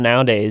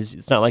Nowadays,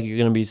 it's not like you're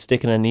going to be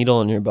sticking a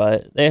needle in your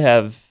butt. They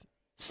have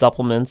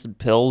supplements and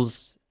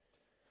pills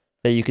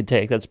that you could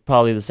take. That's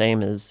probably the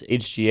same as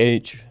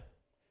HGH.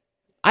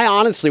 I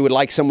honestly would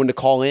like someone to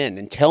call in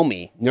and tell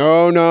me,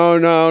 no,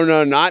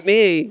 not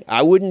me.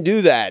 I wouldn't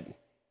do that.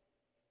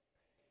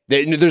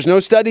 There's no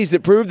studies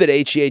that prove that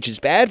HGH is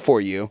bad for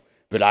you,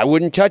 but I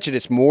wouldn't touch it.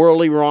 It's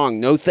morally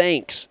wrong. No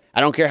thanks. I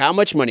don't care how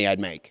much money I'd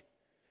make.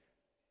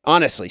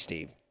 Honestly,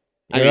 Steve.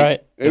 You're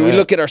right. We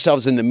look at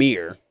ourselves in the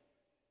mirror.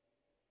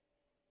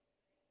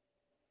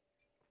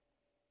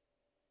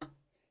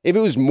 If it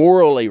was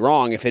morally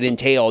wrong, if it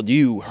entailed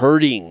you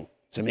hurting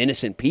some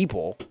innocent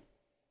people,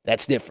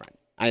 that's different.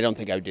 I don't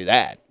think I would do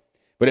that.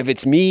 But if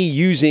it's me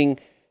using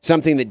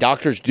something that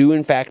doctors do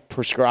in fact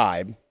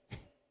prescribe,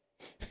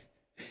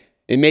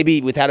 and maybe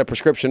without a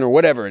prescription or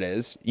whatever it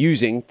is,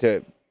 using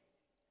to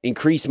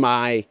increase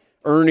my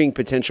earning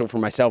potential for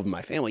myself and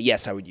my family,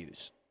 yes, I would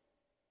use.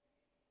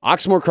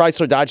 Oxmoor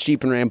Chrysler Dodge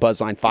Jeep and Ram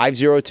Buzzline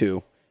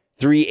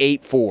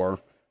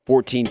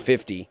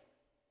 502-384-1450.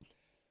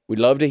 We'd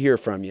love to hear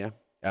from you.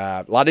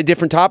 A lot of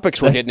different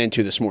topics we're getting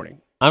into this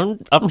morning.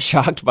 I'm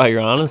shocked by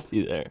your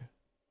honesty there.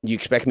 You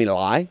expect me to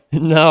lie?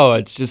 No,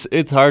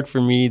 it's hard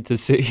for me to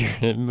sit here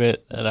and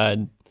admit that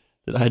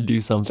I'd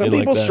do something like that.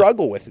 Some people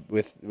struggle with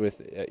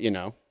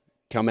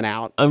coming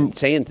out and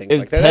saying things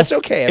like that. That's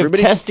okay.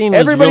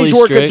 Everybody's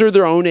working through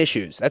their own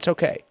issues. That's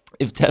okay.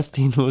 If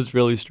testing was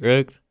really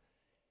strict,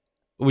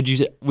 would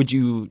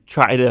you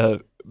try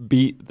to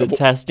beat the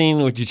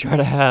testing? Would you try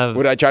to have?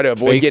 Would I try to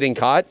avoid getting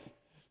caught?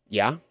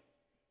 Yeah.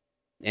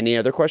 Any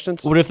other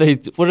questions? What if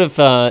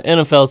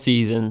NFL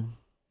season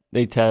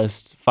they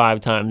test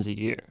 5 times a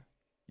year?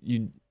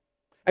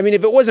 I mean,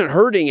 if it wasn't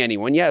hurting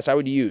anyone, yes, I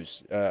would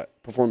use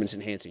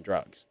performance-enhancing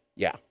drugs.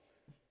 Yeah.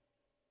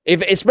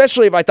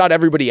 Especially if I thought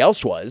everybody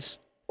else was,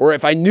 or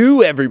if I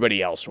knew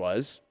everybody else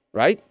was,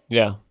 right?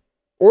 Yeah.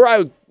 Or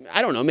I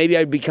don't know, maybe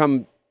I'd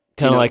become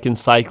kind of like in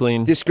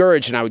cycling,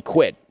 discouraged, and I would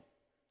quit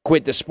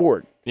the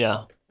sport.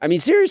 Yeah. I mean,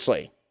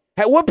 seriously,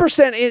 what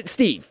percent,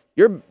 Steve,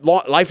 you're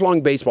a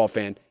lifelong baseball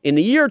fan, in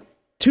the year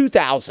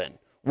 2000,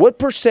 what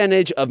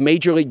percentage of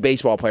Major League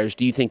Baseball players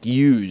do you think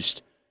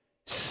used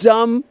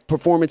some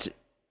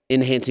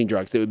performance-enhancing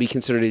drugs that would be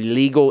considered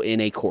illegal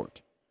in a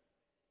court?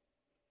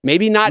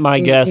 Maybe not. My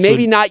guess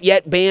not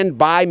yet banned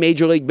by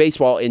Major League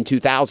Baseball in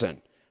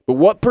 2000. But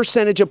what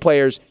percentage of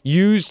players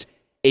used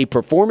a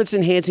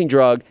performance-enhancing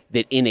drug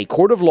that in a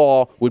court of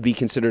law would be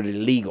considered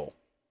illegal?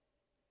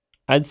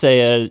 I'd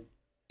say at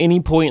any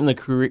point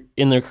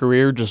in their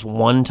career, just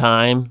one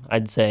time,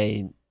 I'd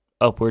say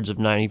upwards of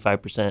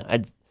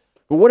 95%.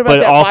 But what about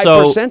that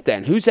 5%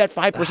 then? Who's that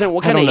 5%?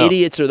 What kind of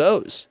idiots are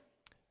those?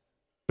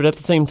 But at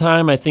the same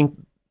time, I think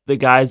the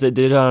guys that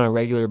did it on a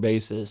regular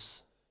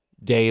basis,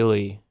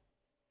 daily,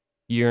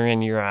 year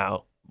in, year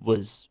out,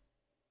 was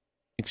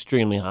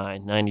extremely high,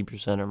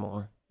 90% or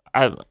more.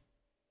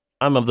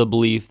 I'm of the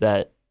belief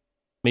that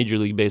Major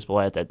League Baseball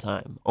at that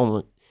time,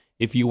 only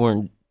if you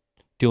weren't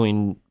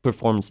doing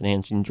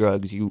performance-enhancing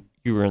drugs, you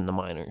were in the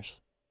minors.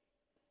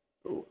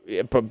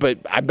 Yeah, but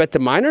I bet the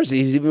minors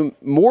is even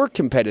more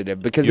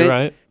competitive because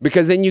right.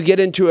 Because then you get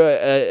into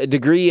a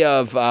degree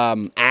of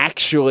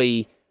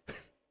actually,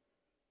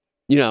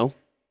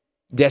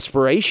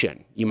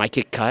 desperation. You might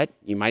get cut.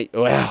 You might,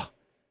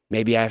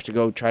 maybe I have to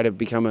go try to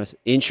become an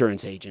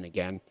insurance agent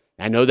again.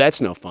 I know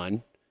that's no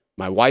fun.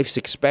 My wife's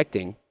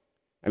expecting.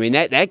 I mean,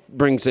 that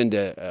brings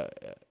into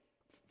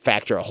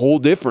factor a whole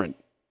different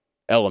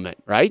element,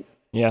 right?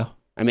 Yeah.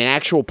 I mean,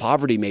 actual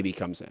poverty maybe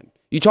comes in.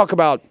 You talk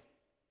about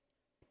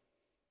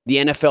the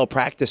NFL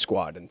practice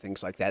squad and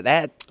things like that.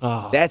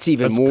 That's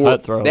even more.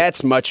 Cutthroat.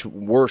 That's much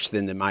worse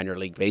than the minor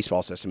league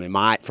baseball system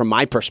from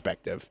my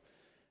perspective.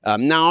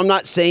 Now, I'm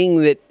not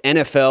saying that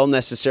NFL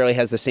necessarily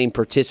has the same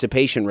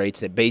participation rates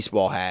that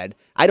baseball had.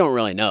 I don't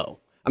really know.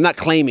 I'm not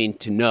claiming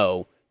to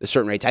know the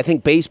certain rates. I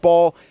think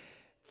baseball,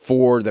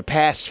 for the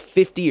past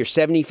 50 or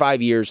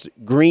 75 years,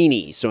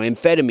 greenies, so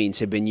amphetamines,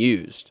 have been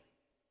used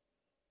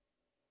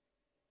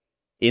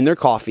in their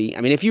coffee.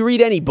 I mean, if you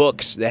read any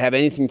books that have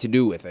anything to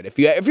do with it, if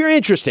you're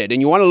interested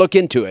and you want to look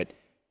into it,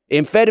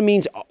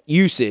 amphetamines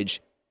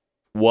usage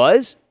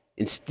was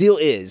and still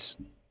is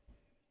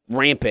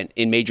rampant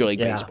in Major League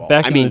Baseball.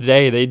 Back in the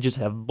day, they just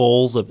have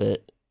bowls of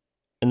it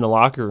in the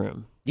locker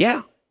room.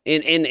 Yeah.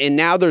 And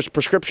now there's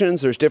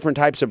prescriptions. There's different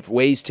types of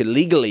ways to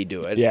legally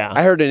do it. Yeah.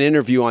 I heard an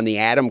interview on the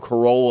Adam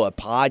Carolla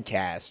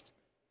podcast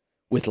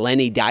with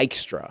Lenny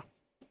Dykstra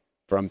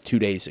from 2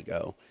 days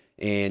ago.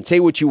 And say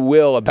what you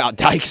will about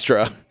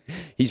Dykstra,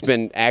 he's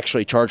been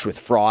actually charged with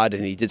fraud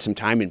and he did some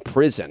time in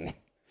prison.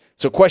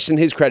 So question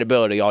his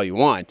credibility all you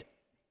want.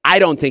 I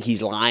don't think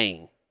he's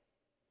lying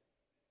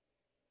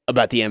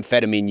about the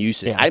amphetamine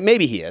usage. Yeah.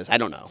 Maybe he is. I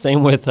don't know.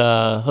 Same with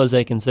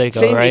Jose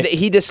Canseco, right?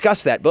 He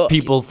discussed that book.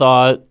 People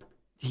thought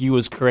he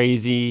was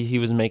crazy. He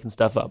was making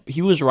stuff up.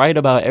 He was right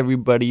about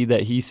everybody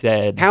that he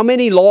said. How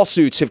many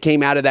lawsuits have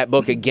came out of that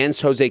book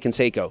against Jose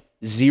Canseco?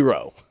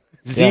 Zero.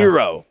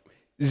 Yeah.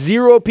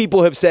 Zero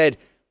people have said,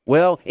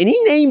 well, and he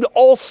named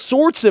all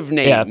sorts of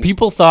names. Yeah,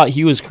 people thought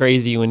he was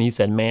crazy when he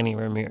said Manny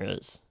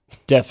Ramirez.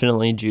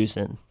 definitely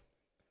juicing.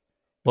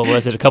 What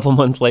was it? A couple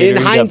months later,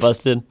 he got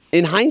busted.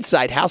 In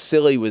hindsight, how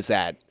silly was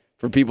that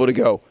for people to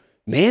go,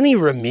 Manny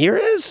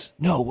Ramirez?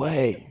 No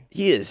way.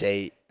 He is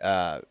a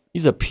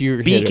he's a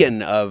pure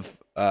beacon hitter.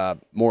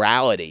 of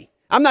morality.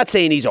 I'm not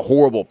saying he's a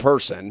horrible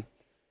person.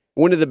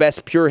 One of the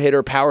best pure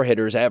hitter, power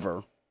hitters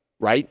ever,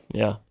 right?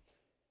 Yeah.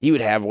 He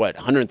would have,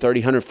 130,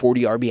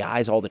 140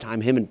 RBIs all the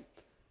time, him and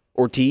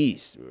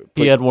Ortiz.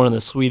 He had one of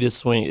the sweetest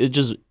swings.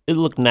 It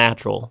looked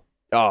natural.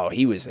 Oh,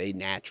 he was a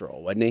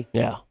natural, wasn't he?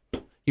 Yeah.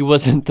 He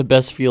wasn't the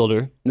best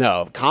fielder.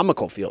 No,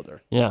 comical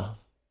fielder. Yeah.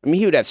 I mean,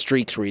 he would have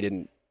streaks where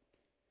he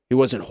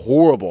wasn't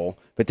horrible,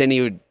 but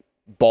then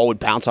ball would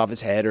bounce off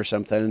his head or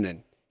something,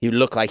 and he would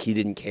look like he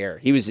didn't care.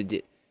 He was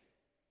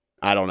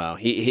I don't know.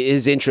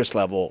 His interest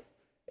level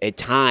at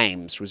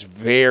times was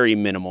very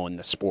minimal in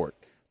the sport.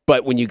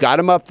 But when you got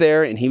him up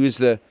there, and he was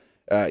the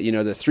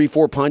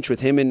 3-4 punch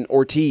with him and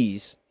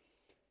Ortiz,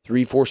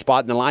 3-4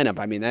 spot in the lineup.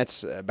 I mean,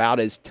 that's about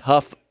as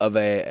tough of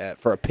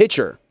for a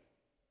pitcher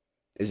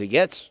as it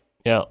gets.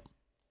 Yeah.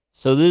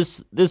 So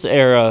this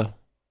era,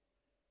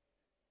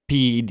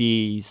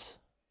 PEDs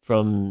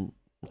from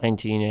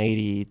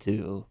 1980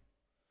 to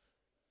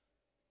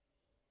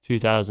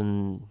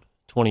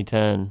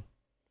 2010.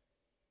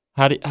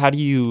 How do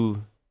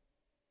you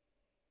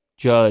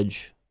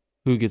judge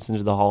who gets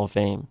into the Hall of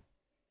Fame?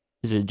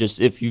 Is it just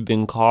if you've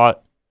been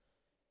caught,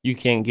 you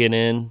can't get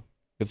in?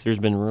 If there's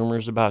been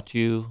rumors about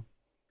you,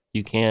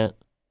 you can't?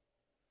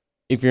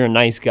 If you're a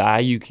nice guy,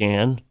 you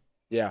can.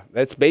 Yeah,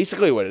 that's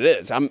basically what it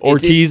is.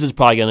 Ortiz is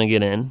probably going to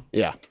get in.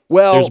 Yeah.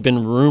 Well, there's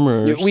been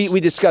rumors. We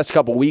discussed a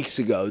couple weeks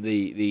ago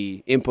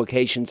the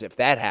implications if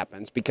that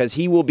happens, because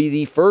he will be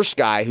the first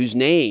guy whose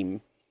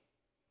name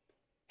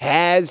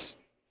he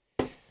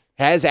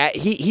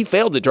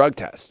failed the drug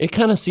test. It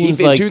kind of seems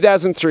in like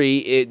 2003.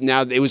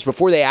 It was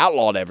before they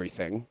outlawed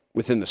everything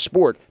within the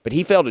sport, but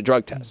he failed a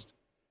drug test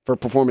for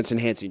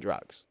performance-enhancing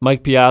drugs.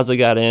 Mike Piazza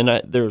got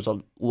in. There was a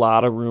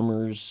lot of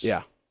rumors.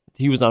 Yeah.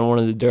 He was on one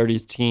of the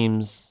dirtiest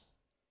teams.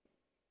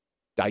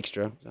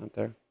 Dykstra was out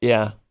there.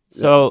 Yeah.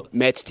 So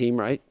Mets team,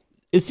 right?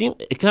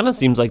 It kind of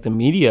seems like the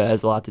media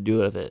has a lot to do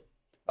with it.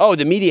 Oh,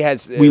 the media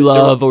has. We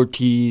love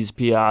Ortiz,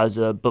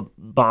 Piazza, but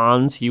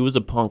Bonds, he was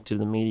a punk to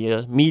the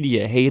media.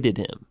 Media hated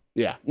him.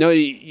 Yeah. No,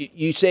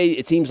 you say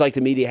it seems like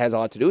the media has a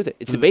lot to do with it.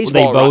 It's the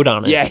baseball. They vote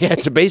on it. Yeah,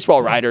 it's the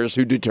baseball writers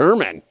who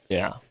determine.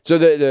 Yeah. So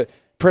the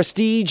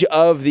prestige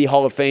of the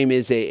Hall of Fame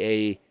is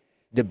a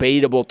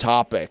debatable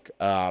topic.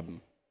 I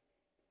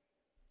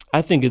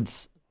think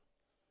it's,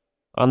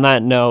 on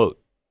that note,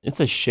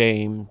 it's a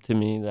shame to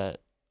me that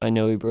I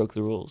know he broke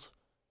the rules,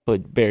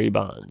 but Barry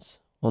Bonds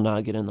will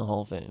not get in the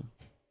Hall of Fame.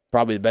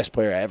 Probably the best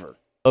player ever.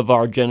 Of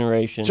our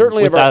generation.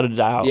 Certainly without a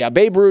doubt. Yeah,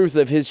 Babe Ruth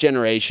of his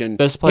generation.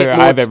 Best player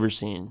I've ever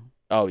seen.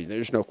 Oh,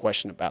 there's no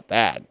question about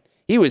that.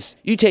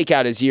 You take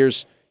out his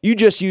years, you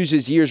just use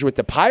his years with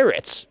the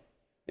Pirates,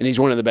 and he's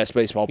one of the best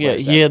baseball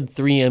players he ever. had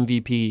 3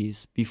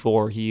 MVPs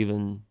before he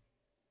even...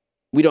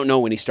 We don't know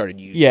when he started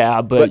using.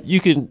 Yeah, but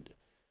you can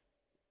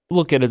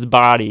look at his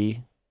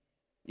body.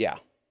 Yeah,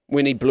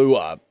 when he blew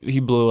up. He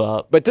blew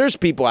up. But there's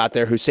people out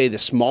there who say the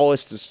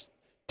smallest,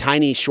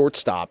 tiny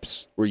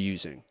shortstops were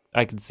using.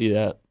 I can see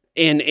that.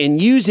 And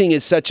using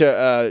is such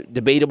a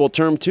debatable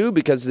term, too,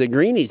 because the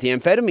greenies, the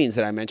amphetamines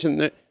that I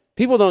mentioned,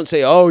 people don't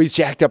say, oh, he's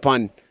jacked up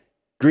on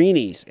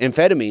greenies,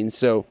 amphetamines,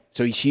 so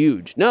he's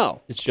huge.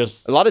 No. It's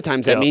just... A lot of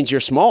times that means you're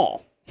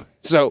small.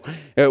 So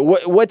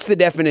what's the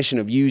definition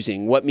of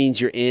using? What means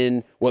you're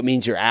in? What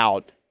means you're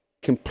out?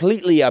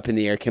 Completely up in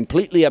the air,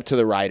 completely up to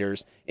the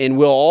writers, and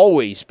will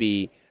always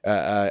be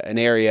an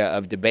area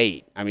of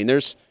debate. I mean,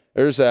 there's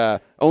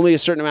only a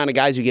certain amount of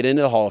guys who get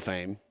into the Hall of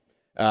Fame.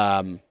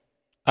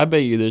 I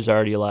bet you there's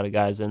already a lot of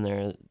guys in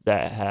there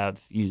that have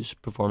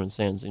used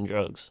performance-enhancing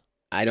drugs.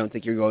 I don't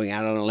think you're going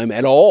out on a limb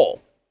at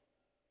all.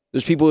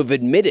 There's people who have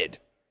admitted,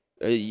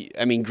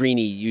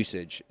 greenie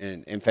usage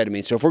and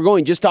amphetamines. So if we're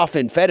going just off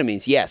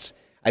amphetamines, yes,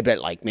 I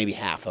bet like maybe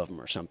half of them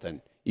or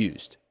something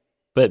used.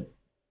 But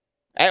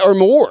or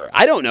more.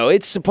 I don't know.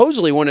 It's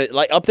supposedly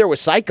up there with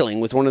cycling,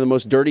 with one of the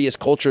most dirtiest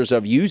cultures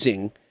of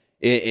using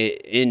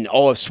in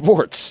all of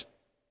sports.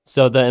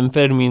 So the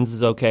amphetamines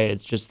is okay.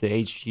 It's just the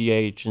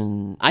HGH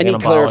and I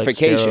need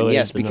clarification.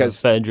 Yes,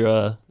 because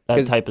ephedra,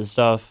 that type of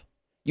stuff.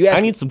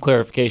 I need some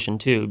clarification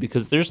too,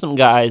 because there's some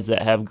guys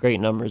that have great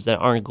numbers that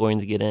aren't going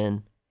to get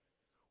in,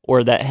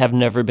 or that have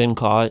never been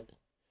caught.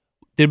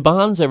 Did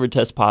Bonds ever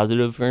test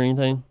positive for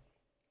anything?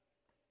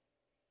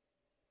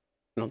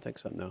 I don't think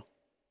so. No.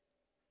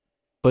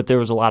 But there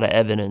was a lot of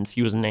evidence.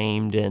 He was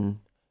named, and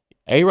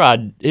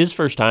A-Rod, his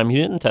first time, he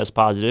didn't test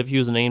positive. He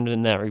was named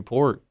in that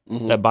report,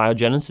 that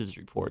biogenesis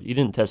report. He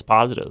didn't test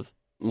positive.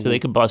 So they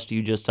could bust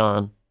you just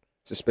on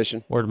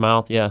suspicion. Word of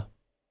mouth, yeah.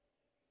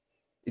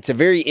 It's a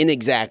very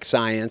inexact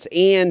science.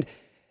 And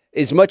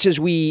as much as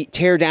we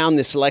tear down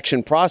the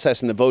selection process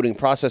and the voting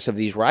process of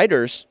these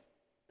writers,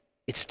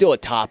 it's still a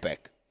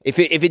topic. If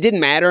it didn't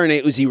matter and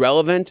it was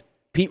irrelevant,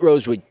 Pete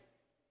Rose would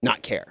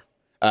not care.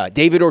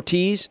 David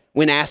Ortiz,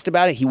 when asked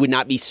about it, he would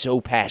not be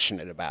so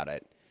passionate about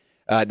it.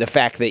 the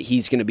fact that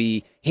he's going to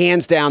be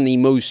hands down the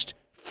most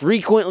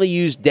frequently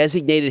used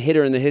designated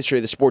hitter in the history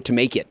of the sport to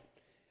make it.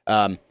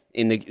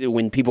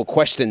 When people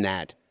question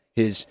that,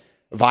 his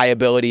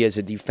viability as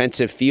a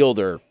defensive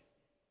fielder,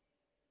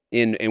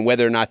 and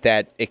whether or not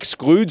that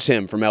excludes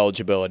him from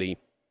eligibility,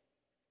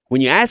 when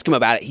you ask him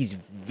about it, he's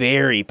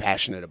very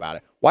passionate about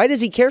it. Why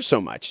does he care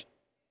so much?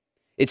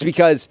 It's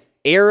because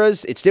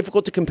it's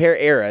difficult to compare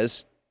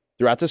eras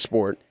throughout the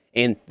sport,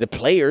 and the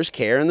players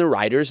care and the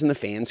writers and the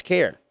fans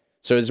care.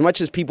 So as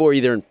much as people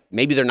are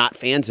maybe they're not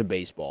fans of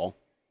baseball,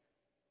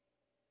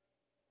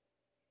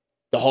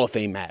 the Hall of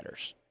Fame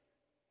matters.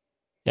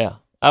 Yeah.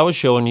 I was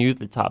showing you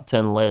the top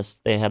 10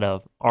 list. They had an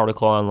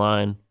article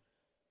online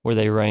where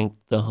they ranked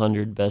the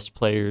 100 best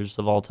players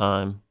of all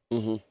time.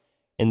 Mm-hmm.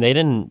 And they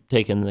didn't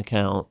take into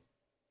account,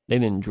 they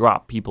didn't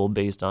drop people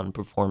based on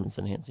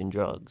performance-enhancing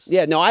drugs.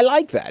 Yeah, no, I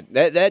like that.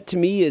 That to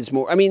me is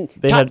more, I mean.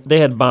 They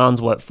had Bonds,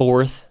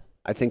 fourth?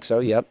 I think so,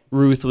 yep.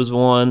 Ruth was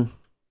one.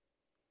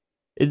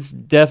 It's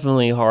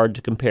definitely hard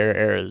to compare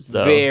eras,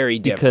 though. Very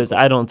difficult. Because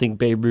I don't think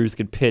Babe Ruth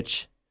could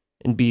pitch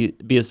and be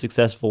a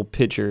successful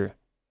pitcher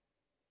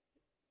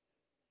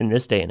in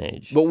this day and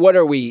age. But what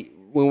are we,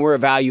 when we're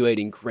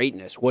evaluating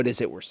greatness, what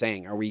is it we're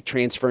saying? Are we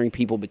transferring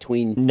people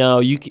between No,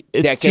 it's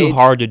decades? too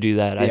hard to do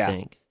that, Yeah. I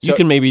think. You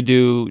can maybe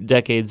do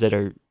decades that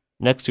are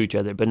next to each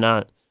other, but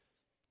not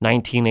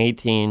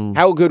 1918.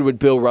 How good would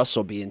Bill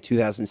Russell be in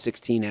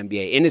 2016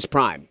 NBA in his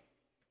prime?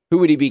 Who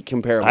would he be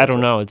comparable to? I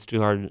don't know. It's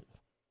too hard.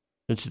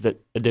 It's just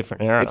a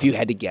different era. If you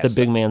had to guess.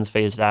 The big man's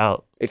phased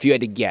out. If you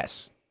had to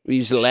guess. He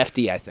was a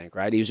lefty, I think,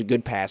 right? He was a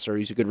good passer.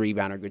 He was a good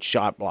rebounder, good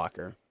shot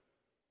blocker.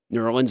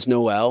 Nerlens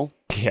Noel,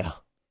 Yeah.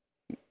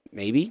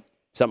 maybe.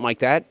 Something like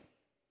that.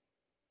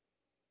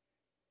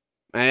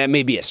 That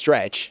may be a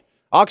stretch.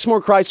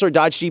 Oxmoor Chrysler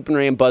Dodge Jeep and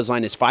Ram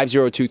Buzzline is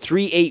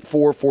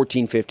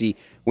 502-384-1450.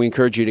 We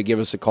encourage you to give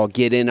us a call.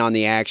 Get in on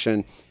the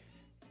action.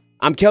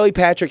 I'm Kelly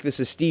Patrick. This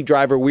is Steve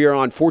Driver. We are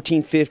on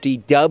 1450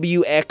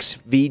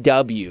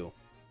 WXVW.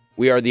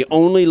 We are the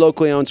only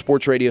locally owned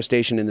sports radio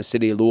station in the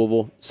city of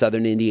Louisville,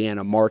 Southern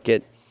Indiana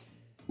market.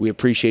 We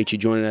appreciate you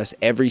joining us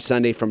every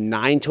Sunday from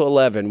 9 to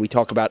 11. We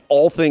talk about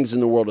all things in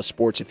the world of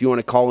sports. If you want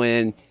to call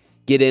in,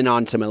 get in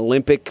on some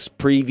Olympics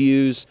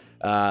previews,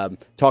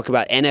 talk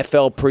about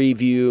NFL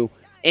preview,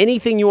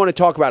 anything you want to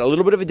talk about, a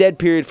little bit of a dead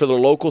period for the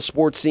local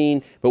sports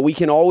scene, but we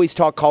can always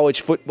talk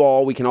college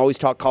football. We can always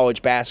talk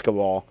college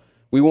basketball.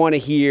 We want to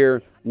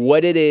hear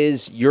what it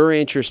is you're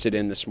interested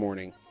in this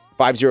morning.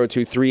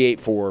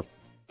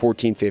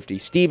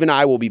 502-384-1450. Steve and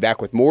I will be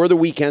back with more of the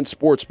Weekend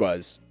Sports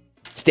Buzz.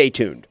 Stay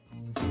tuned.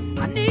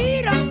 I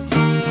need 'em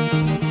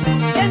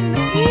in the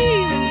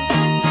evening.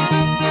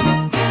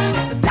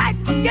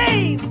 Tighten the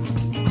game.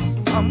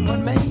 Come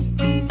with me.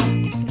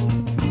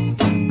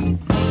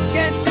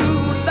 Can't do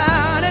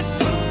without it.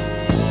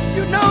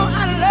 You know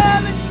I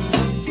love it.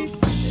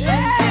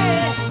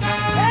 Yeah,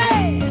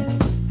 yeah,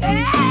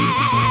 yeah.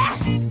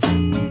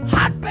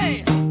 Hot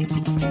band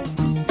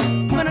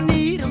when I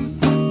need 'em.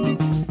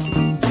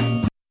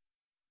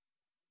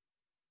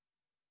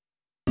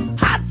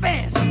 Hot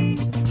bands.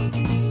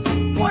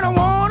 When I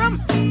want 'em,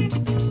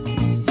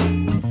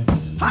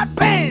 hot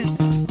bands,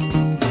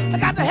 I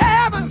got to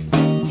have 'em.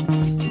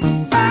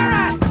 All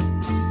right.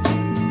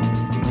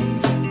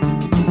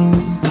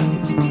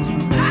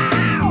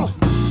 Ow!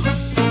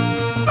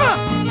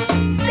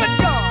 Good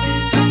God.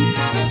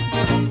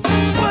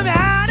 Put me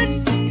out it.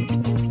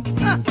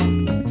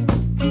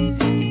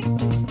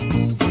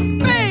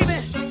 Baby.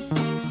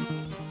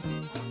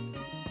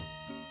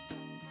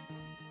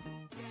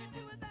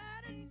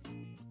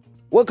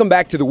 Welcome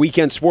back to the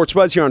Weekend Sports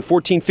Buzz here on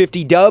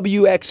 1450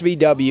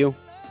 WXVW.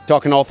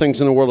 Talking all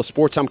things in the world of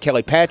sports. I'm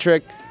Kelly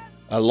Patrick,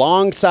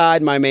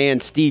 alongside my man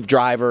Steve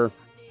Driver.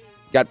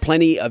 Got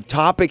plenty of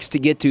topics to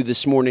get to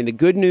this morning. The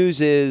good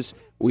news is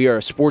we are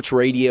a sports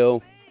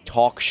radio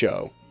talk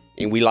show,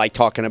 and we like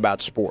talking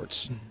about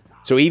sports.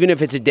 So even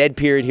if it's a dead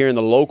period here in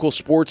the local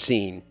sports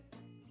scene,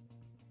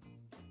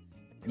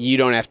 you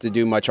don't have to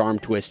do much arm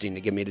twisting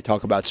to get me to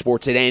talk about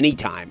sports at any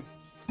time.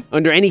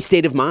 Under any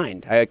state of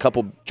mind. I had a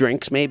couple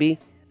drinks, maybe.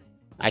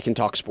 I can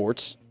talk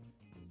sports.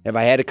 Have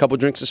I had a couple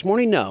drinks this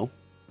morning? No.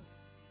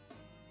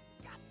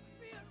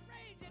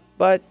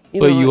 But,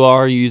 you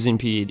are using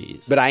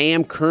PEDs. But I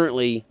am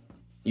currently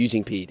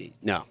using PEDs.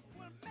 No.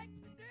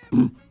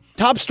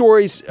 Top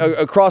stories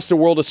across the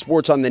world of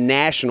sports on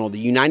the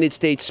United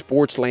States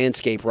sports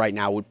landscape right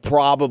now would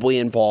probably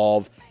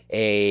involve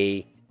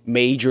a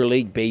Major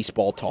League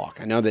Baseball talk.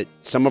 I know that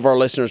some of our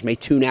listeners may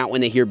tune out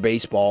when they hear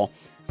baseball.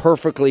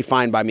 Perfectly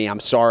fine by me. I'm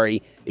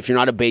sorry. If you're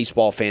not a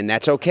baseball fan,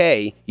 that's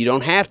okay. You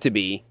don't have to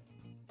be.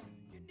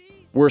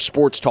 We're a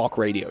sports talk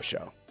radio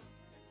show.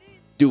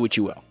 Do what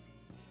you will.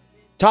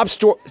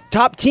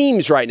 Top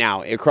teams right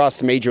now across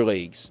the major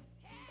leagues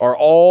are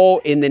all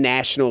in the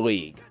National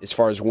League as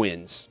far as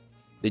wins.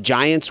 The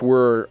Giants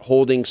were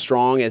holding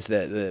strong as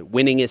the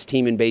winningest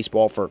team in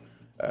baseball for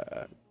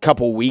a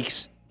couple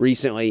weeks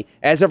recently.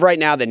 As of right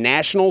now, the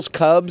Nationals,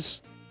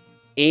 Cubs,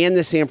 and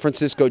the San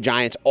Francisco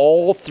Giants,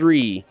 all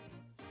three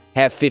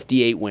have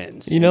 58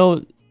 wins.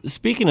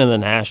 Speaking of the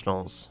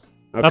Nationals,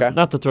 Okay.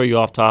 not to throw you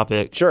off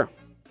topic, Sure.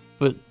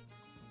 but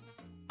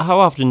how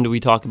often do we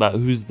talk about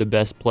who's the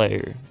best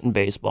player in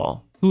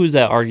baseball? Who is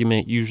that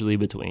argument usually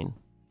between?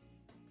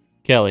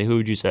 Kelly, who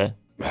would you say?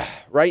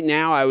 Right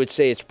now, I would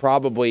say it's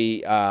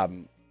probably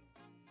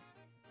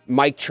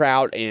Mike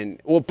Trout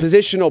and,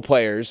 positional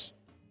players.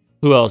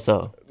 Who else,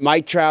 though?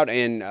 Mike Trout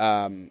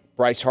and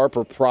Bryce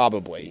Harper,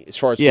 probably, as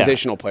far as Yeah.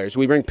 positional players.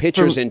 We bring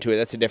pitchers into it.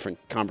 That's a different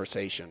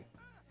conversation.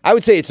 I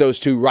would say it's those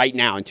two right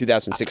now in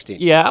 2016.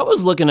 Yeah, I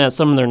was looking at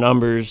some of their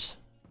numbers.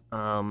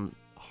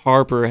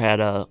 Harper had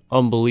an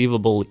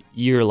unbelievable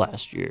year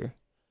last year.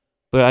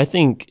 But I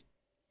think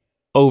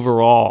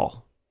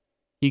overall,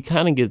 he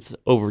kind of gets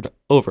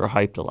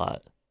overhyped a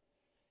lot.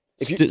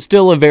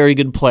 Still a very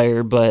good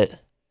player, but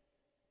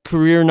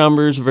career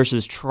numbers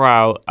versus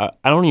Trout,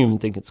 I don't even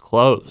think it's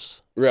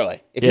close.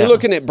 Really? If Yeah. you're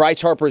looking at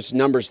Bryce Harper's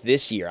numbers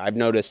this year, I've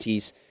noticed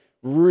he's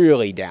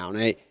really down.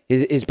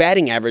 His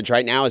batting average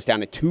right now is down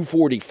to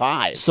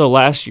 245. So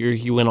last year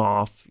he went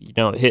off,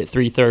 hit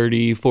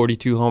 330,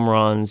 42 home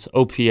runs.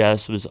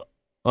 OPS was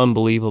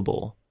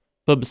unbelievable.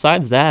 But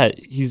besides that,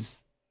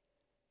 his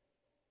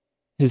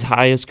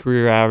highest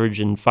career average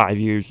in 5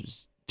 years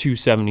was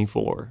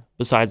 274,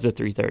 besides the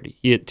 330.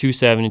 He hit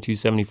 270,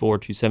 274,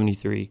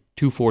 273,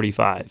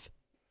 245.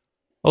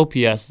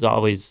 OPS is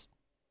always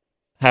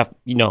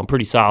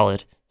pretty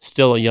solid.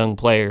 Still a young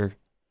player,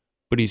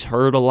 but he's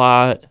hurt a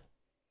lot.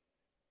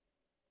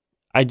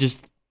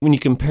 When you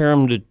compare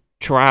him to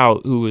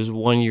Trout, who is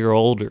 1 year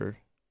older,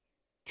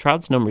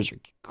 Trout's numbers are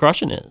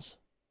crushing his.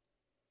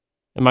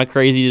 Am I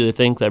crazy to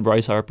think that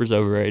Bryce Harper's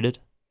overrated?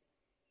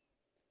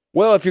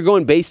 Well, if you're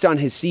going based on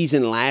his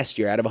season last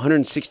year, out of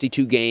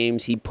 162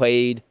 games, he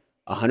played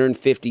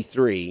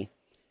 153.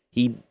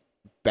 He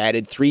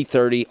batted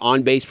 330.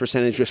 On-base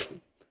percentage was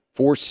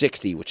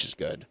 460, which is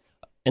good.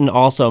 And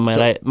also, might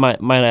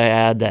I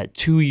add that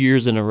 2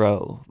 years in a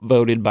row,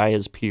 voted by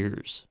his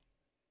peers,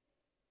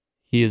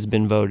 he has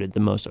been voted the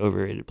most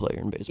overrated player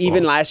in baseball.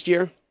 Even last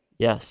year?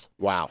 Yes.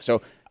 Wow.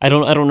 So I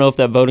don't know if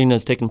that voting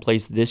has taken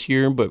place this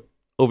year, but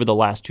over the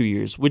last 2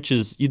 years, which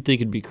is, you'd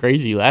think it'd be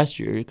crazy last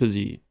year because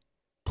he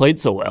played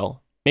so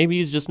well. Maybe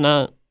he's just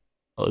not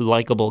a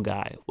likable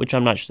guy, which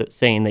I'm not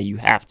saying that you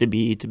have to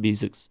be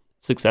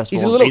successful.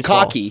 he's a in little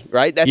baseball. cocky,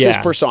 right? That's his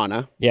Yeah.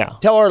 persona. Yeah.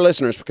 Tell our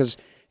listeners, because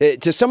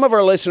to some of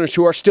our listeners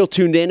who are still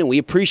tuned in, and we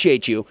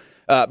appreciate you,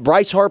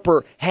 Bryce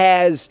Harper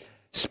has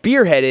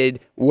spearheaded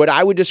what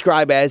I would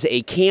describe as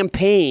a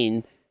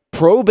campaign,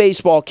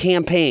 pro-baseball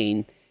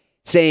campaign,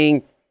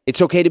 saying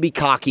it's okay to be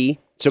cocky,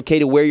 it's okay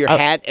to wear your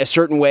hat a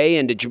certain way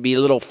and to be a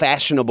little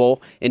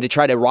fashionable and to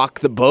try to rock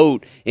the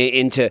boat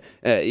and to,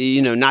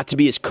 not to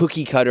be as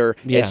cookie cutter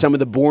as some of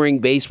the boring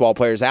baseball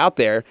players out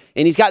there.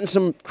 And he's gotten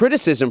some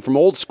criticism from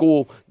old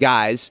school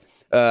guys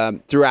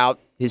throughout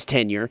his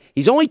tenure.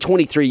 He's only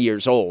 23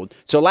 years old.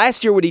 So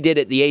last year what he did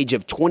at the age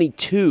of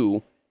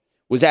 22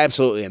 was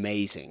absolutely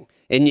amazing.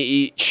 And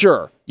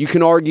sure, you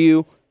can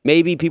argue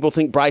maybe people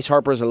think Bryce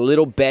Harper is a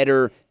little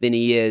better than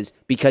he is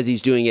because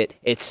he's doing it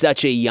at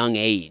such a young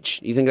age.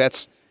 You think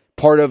that's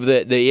part of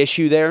the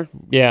issue there?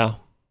 Yeah.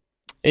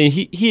 And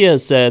he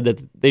has said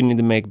that they need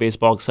to make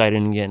baseball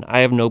exciting again. I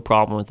have no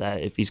problem with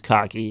that. If he's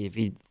cocky, if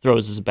he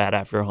throws his bat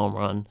after a home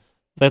run,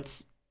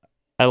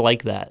 I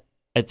like that.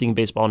 I think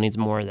baseball needs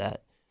more of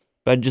that.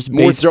 But just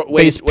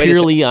based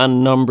purely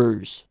on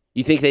numbers.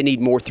 You think they need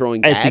more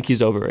throwing bats? I think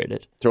he's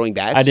overrated. Throwing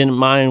bats? I didn't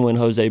mind when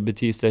Jose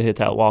Bautista hit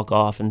that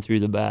walk-off and threw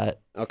the bat.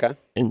 Okay.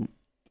 And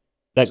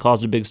that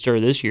caused a big stir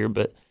this year.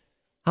 But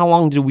how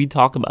long did we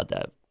talk about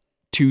that?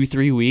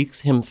 2-3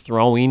 weeks, him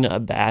throwing a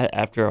bat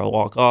after a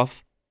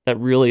walk-off? That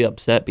really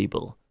upset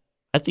people.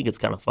 I think it's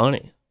kind of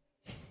funny.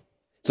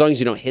 As long as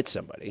you don't hit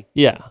somebody.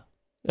 Yeah.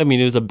 I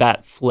mean, it was a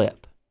bat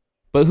flip.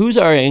 But who's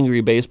our angry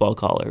baseball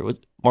caller? Was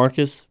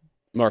Marcus?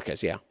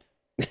 Marcus, yeah.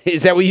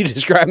 Is that what you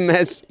describe him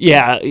as?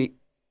 Yeah.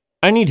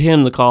 I need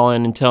him to call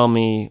in and tell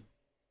me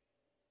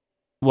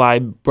why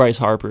Bryce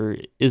Harper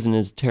isn't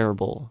as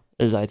terrible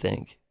as I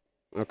think.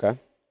 Okay.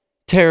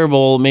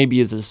 Terrible maybe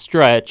is a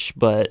stretch,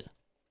 but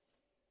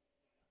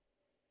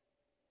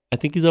I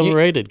think he's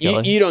overrated,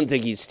 Kelly. You don't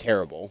think he's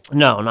terrible?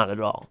 No, not at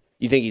all.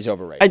 You think he's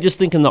overrated? I just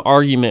think in the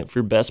argument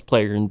for best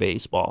player in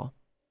baseball,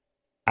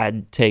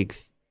 I'd take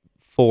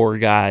 5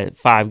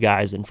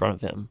 guys in front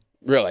of him.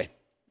 Really?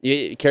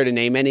 You care to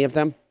name any of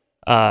them?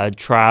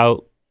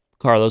 Trout,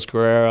 Carlos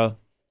Correa.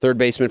 Third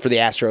baseman for the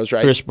Astros,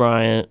 right? Chris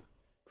Bryant.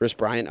 Chris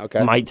Bryant,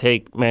 okay. Might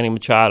take Manny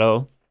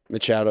Machado.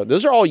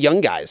 Those are all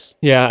young guys.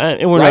 Yeah,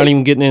 and we're not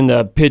even getting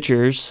into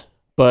pitchers,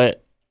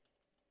 but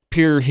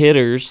pure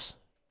hitters,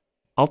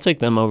 I'll take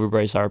them over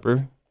Bryce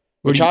Harper.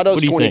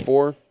 Machado's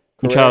 24.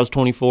 Machado's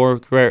 24.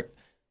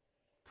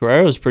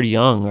 Carrera's pretty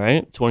young,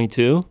 right?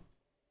 22?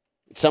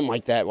 Something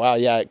like that. Wow,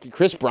 yeah.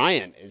 Chris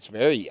Bryant is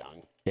very young.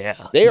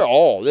 Yeah.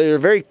 They're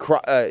very,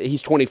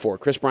 he's 24.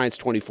 Chris Bryant's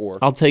 24.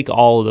 I'll take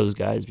all of those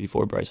guys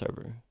before Bryce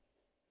Harper.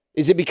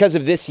 Is it because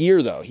of this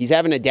year, though? He's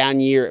having a down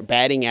year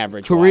batting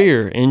average.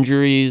 Career,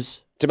 injuries.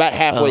 It's about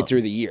halfway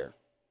through the year.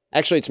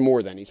 Actually, it's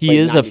more than. He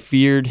is a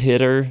feared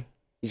hitter.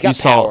 He's got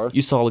power.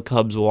 You saw the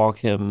Cubs walk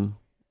him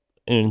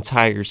an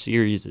entire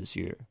series this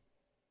year.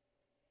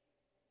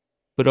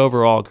 But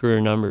overall, career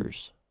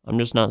numbers, I'm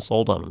just not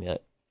sold on him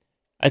yet.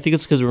 I think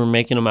it's because we're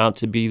making him out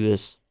to be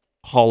this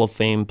Hall of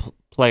Fame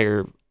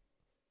player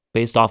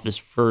based off his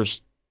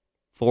first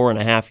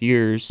 4.5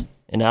 years.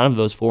 And out of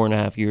those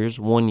 4.5 years,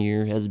 1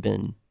 year has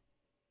been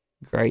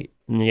great,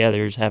 and the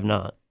others have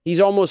not. He's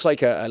almost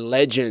like a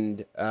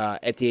legend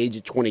at the age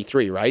of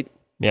 23, right?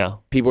 Yeah.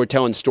 People were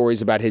telling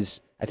stories about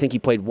I think he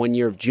played 1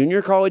 year of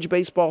junior college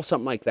baseball,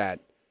 something like that.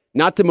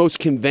 Not the most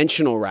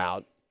conventional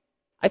route.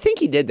 I think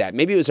he did that.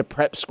 Maybe it was a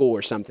prep school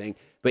or something,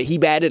 but he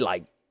batted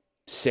like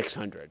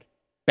 600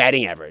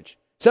 batting average.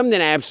 Something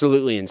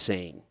absolutely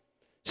insane.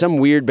 Some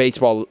weird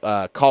baseball,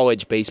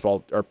 college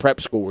baseball or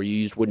prep school where you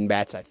use wooden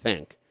bats, I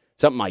think.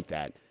 Something like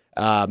that.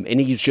 And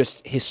he's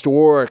just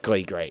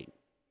historically great.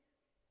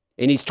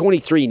 And he's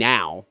 23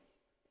 now.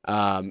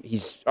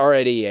 He's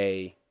already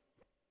a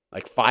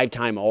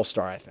 5-time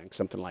All-Star, I think,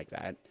 something like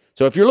that.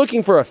 So if you're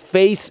looking for a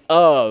face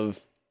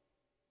of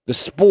the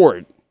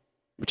sport,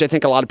 which I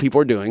think a lot of people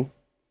are doing,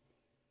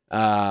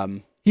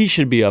 he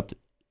should be up.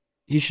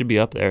 He should be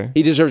up there.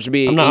 He deserves to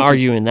be. I'm not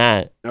arguing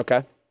that.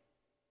 Okay.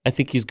 I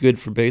think he's good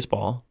for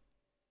baseball.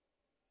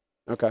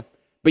 Okay.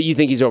 But you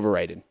think he's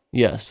overrated?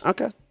 Yes.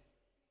 Okay. If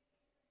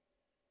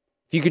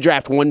you could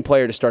draft one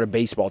player to start a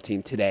baseball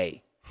team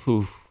today,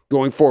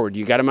 going forward,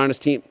 you got him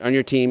on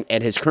your team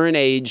at his current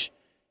age,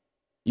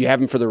 you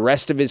have him for the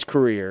rest of his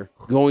career.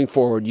 Going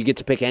forward, you get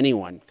to pick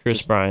anyone.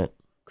 Chris Bryant.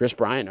 Chris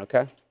Bryant,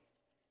 okay.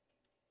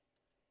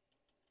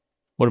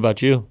 What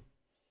about you?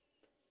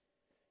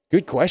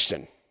 Good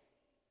question.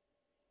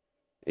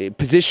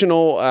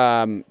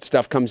 Positional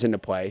stuff comes into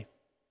play.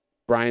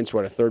 Bryant's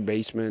a third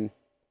baseman?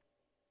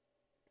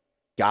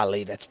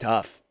 Golly, that's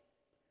tough.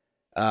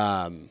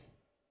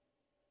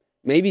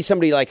 Maybe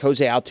somebody like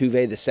Jose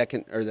Altuve, the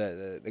second, or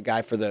the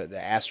guy for the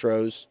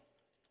Astros.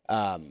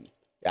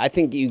 I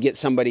think you get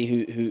somebody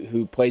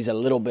who plays a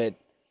little bit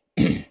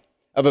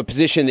of a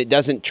position that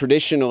doesn't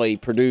traditionally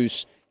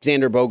produce.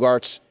 Xander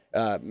Bogaerts,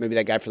 maybe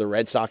that guy for the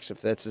Red Sox,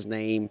 if that's his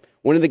name.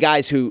 One of the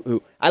guys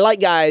who I like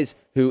guys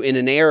who in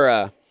an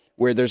era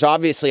where there's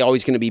obviously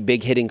always going to be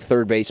big hitting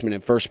third baseman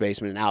and first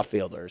baseman and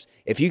outfielders.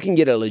 If you can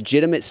get a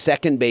legitimate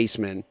second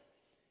baseman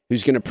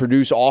who's going to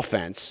produce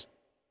offense.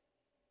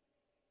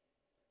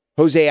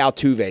 Jose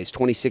Altuve is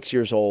 26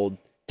 years old,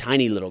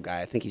 tiny little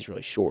guy. I think he's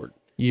really short.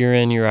 Year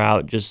in, year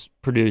out, just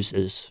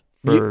produces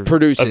for a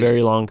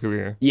very long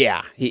career.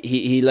 Yeah,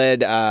 he led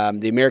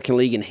the American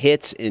League in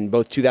hits in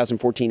both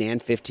 2014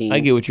 and 15.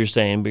 I get what you're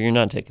saying, but you're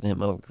not taking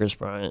him over Chris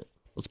Bryant.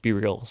 Let's be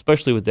real,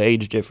 especially with the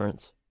age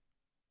difference.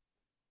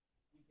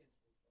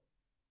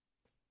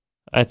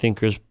 I think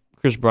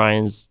Chris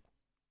Bryant's.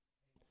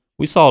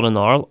 We saw it in the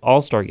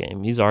All-Star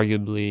game. He's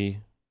arguably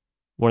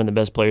one of the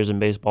best players in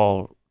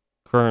baseball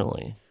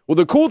currently. Well,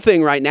 the cool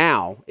thing right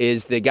now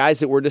is the guys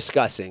that we're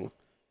discussing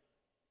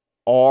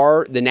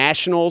are the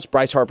Nationals,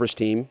 Bryce Harper's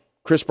team,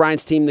 Chris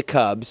Bryant's team, the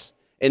Cubs,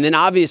 and then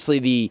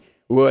obviously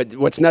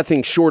what's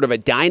nothing short of a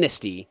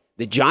dynasty,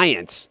 the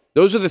Giants.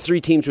 Those are the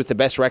three teams with the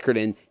best record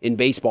in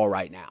baseball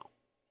right now.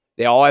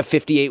 They all have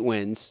 58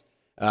 wins,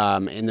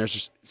 and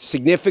there's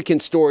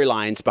significant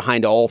storylines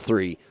behind all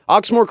three.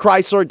 Oxmoor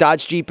Chrysler,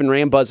 Dodge Jeep, and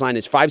Ram Buzzline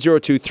is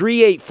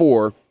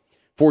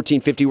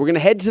 502-384-1450. We're going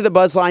to head to the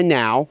Buzzline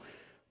now,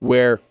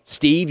 where,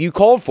 Steve, you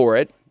called for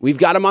it. We've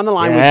got him on the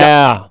line.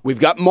 Yeah. We've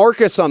got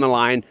Marcus on the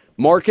line.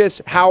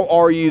 Marcus, how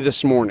are you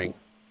this morning?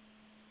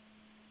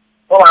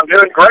 Well, I'm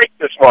doing great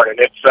this morning.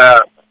 It's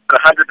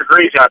 100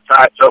 degrees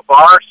outside so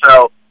far,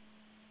 so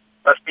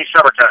must be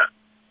summertime.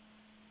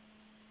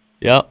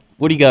 Yeah.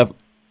 What do you got?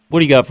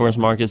 What do you got for us,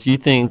 Marcus? You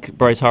think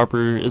Bryce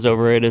Harper is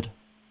overrated?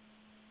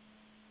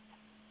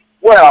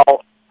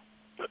 Well,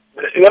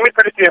 let me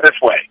put it to you this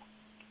way.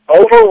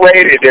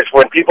 Overrated is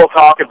when people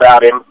talk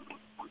about him,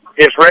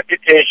 his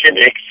reputation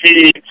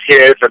exceeds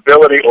his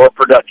ability or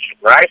production,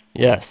 right?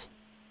 Yes.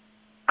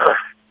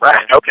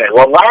 Right, okay.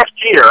 Well, last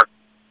year,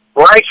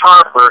 Bryce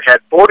Harper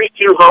had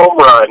 42 home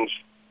runs,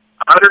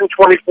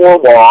 124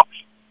 walks,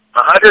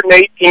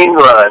 118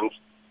 runs,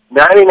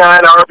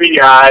 99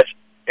 RBIs,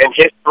 and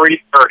hit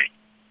 .330.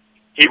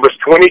 He was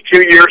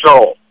 22 years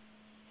old.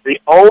 The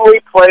only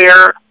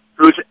player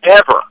who's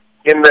ever,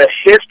 in the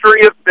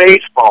history of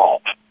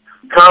baseball,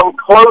 come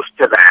close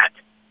to that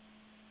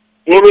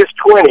in his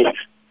 20s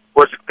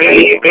was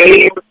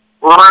Babe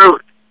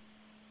Ruth.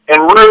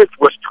 And Ruth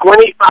was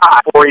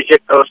 25 before he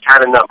hit those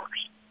kind of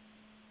numbers.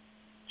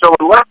 So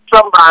unless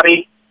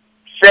somebody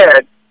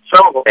said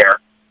somewhere,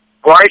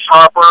 Bryce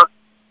Harper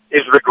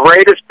is the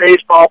greatest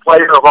baseball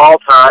player of all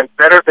time,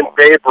 better than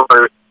Babe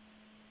Ruth,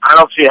 I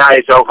don't see how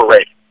he's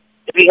overrated.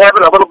 Is he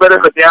having a little bit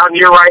of a down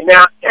year right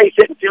now? Yeah, he's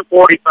hitting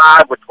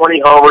 .245 with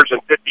 20 homers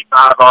and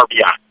 55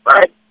 RBI,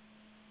 right?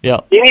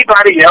 Yeah.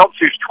 Anybody else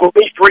who's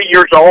 23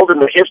 years old in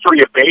the history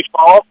of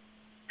baseball,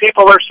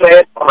 people are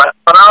saying, well, that's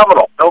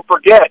phenomenal. Don't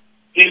forget,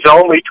 he's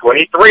only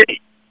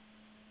 23.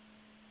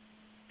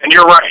 And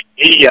you're right.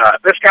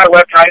 This guy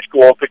left high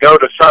school to go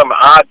to some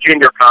odd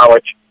junior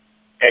college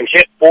and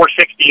hit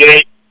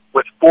 .468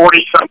 with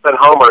 40-something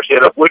homers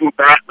in a wooden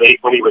bat league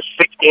when he was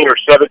 16 or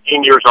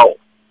 17 years old.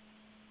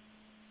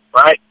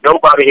 Right?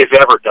 Nobody has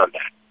ever done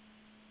that.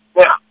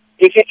 Now,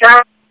 is he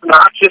kind of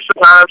obnoxious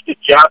sometimes to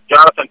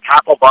Jonathan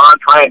Papelbon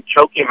try and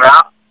choke him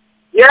out?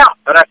 Yeah,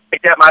 but I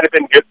think that might have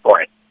been good for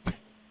him.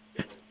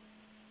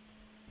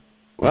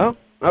 Well,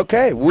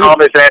 okay. Calm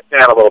his ass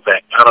down a little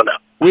bit. I don't know.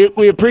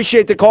 We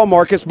appreciate the call,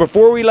 Marcus.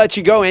 Before we let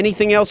you go,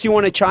 anything else you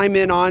want to chime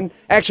in on?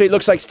 Actually, it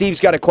looks like Steve's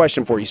got a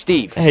question for you.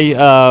 Steve. Hey,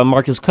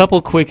 Marcus, couple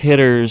quick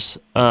hitters.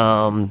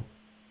 I'm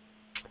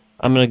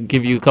going to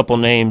give you a couple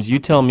names. You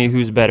tell me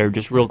who's better,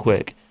 just real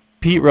quick.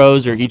 Pete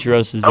Rose or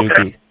Ichiro Suzuki?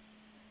 Okay.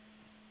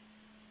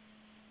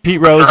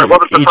 Pete Rose or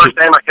what was the first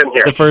name? I couldn't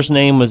hear. The first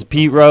name was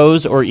Pete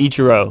Rose or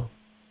Ichiro?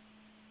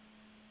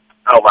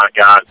 Oh, my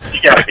God.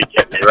 You got to be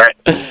kidding me, right?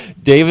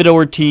 David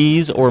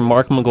Ortiz or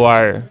Mark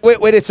McGwire?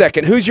 Wait a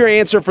second. Who's your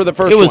answer for the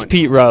first It was one?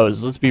 Pete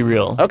Rose. Let's be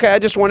real. Okay, I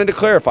just wanted to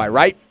clarify,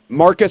 right?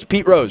 Marcus,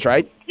 Pete Rose,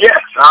 right? Yes,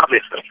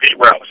 obviously, Pete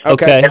Rose.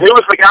 Okay. And who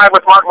was the guy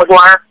with Mark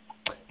McGwire?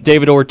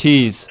 David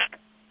Ortiz.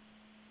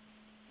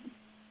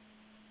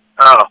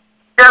 Oh, I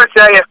got to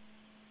tell you,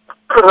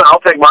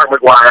 I'll take Mark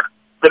McGwire,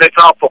 but it's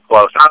awful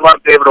close. I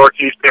love David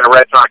Ortiz being a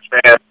Red Sox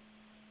fan,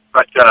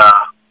 but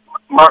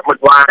Mark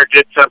McGwire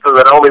did something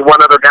that only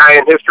one other guy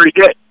in history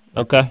did.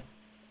 Okay.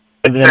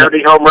 And then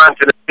 30 home runs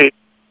in a season.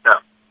 No.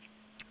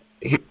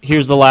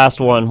 here's the last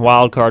one,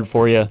 wild card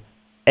for you.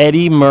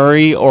 Eddie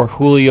Murray or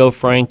Julio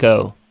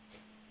Franco?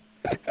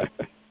 Well,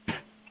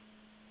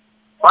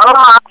 I don't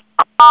know.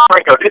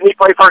 Franco, didn't he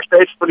play first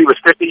base when he was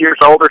 50 years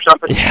old or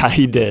something? Yeah,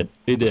 he did.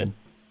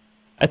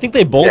 I think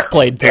they both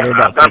played till they're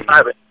about 50.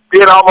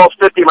 Being almost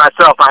 50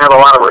 myself, I have a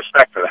lot of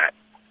respect for that.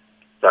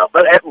 So,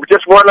 but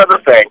just one other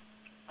thing.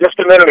 Just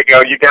a minute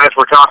ago, you guys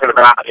were talking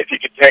about if you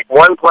could take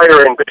one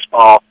player in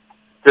baseball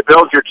to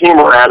build your team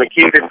around and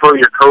keep it for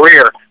your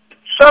career.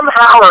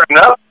 Somehow or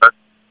another,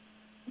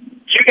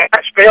 you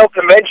guys failed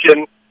to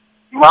mention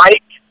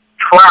Mike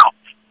Trout.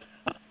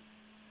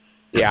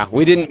 Yeah,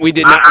 we did not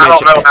mention I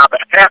don't know how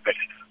that happened.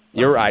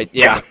 You're right.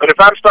 Yeah. But if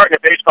I'm starting a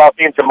baseball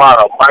team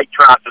tomorrow, Mike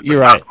Trout's at the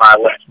You're top right. of my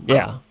list.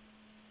 Yeah.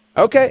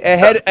 Okay,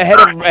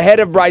 ahead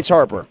of Bryce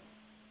Harper.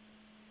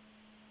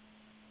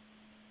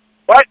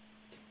 What?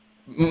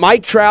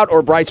 Mike Trout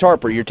or Bryce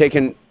Harper? You're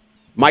taking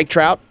Mike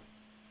Trout?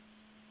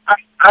 I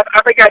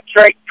think I'd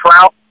take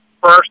Trout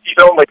first. He's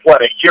only,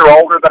 a year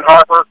older than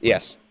Harper?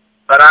 Yes.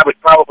 But I would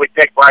probably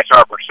take Bryce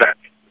Harper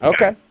second.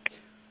 Okay.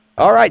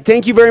 All right.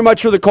 Thank you very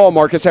much for the call,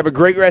 Marcus. Have a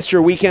great rest of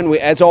your weekend.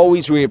 As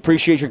always, we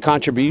appreciate your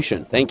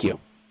contribution. Thank you.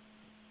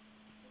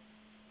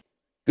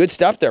 Good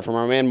stuff there from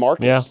our man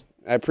Marcus. Yeah.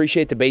 I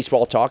appreciate the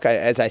baseball talk.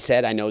 As I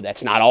said, I know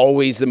that's not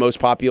always the most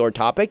popular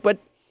topic, but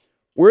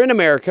we're in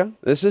America.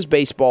 This is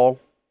baseball.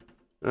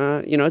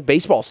 It's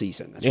baseball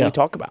season. That's what we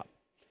talk about.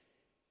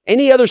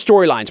 Any other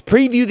storylines?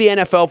 Preview the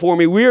NFL for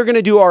me. We are going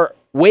to do our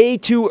way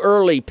too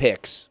early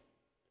picks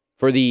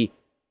for the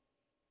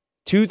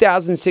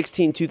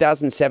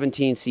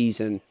 2016-2017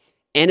 season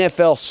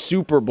NFL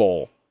Super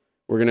Bowl.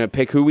 We're going to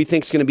pick who we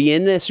think is going to be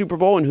in the Super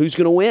Bowl and who's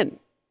going to win.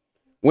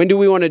 When do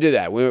we want to do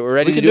that? We're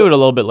ready We to can do it a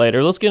little bit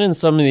later. Let's get into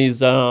some of these.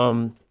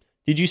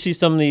 Did you see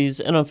some of these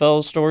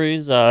NFL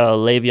stories?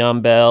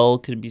 Le'Veon Bell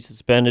could be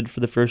suspended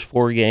for the first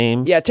 4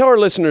 games. Yeah, tell our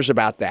listeners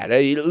about that.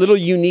 A little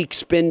unique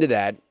spin to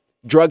that.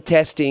 Drug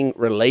testing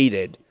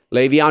related.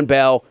 Le'Veon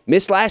Bell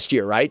missed last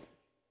year, right?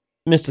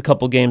 Missed a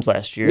couple games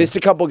last year.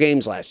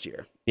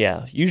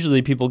 Yeah.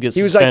 Usually people get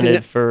He was like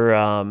suspended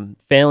for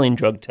failing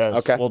drug tests.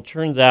 Okay. Well, it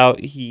turns out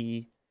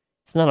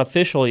it's not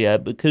official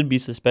yet, but could be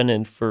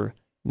suspended for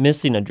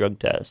missing a drug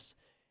test.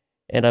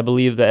 And I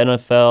believe the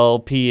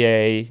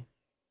NFLPA,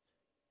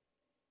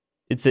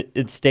 it's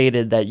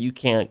stated that you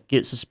can't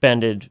get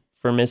suspended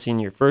for missing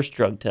your first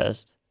drug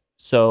test.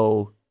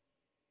 So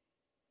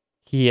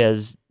he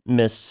has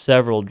missed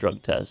several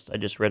drug tests. I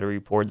just read a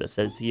report that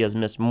says he has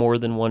missed more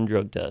than one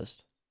drug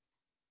test.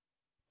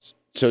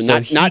 So he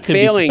not could be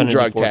failing suspended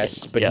drug for 4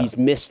 tests, games. but Yeah. he's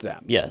missed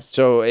them. Yes.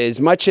 So as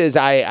much as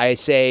I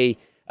say,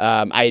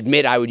 I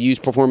admit I would use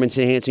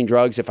performance-enhancing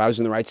drugs if I was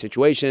in the right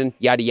situation,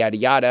 yada, yada,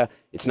 yada.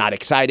 It's not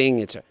exciting.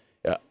 It's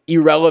an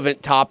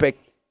irrelevant topic.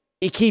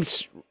 It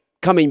keeps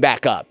coming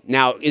back up.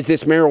 Now, is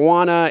this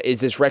marijuana? Is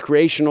this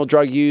recreational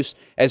drug use?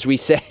 As we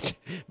said,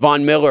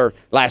 Von Miller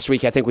last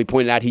week, I think we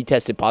pointed out he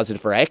tested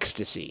positive for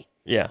ecstasy.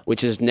 Yeah. Which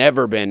has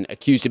never been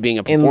accused of being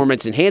a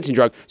performance-enhancing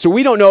drug. So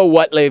we don't know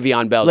what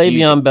Le'Veon Bell's using.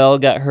 Le'Veon Bell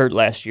got hurt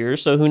last year,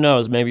 so who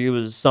knows? Maybe it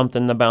was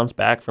something to bounce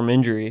back from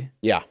injury.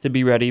 Yeah. To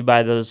be ready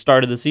by the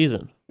start of the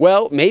season.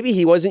 Well, maybe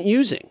he wasn't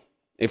using,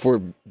 if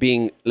we're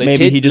being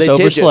Maybe he just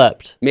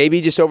overslept. Maybe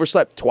he just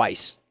overslept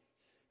twice.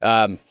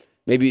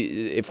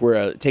 Maybe if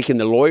we're taking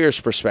the lawyer's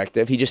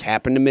perspective, he just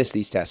happened to miss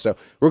these tests. So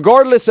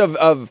regardless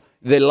of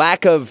the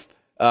lack of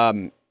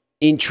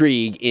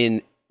intrigue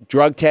in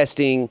drug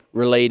testing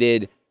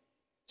related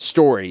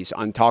stories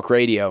on talk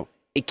radio,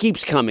 it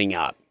keeps coming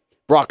up.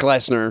 Brock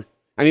Lesnar.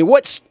 I mean,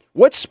 what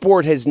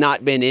sport has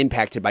not been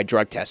impacted by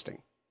drug testing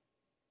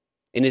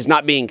and is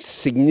not being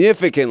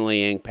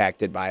significantly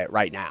impacted by it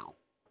right now?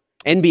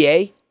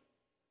 NBA?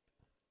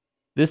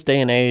 this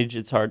day and age,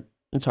 it's hard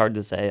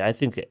to say. I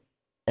think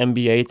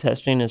NBA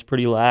testing is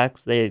pretty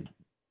lax. They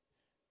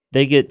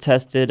get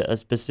tested a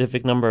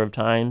specific number of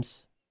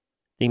times.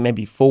 I think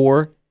maybe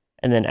 4,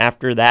 and then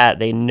after that,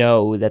 they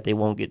know that they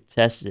won't get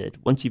tested.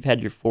 Once you've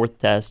had your 4th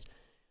test,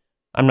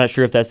 I'm not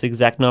sure if that's the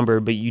exact number,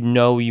 but you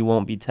know you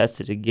won't be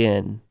tested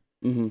again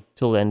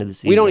till the end of the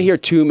season. We don't hear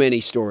too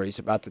many stories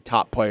about the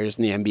top players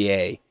in the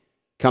NBA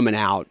coming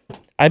out.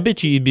 I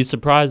bet you'd be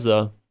surprised,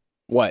 though.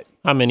 What?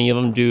 How many of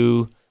them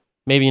do,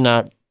 maybe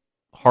not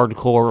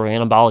hardcore or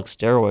anabolic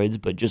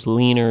steroids, but just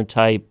leaner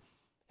type,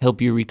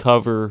 help you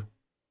recover.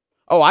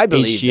 Oh, I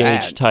believe HGH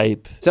that.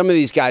 type. Some of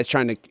these guys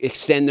trying to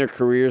extend their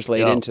careers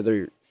late into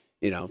their,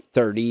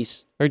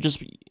 30s. Or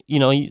just,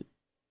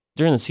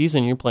 during the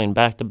season, you're playing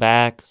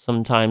back-to-back,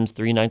 sometimes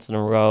 3 nights in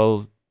a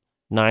row,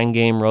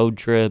 9-game road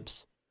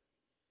trips.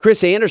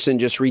 Chris Anderson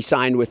just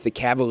re-signed with the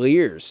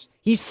Cavaliers.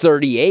 He's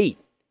 38.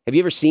 Have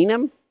you ever seen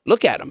him?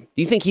 Look at him.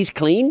 Do you think he's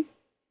clean?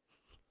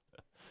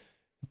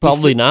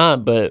 Probably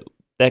not, but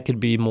that could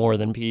be more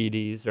than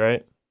PEDs,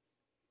 right?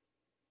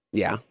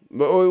 Yeah.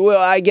 Well,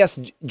 I guess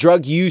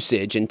drug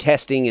usage and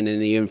testing and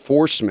the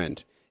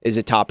enforcement is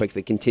a topic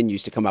that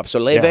continues to come up. So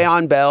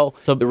Le'Veon Bell,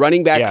 the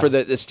running back for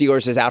the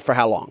Steelers, is out for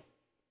how long?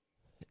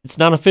 It's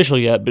not official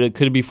yet, but it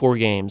could be 4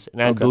 games.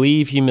 And I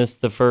believe he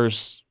missed the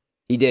first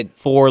He did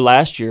 4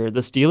 last year.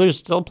 The Steelers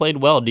still played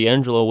well.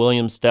 D'Angelo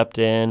Williams stepped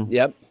in.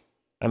 Yep.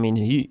 I mean,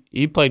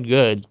 he played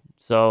good.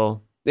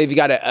 So they've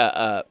got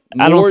I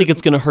don't think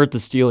it's going to hurt the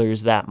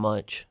Steelers that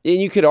much. And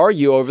you could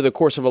argue over the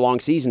course of a long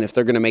season, if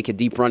they're going to make a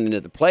deep run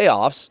into the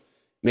playoffs,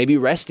 maybe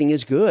resting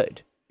is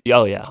good.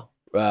 Oh, yeah.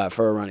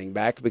 For a running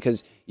back,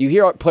 because you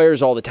hear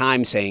players all the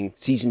time saying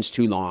season's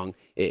too long.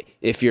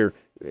 If you're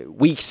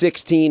week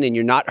 16 and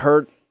you're not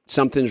hurt,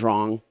 something's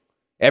wrong.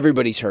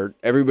 Everybody's hurt.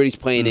 Everybody's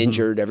playing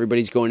injured.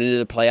 Everybody's going into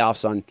the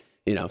playoffs on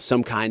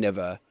some kind of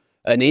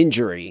an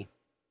injury.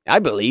 I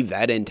believe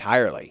that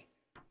entirely.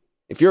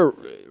 If you're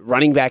a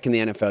running back in the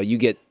NFL, you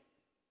get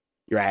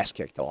your ass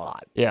kicked a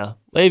lot. Yeah.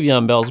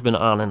 Le'Veon Bell's been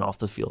on and off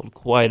the field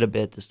quite a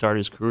bit to start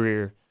his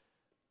career.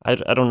 I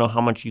don't know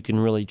how much you can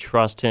really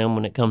trust him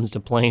when it comes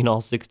to playing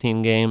all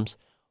 16 games,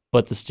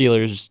 but the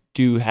Steelers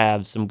do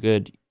have some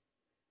good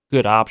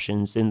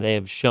options, and they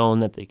have shown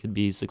that they could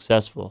be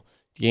successful.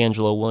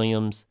 D'Angelo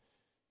Williams,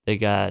 they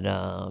got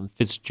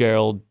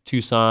Fitzgerald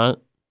Toussaint,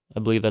 I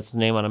believe that's his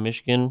name, out of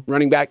Michigan.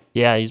 Running back?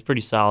 Yeah, he's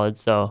pretty solid.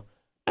 So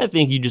I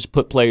think you just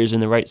put players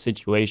in the right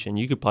situation.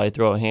 You could probably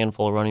throw a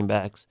handful of running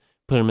backs,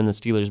 put them in the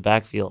Steelers'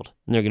 backfield,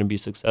 and they're going to be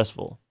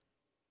successful.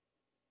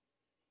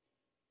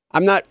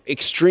 I'm not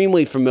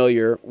extremely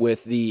familiar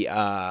with the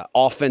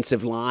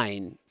offensive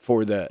line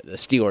for the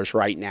Steelers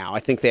right now. I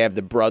think they have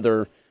the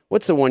brother.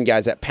 What's the one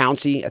guy's at?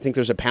 Pouncey? I think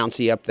there's a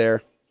Pouncey up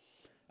there.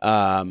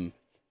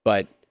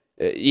 But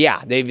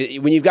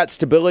when you've got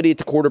stability at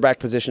the quarterback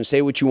position,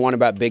 say what you want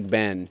about Big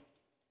Ben.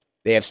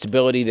 They have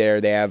stability there.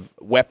 They have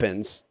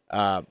weapons.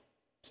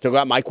 Still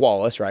got Mike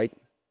Wallace, right?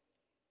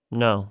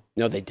 No,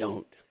 they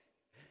don't.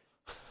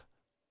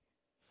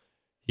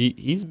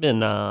 He's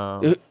been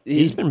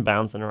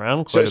bouncing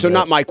around quite a bit. So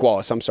not Mike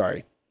Wallace. I'm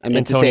sorry. I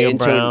meant to say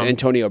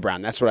Antonio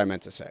Brown. That's what I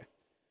meant to say.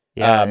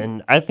 Yeah,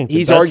 and I think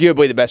he's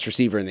arguably the best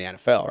receiver in the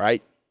NFL,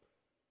 right?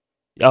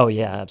 Oh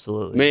yeah,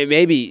 absolutely.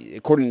 Maybe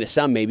according to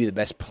some, maybe the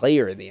best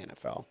player in the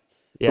NFL.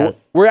 Yeah.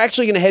 We're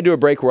actually going to head to a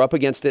break. We're up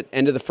against it.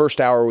 End of the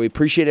first hour. We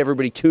appreciate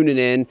everybody tuning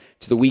in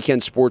to the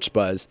Weekend Sports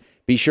Buzz.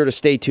 Be sure to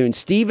stay tuned.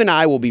 Steve and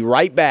I will be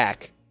right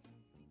back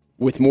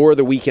with more of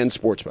the Weekend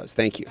Sports Buzz.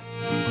 Thank you.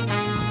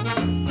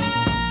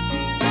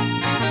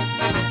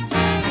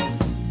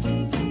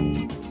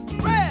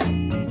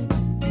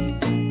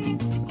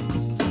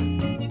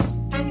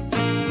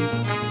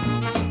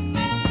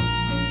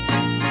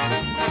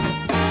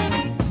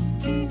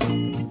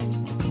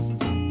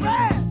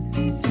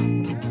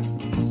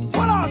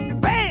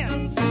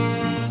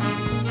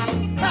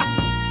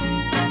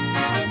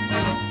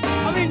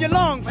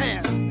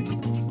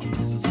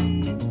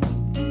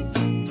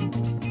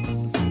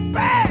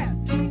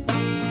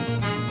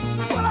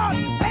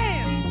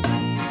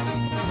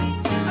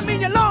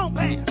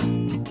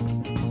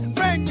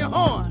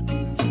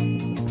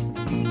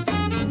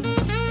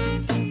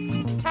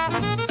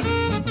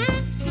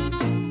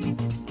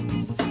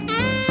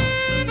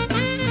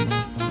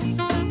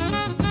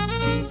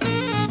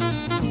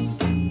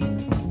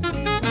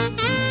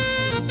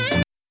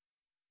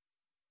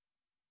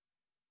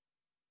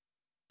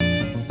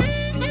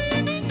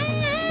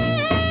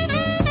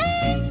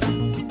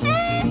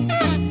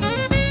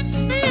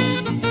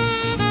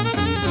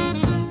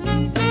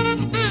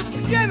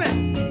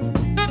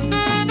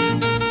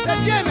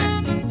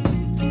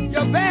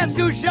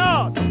 Too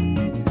short.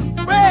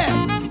 Fred.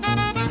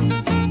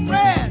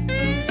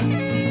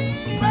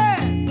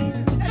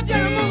 Hey,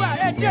 Jimmy, move out.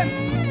 Hey,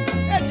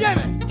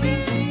 Jimmy.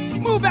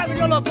 Move back with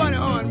your little bunny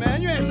horn,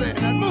 man. You ain't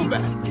saying nothing.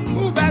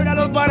 Move back with that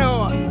little bunny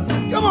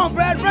horn. Come on,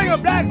 Brad. Bring your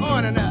black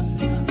horn in there.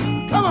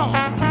 Come on.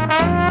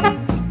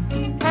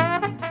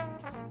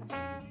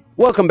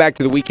 Welcome back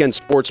to the Weekend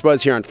Sports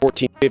Buzz here on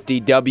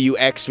 1450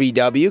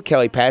 WXVW.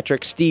 Kelly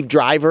Patrick, Steve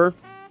Driver,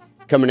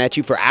 coming at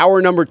you for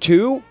hour number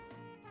 2.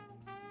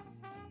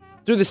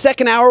 Through the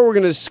second hour, we're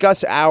going to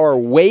discuss our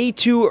way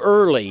too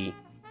early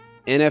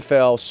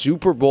NFL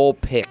Super Bowl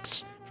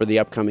picks for the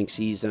upcoming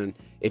season.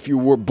 If you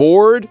were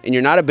bored and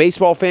you're not a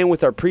baseball fan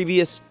with our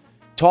previous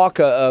talk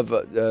of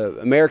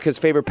America's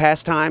favorite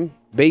pastime,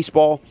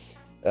 baseball,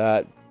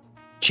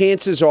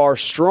 chances are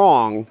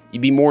strong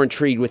you'd be more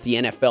intrigued with the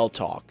NFL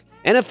talk.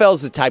 NFL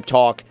is the type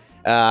talk,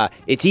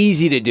 it's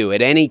easy to do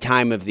at any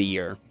time of the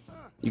year.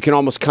 You can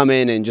almost come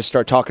in and just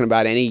start talking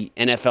about any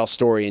NFL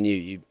story, and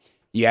you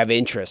have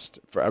interest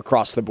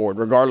across the board,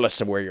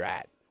 regardless of where you're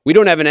at. We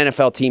don't have an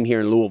NFL team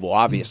here in Louisville,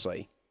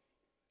 obviously,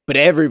 but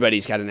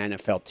everybody's got an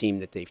NFL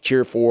team that they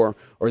cheer for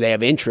or they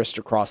have interest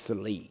across the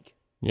league.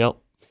 Yep.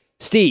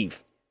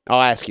 Steve,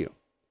 I'll ask you,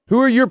 who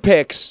are your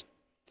picks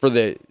for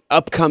the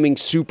upcoming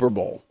Super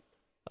Bowl?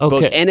 Okay.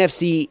 Both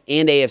NFC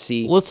and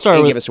AFC. Let's start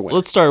with, give us a winner.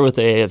 Let's start with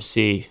the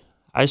AFC.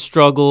 I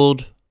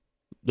struggled.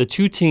 The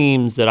two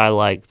teams that I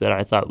liked that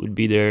I thought would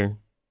be there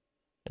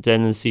at the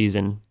end of the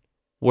season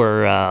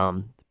were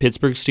the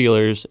Pittsburgh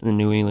Steelers and the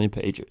New England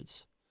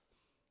Patriots.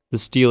 The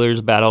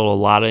Steelers battled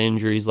a lot of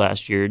injuries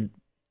last year,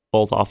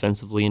 both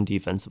offensively and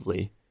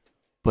defensively,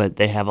 but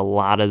they have a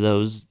lot of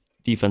those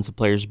defensive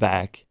players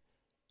back.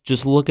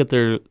 Just look at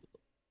their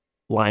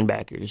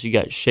linebackers. You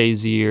got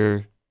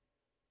Shazier,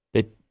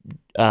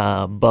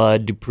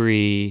 Bud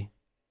Dupree,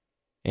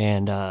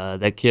 and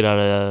that kid out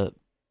of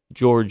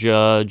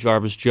Georgia,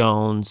 Jarvis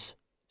Jones.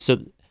 So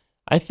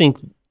I think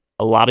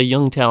a lot of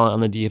young talent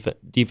on the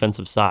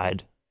defensive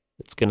side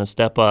that's going to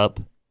step up.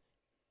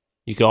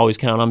 You can always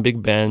count on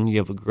Big Ben. You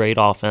have a great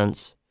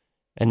offense.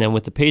 And then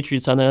with the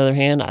Patriots, on the other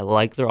hand, I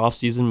like their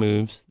offseason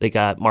moves. They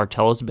got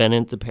Martellus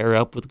Bennett to pair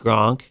up with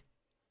Gronk.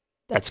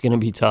 That's going to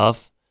be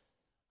tough.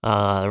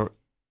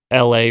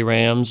 L.A.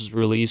 Rams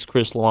released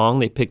Chris Long.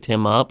 They picked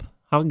him up.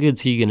 How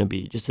good's he going to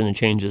be just in a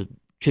change of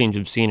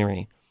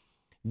scenery?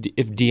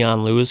 If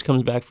Deion Lewis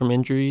comes back from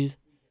injuries,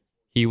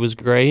 he was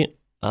great.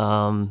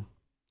 So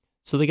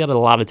they got a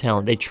lot of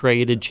talent. They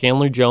traded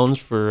Chandler Jones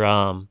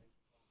for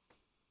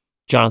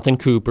Jonathan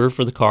Cooper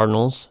for the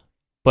Cardinals.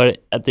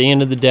 But at the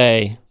end of the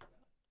day,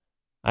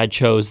 I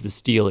chose the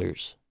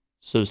Steelers.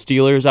 So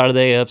Steelers out of the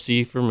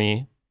AFC for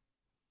me.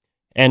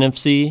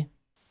 NFC,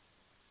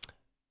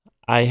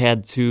 I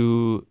had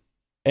to...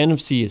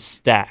 NFC is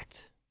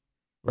stacked.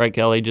 Right,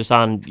 Kelly? Just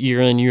on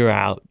year in, year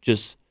out.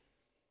 Just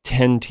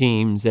 10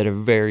 teams that are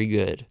very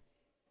good.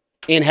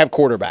 And have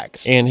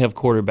quarterbacks.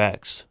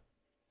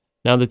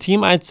 Now, the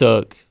team I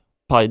took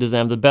probably doesn't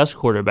have the best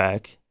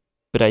quarterback,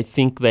 but I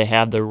think they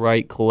have the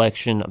right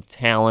collection of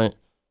talent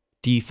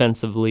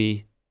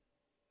defensively.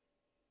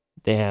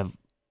 They have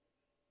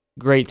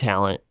great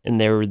talent, and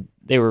they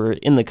were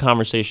in the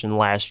conversation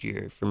last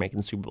year for making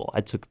the Super Bowl.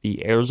 I took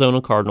the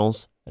Arizona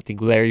Cardinals. I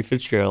think Larry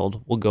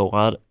Fitzgerald will go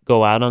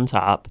out on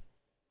top.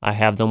 I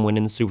have them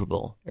winning the Super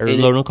Bowl.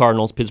 Arizona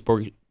Cardinals,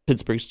 Pittsburgh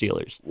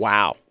Steelers.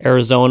 Wow.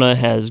 Arizona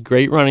has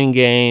great running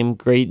game,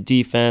 great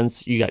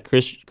defense. You got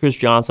Chris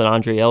Johnson,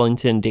 Andre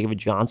Ellington, David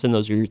Johnson.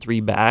 Those are your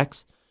three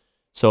backs.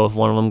 So if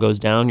one of them goes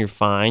down, you're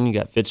fine. You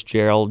got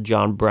Fitzgerald,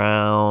 John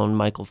Brown,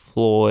 Michael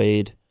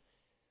Floyd.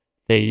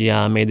 They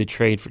made the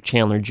trade for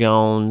Chandler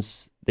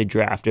Jones. They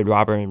drafted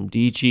Robert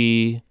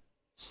Mdici.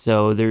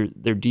 So their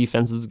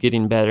defense is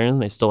getting better,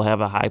 and they still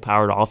have a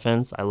high-powered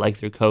offense. I like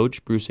their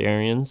coach, Bruce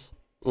Arians.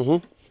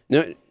 Mm-hmm.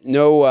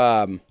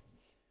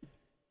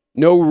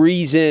 No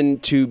reason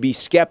to be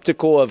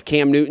skeptical of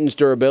Cam Newton's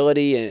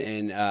durability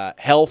and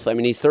health. I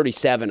mean, he's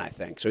 37, I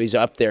think, so he's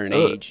up there in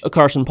age.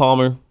 Carson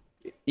Palmer.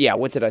 Yeah,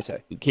 what did I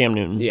say? Cam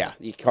Newton. Yeah.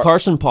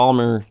 Carson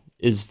Palmer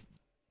is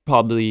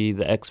probably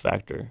the X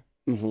factor.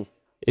 Mm-hmm.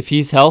 If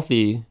he's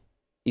healthy...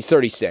 He's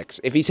 36.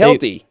 If he's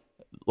healthy...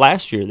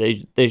 Last year,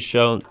 they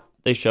showed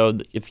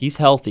if he's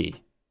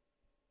healthy,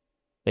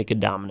 they could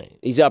dominate.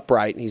 He's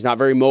upright. He's not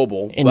very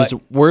mobile. And his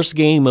worst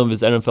game of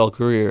his NFL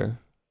career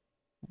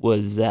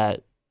was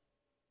that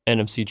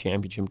NFC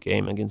Championship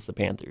game against the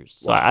Panthers.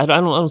 So I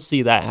don't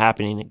see that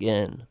happening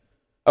again.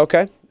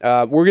 Okay.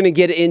 We're going to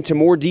get into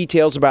more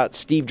details about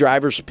Steve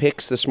Driver's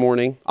picks this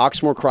morning.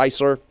 Oxmoor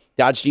Chrysler,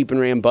 Dodge Jeep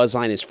and Ram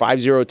Buzzline is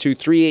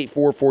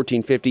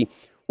 502-384-1450.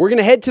 We're going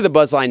to head to the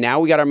Buzzline now.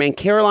 We got our man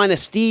Carolina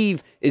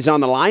Steve is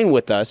on the line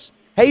with us.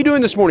 How you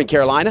doing this morning,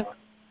 Carolina?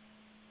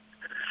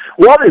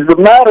 What is the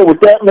matter with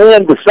that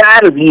man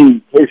beside of you?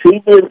 Has he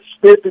been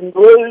spitting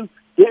glue?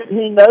 Didn't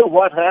he know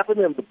what happened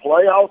in the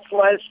playoffs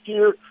last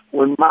year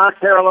when my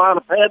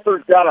Carolina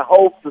Panthers got a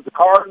hold of the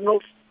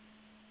Cardinals?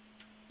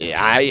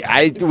 Yeah,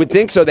 I would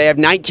think so. They have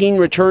 19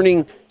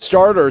 returning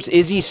starters.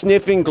 Is he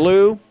sniffing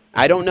glue?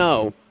 I don't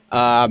know.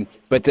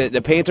 But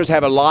the Panthers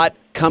have a lot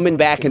coming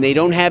back, and they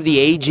don't have the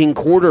aging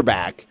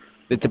quarterback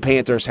that the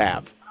Panthers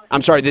have.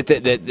 I'm sorry, that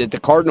the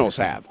Cardinals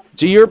have.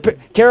 So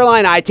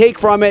Carolina, I take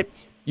from it,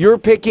 you're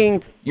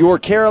picking your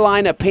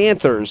Carolina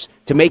Panthers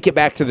to make it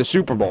back to the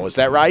Super Bowl. Is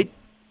that right?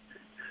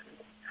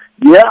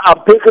 Yeah,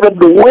 I'm picking them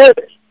to win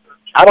it.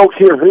 I don't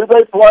care who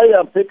they play.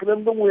 I'm picking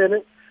them to win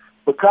it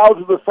because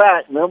of the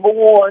fact, number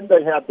one,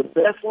 they have the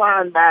best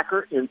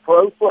linebacker in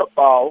pro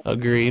football.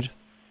 Agreed.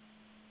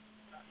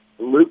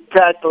 Luke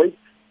Kuechly.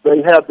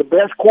 They have the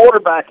best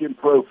quarterback in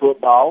pro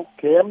football,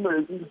 Cam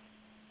Newton.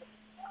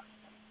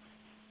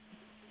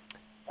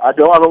 I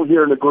don't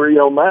hear an agree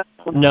on that.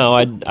 No,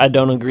 I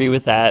don't agree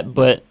with that.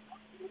 But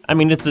I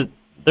mean,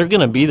 they're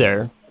going to be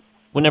there.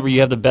 Whenever you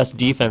have the best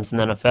defense in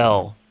the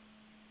NFL,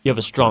 you have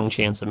a strong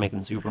chance of making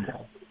the Super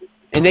Bowl.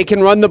 And they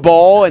can run the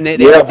ball, and they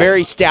have a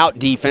very stout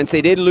defense.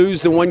 They did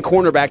lose the one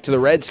cornerback to the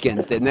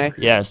Redskins, didn't they?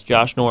 Yes,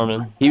 Josh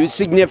Norman. He was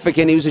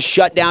significant. He was a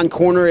shutdown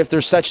corner, if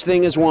there's such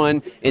thing as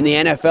one, in the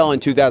NFL in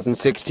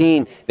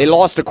 2016. They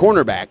lost a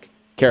cornerback,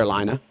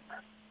 Carolina.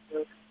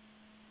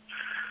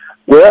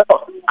 Well,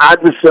 I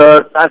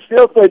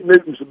still think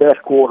Newton's the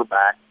best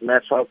quarterback, and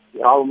that's all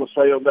I'm going to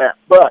say on that.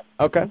 But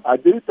Okay. I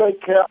do think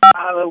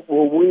Carolina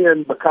will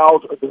win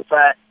because of the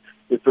fact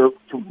that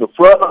from the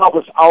front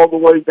office all the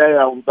way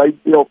down, they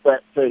built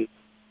that team.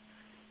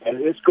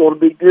 And it's going to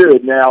be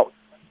good. Now,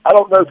 I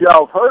don't know if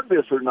y'all have heard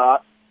this or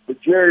not, but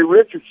Jerry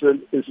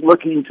Richardson is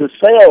looking to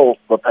sell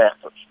the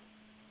Panthers.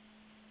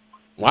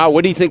 Wow,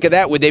 what do you think of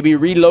that? Would they be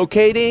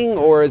relocating,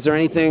 or is there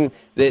anything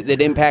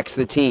that impacts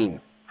the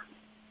team?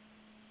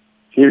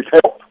 Here's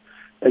help.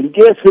 And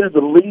guess who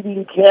the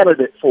leading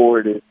candidate for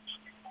it is?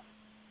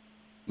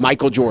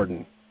 Michael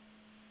Jordan.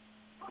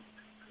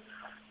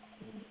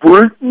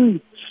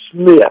 Bruton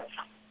Smith.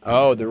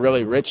 Oh, the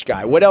really rich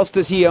guy. What else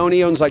does he own?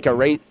 He owns like some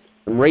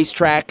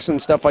racetracks and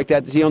stuff like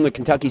that. Does he own the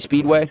Kentucky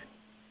Speedway?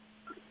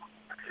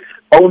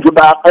 Owns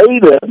about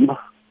 8 of them.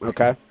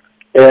 Okay.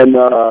 And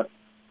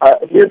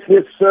here's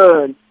his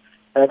son.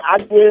 And I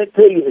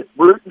guarantee you, if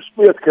Bruton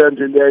Smith comes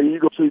in there, you're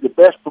going to see the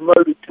best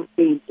promoted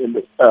team in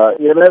the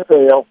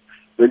NFL.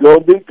 They're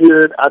going to be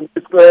good. I'm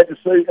just glad to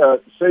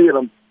see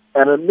them.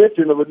 And a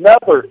mention of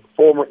another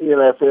former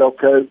NFL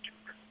coach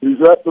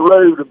who's up the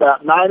road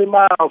about 90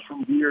 miles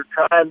from here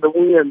trying to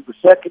win the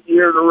second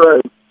year in a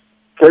row.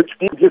 Coach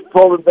Gibbs just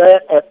pulled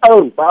that. And,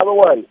 oh, by the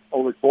way,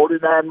 only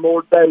 49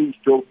 more days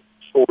till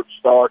sport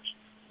starts,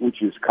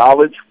 which is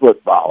college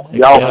football.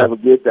 Y'all have a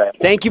good day.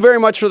 Thank you very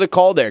much for the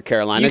call there,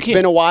 Carolina. It's can't-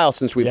 been a while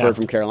since we've heard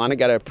from Carolina.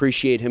 Got to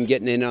appreciate him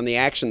getting in on the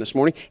action this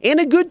morning. And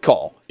a good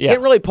call. Yeah.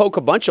 Can't really poke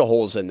a bunch of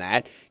holes in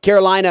that.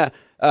 Carolina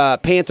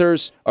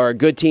Panthers are a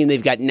good team.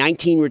 They've got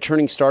 19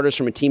 returning starters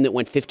from a team that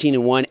went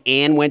 15-1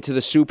 and went to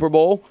the Super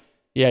Bowl.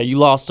 Yeah, you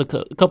lost a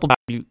couple.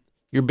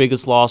 Your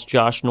biggest loss,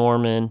 Josh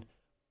Norman,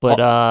 but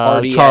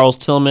Hardy, Charles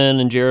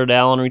Tillman and Jared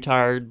Allen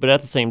retired. But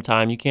at the same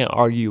time, you can't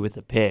argue with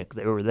the pick.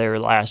 They were there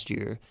last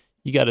year.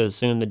 You got to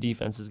assume the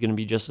defense is going to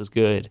be just as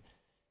good.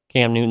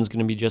 Cam Newton's going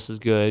to be just as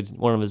good.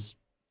 One of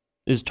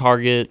his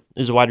target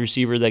is a wide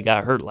receiver that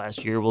got hurt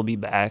last year will be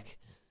back.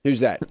 Who's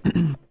that?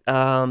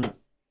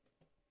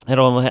 I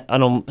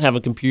don't have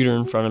a computer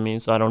in front of me,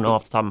 so I don't know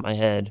off the top of my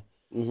head.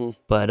 Mm-hmm.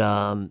 But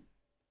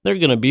they're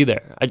going to be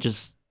there.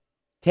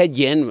 Ted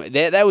Yen.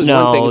 That was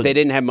No, one thing. Is they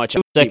didn't have much.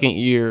 Second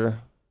year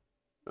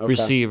Okay.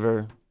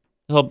 receiver.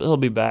 He'll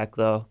be back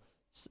though.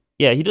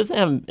 Yeah, he doesn't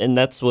have, and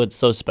that's what's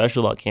so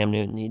special about Cam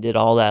Newton. He did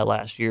all that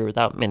last year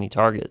without many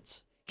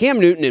targets. Cam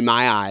Newton, in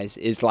my eyes,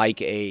 is like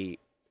a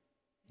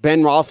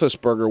Ben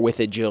Roethlisberger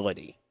with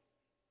agility,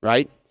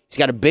 right? He's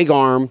got a big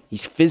arm.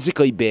 He's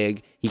physically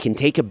big. He can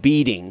take a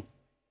beating.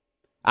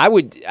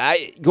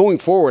 Going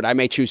forward, I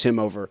may choose him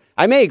over.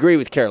 I may agree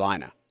with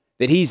Carolina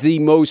that he's the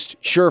most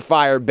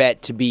surefire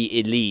bet to be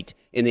elite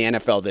in the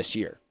NFL this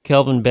year.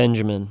 Kelvin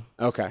Benjamin.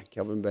 Okay,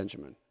 Kelvin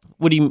Benjamin.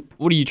 What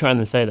are you trying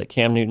to say, that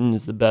Cam Newton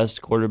is the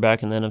best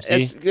quarterback in the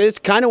NFC? It's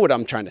kind of what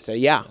I'm trying to say,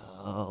 yeah.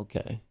 Oh,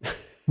 okay.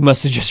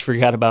 Must have just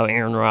forgot about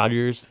Aaron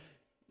Rodgers.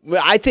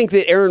 Well, I think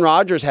that Aaron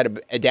Rodgers had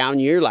a down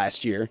year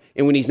last year,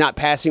 and when he's not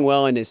passing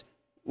well in his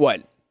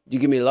what? You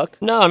give me a look?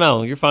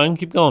 No, you're fine.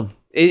 Keep going.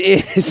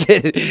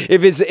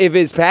 If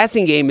his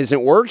passing game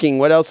isn't working,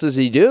 what else does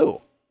he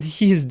do?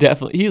 He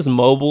is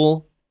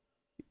mobile,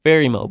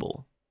 very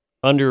mobile,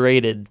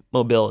 underrated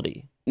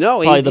mobility.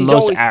 No, Probably the he's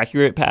most always,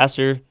 accurate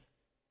passer.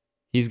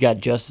 He's got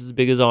just as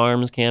big as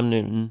arms, Cam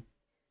Newton.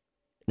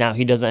 Now,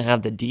 he doesn't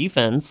have the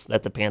defense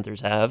that the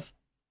Panthers have.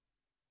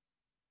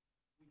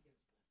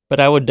 But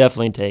I would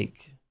definitely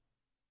take,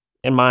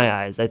 in my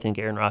eyes, I think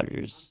Aaron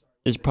Rodgers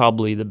is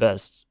probably the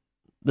best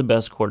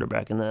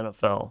quarterback in the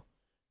NFL.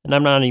 And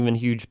I'm not even a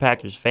huge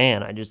Packers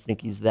fan. I just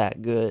think he's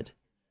that good.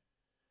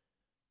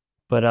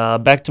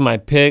 But back to my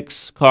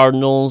picks,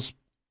 Cardinals,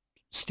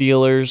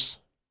 Steelers.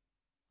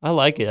 I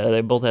like it.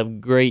 They both have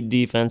great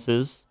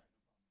defenses.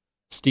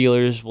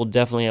 Steelers will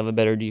definitely have a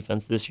better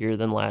defense this year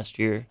than last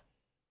year.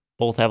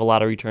 Both have a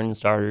lot of returning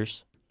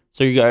starters.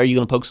 So are you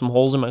going to poke some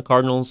holes in my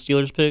Cardinals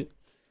Steelers pick?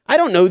 I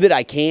don't know that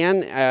I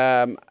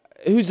can.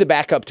 Who's the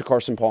backup to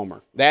Carson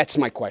Palmer? That's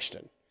my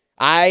question.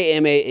 I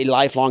am a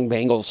lifelong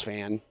Bengals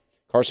fan.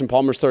 Carson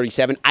Palmer's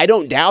 37. I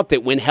don't doubt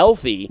that when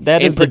healthy,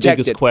 That is and protected,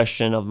 the biggest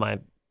question of my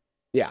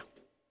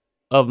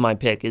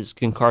pick is,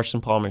 can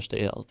Carson Palmer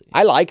stay healthy?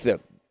 I like the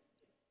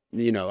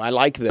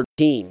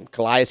team,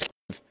 Calais,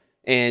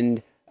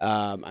 and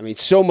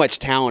so much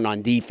talent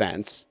on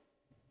defense.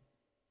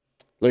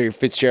 Larry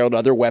Fitzgerald,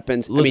 other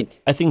weapons. Look,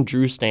 I think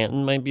Drew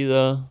Stanton might be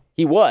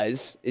he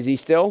was. Is he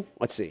still?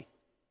 Let's see.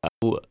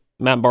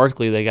 Matt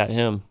Barkley, they got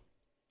him.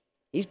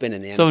 He's been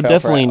in the So NFL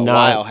definitely for a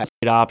not while.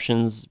 great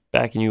options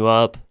backing you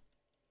up.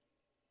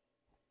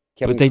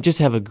 But they just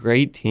have a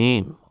great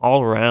team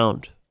all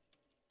around.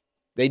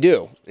 They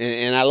do,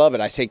 and I love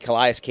it. I say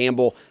Calais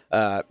Campbell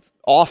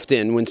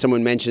often when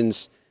someone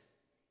mentions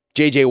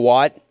J.J.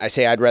 Watt, I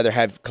say I'd rather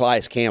have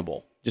Calais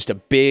Campbell. Just a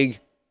big,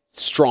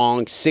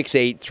 strong,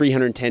 6'8",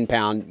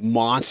 310-pound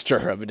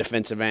monster of a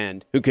defensive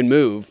end who can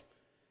move.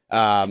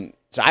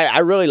 So I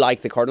really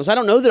like the Cardinals. I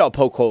don't know that I'll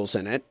poke holes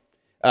in it.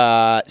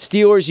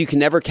 Steelers, you can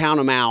never count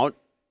them out.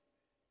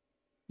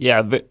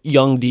 Yeah,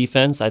 young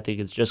defense. I think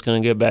it's just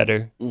going to get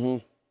better.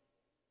 Mm-hmm.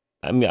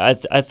 I mean,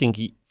 I think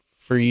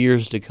for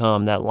years to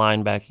come, that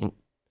linebacking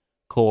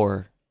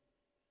core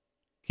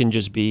can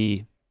just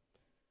be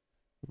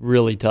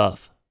really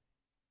tough.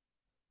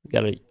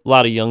 Got a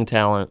lot of young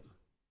talent.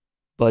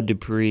 Bud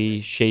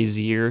Dupree,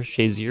 Shazier.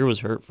 Shazier was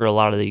hurt for a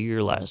lot of the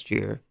year last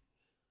year.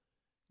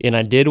 And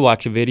I did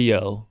watch a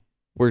video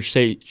where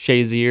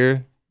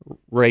Shazier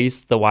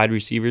raced the wide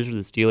receivers for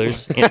the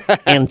Steelers.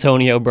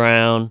 Antonio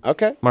Brown,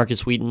 Okay.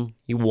 Marcus Wheaton.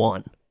 He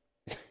won.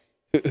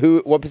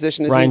 What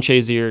position is Ryan he?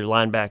 Shazier,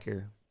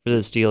 linebacker for the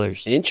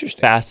Steelers.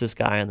 Interesting. Fastest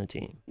guy on the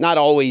team. Not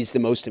always the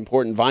most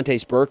important.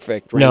 Vontaze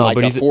Burfict ran No, like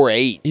but a he's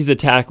 4.8. He's a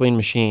tackling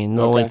machine.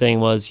 The Okay. only thing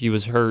was he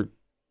was hurt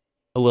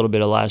a little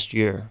bit of last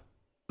year.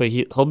 But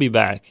he'll be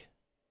back.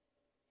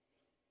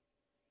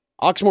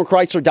 Oxmoor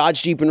Chrysler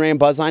Dodge Jeep and Ram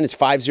Buzzline is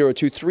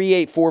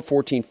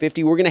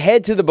 502-384-1450. We're going to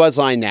head to the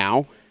Buzzline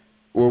now,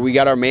 where we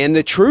got our man.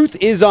 The Truth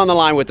is on the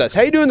line with us.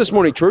 How you doing this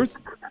morning, Truth?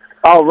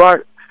 All right.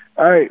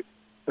 Hey,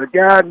 the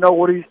guy know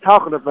what he's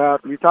talking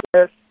about. You talk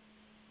best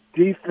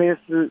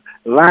defensive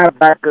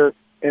linebacker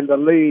in the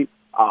league.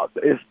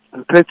 It's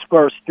the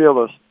Pittsburgh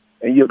Steelers,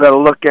 and you better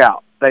look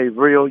out. They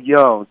real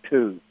young,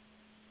 too.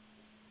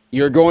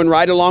 You're going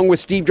right along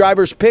with Steve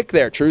Driver's pick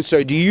there, Truth.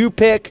 So do you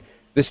pick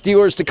the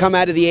Steelers to come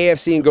out of the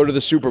AFC and go to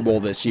the Super Bowl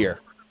this year?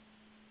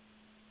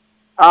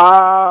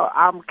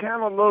 I'm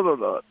kind of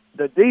little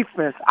the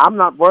defense. I'm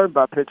not worried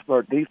about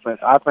Pittsburgh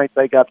defense. I think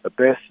they got the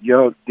best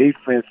young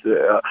defense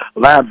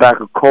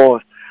linebacker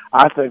course.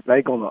 I think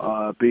they're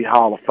gonna be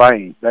Hall of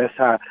Fame. That's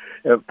how.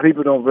 If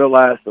people don't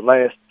realize the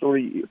last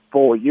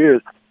 3-4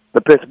 years, the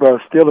Pittsburgh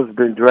Steelers have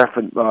been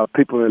drafting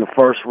people in the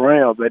first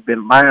round. They've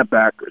been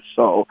linebackers,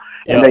 so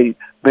and they've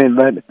been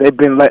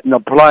letting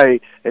them play,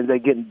 and they're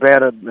getting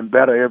better and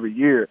better every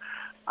year.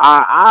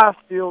 I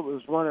still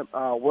was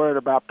worried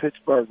about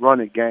Pittsburgh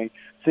running game.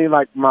 Seems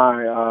like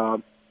my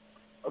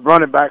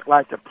running back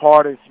like to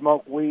party,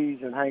 smoke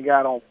weeds, and hang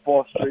out on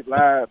 4th Street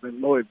Live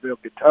in Louisville,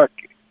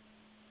 Kentucky.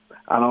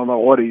 I don't know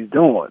what he's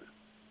doing.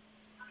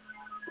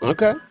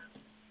 Okay.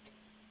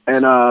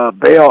 And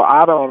Bill,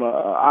 I don't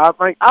know. I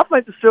think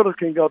the Steelers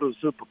can go to the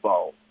Super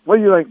Bowl. What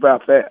do you think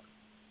about that?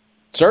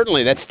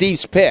 Certainly, that's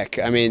Steve's pick.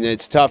 I mean,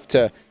 it's tough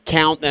to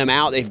count them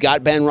out. They've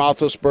got Ben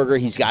Roethlisberger.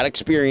 He's got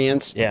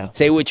experience. Yeah.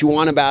 Say what you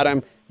want about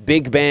him.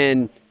 Big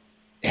Ben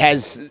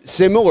has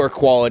similar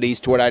qualities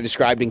to what I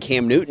described in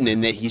Cam Newton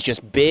in that he's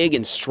just big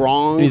and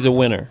strong. He's a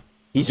winner.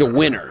 He's a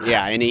winner,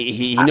 yeah, and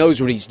he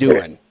knows what he's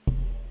doing.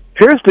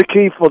 Here's the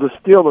key for the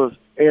Steelers.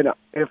 And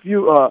if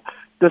you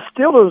the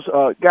Steelers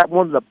got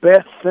one of the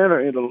best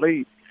center in the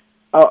league.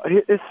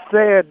 It's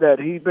sad that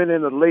he's been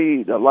in the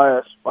league the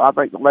last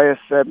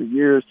 7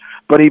 years,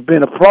 but he's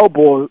been a Pro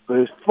Bowl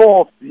his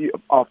 4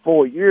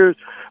 years.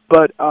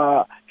 But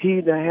he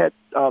had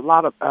a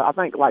lot of, I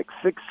think, like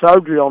 6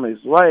 surgery on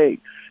his leg.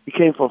 He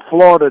came from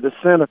Florida, the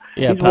center.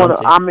 Yeah, he's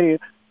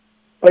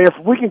if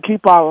we can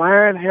keep our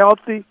line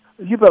healthy,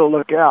 you better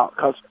look out.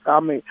 Because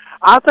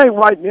I think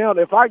right now,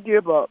 if I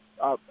give a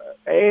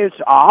edge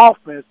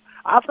offense,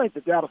 I think the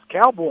Dallas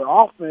Cowboy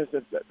offense,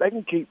 if they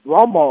can keep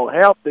Romo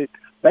healthy,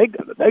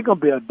 they're going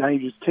to be a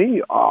dangerous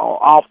team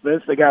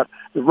offense. They got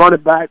the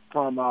running back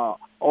from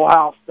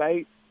Ohio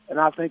State, and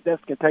I think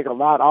that's going to take a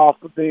lot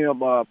off of them.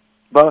 But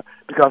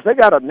because they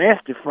got a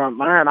nasty front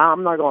line,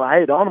 I'm not going to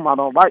hate on them. I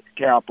don't like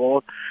the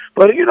Cowboys.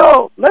 But,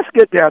 let's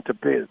get down to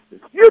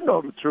business.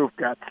 The truth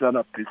got set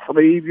up his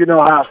sleeve. You know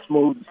how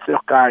smooth and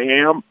silk I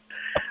am.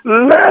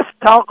 Let's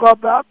talk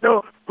about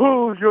the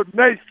Hoosier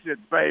Nation,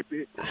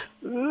 baby.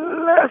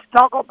 Let's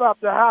talk about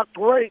how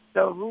great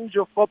the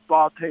Hoosier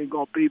football team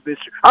going to be this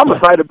year. I'm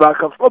excited about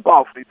because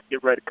football season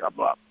get ready to come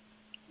up.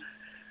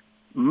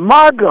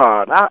 My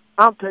God,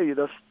 I'll tell you,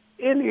 the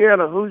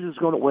Indiana Hoosiers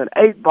going to win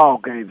 8 ball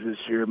games this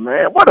year,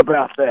 man. What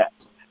about that?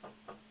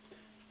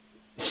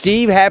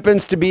 Steve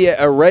happens to be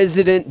a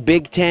resident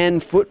Big Ten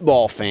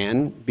football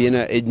fan, being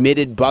an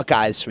admitted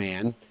Buckeyes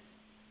fan.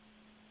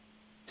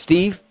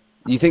 Steve,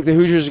 do you think the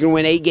Hoosiers are going to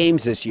win 8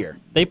 games this year?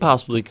 They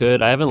possibly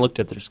could. I haven't looked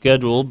at their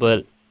schedule,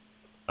 but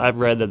I've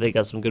read that they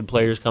got some good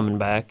players coming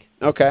back.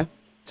 Okay.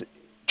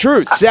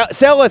 Truth,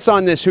 sell us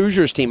on this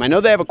Hoosiers team. I know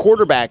they have a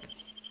quarterback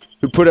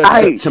who put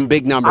up some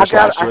big numbers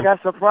last year. I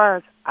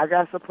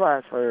got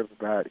surprise for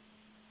everybody.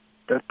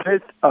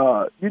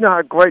 You know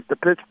how great the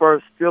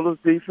Pittsburgh Steelers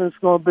defense is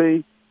going to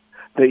be?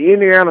 The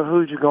Indiana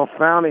Hoosiers going to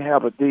finally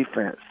have a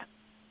defense.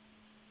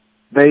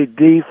 Their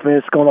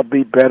defense going to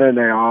be better than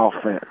their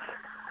offense.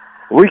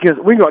 We're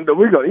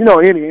gonna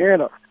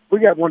Indiana. we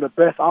got one of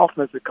the best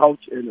offensive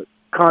coaches in the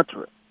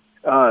country.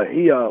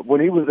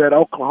 When he was at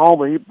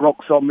Oklahoma, he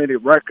broke so many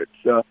records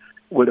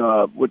with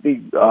the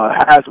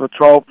Heisman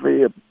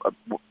Trophy,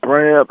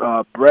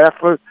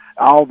 Bradford,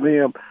 all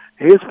them.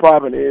 His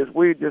problem is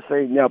we just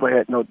ain't never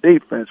had no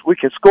defense. We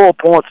can score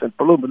points in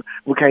Bloomington.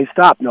 We can't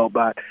stop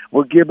nobody.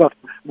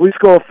 We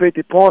score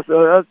 50 points, the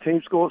other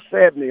team scores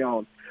 70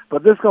 on.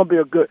 But this is gonna be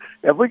a good.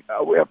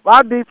 If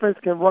our defense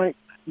can rank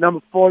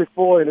number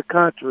 44 in the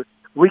country,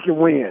 we can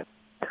win.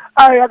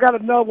 Hey, I got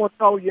another one to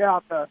throw you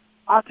out there.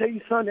 I'll tell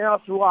you something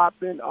else who I've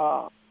been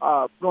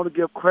going to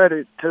give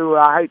credit to.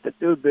 I hate to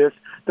do this.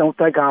 Don't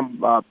think I'm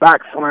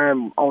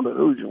backslamming on the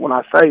Hoosiers when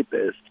I say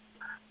this.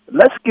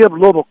 Let's give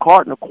Louisville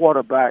Cardinal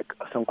quarterback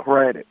some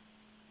credit.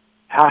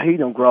 How he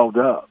done growed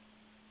up.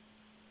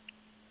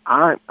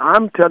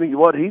 I'm telling you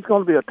what, he's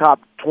going to be a top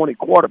 20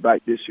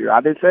 quarterback this year. I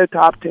didn't say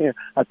top 10,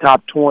 a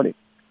top 20.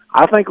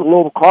 I think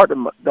Louisville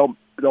Cardinal don't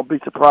be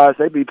surprised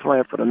they be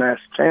playing for the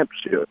national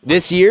championship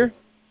This year?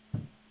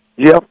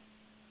 Yep.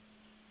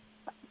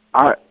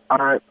 That's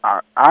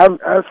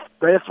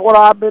what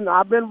I've been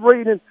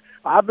reading.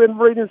 I've been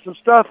reading some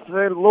stuff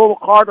saying the Louisville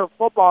Cardinal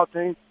football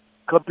team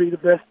could be the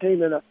best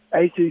team in the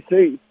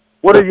ACC.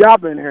 What have y'all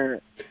been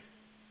hearing?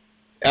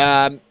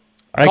 I've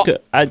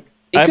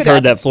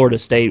heard that Florida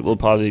State will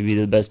probably be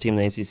the best team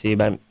in the ACC,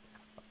 but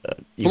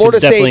Florida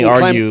State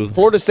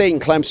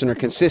and Clemson are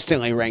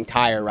consistently ranked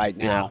higher right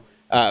now,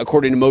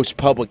 according to most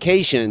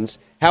publications.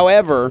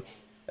 However,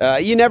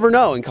 you never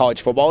know in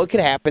college football. It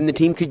could happen. The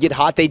team could get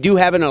hot. They do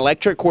have an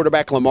electric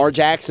quarterback, Lamar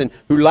Jackson,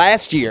 who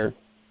last year,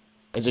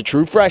 as a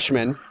true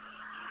freshman,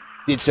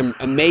 did some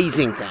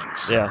amazing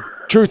things. Yeah.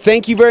 True,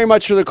 thank you very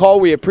much for the call.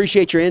 We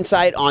appreciate your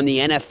insight on the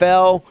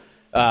NFL,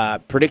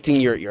 predicting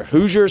your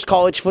Hoosiers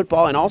college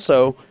football, and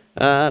also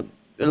a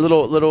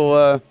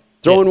little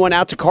throwing one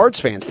out to Cards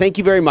fans. Thank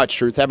you very much,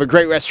 Truth. Have a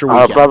great rest of your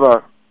weekend. Bye-bye.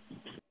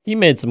 He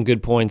made some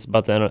good points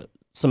about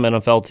some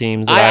NFL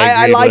teams.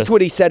 I liked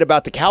what he said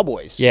about the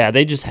Cowboys. Yeah,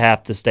 they just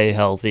have to stay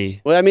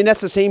healthy. Well, I mean, that's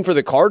the same for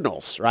the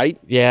Cardinals, right?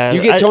 Yeah.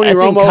 You get Tony I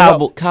Romo.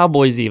 think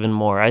Cowboys even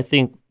more. I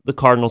think the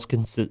Cardinals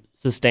can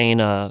sustain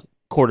a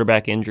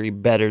quarterback injury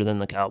better than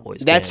the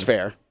Cowboys That's can.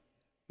 fair.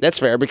 That's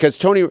fair because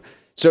Tony.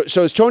 So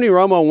is Tony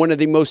Romo one of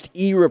the most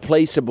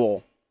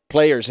irreplaceable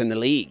players in the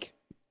league?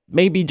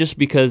 Maybe just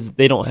because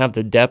they don't have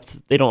the depth,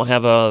 they don't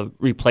have a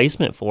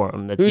replacement for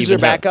him. Who's their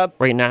backup?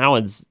 Right now,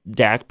 it's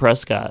Dak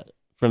Prescott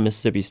from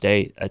Mississippi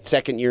State.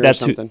 Second year or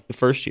something?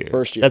 First year.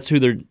 First year. That's who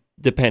they're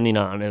depending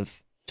on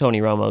if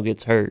Tony Romo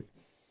gets hurt,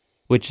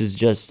 which is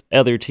just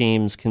other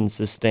teams can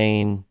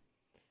sustain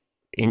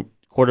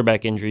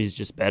quarterback injuries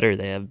just better.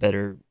 They have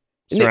better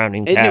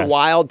surrounding cast. Isn't it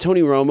wild?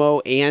 Tony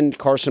Romo and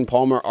Carson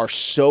Palmer are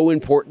so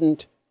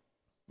important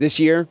this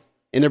year,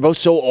 and they're both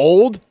so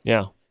old.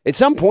 Yeah. At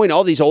some point,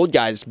 all these old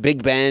guys,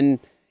 Big Ben,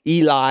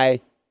 Eli,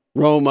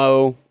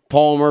 Romo,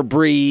 Palmer,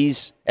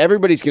 Breeze,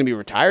 everybody's going to be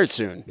retired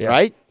soon,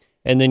 right?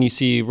 And then you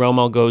see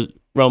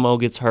Romo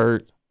gets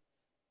hurt.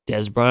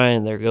 Des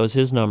Bryant, there goes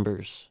his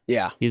numbers.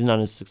 Yeah. He's not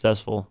as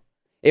successful.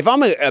 If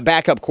I'm a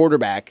backup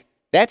quarterback,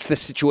 that's the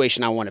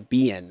situation I want to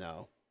be in,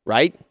 though,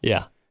 right?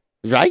 Yeah.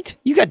 Right?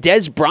 You got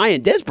Des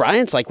Bryant. Des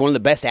Bryant's like one of the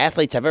best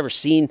athletes I've ever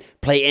seen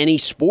play any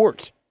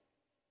sport.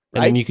 Right?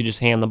 And then you could just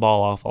hand the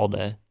ball off all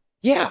day.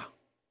 Yeah.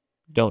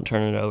 Don't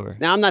turn it over.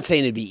 Now, I'm not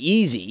saying it'd be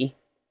easy,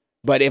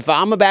 but if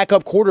I'm a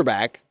backup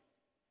quarterback,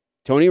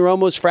 Tony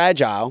Romo's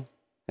fragile,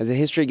 has a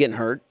history of getting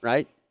hurt,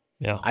 right?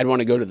 Yeah. I'd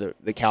want to go to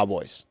the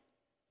Cowboys.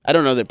 I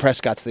don't know that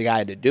Prescott's the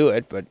guy to do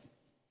it, but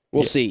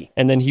we'll see.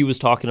 And then he was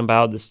talking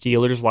about the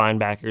Steelers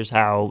linebackers,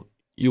 how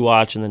you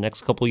watch in the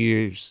next couple of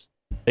years,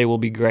 they will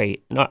be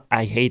great.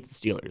 I hate the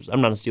Steelers.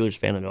 I'm not a Steelers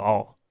fan at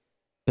all.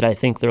 But I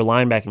think their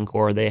linebacking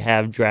core, they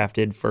have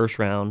drafted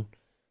first-round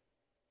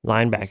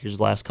linebackers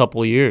the last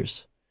couple of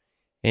years.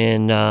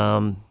 And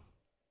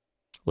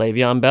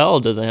Le'Veon Bell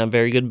doesn't have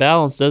very good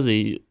balance, does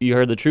he? You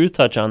heard the Truth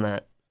touch on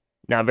that.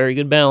 Not very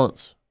good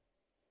balance.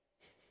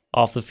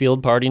 Off the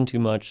field partying too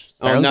much.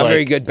 Sounds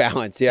very good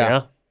balance,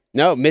 yeah.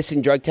 No,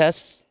 missing drug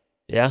tests?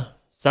 Yeah.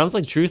 Sounds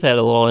like Truth had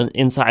a little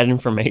inside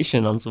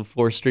information on some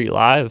 4th Street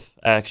Live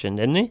action,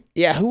 didn't he?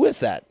 Yeah, who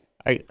was that?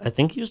 I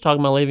think he was talking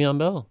about Le'Veon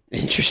Bell.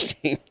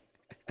 Interesting.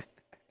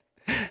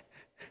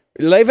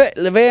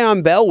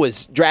 Le'Veon Bell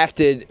was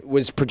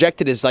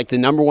projected as like the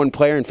number 1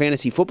 player in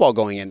fantasy football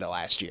going into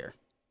last year.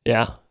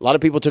 Yeah. A lot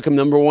of people took him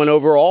number 1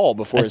 overall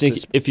before. I think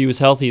if he was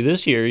healthy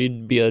this year,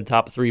 he'd be a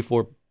top 3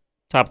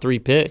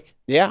 pick.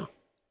 Yeah.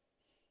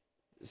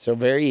 So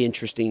very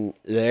interesting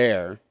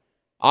there.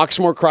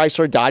 Oxmoor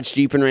Chrysler, Dodge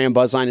Jeep and Ram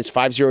Buzzline is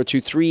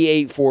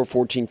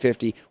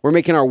 502-384-1450. We're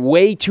making our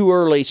way too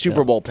early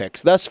Super Bowl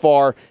picks. Thus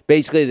far,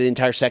 basically the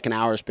entire second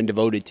hour has been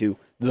devoted to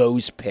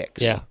those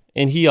picks. Yeah.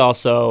 And he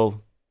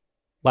also,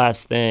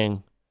 last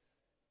thing,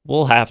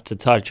 we'll have to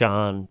touch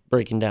on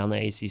breaking down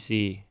the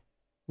ACC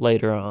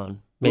later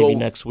on, maybe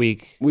next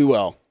week. We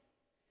will.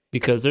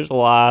 Because there's a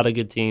lot of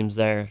good teams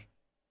there.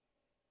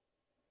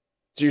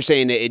 So you're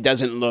saying it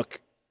doesn't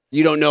look,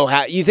 you don't know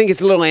how, you think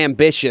it's a little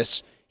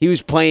ambitious. He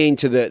was playing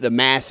to the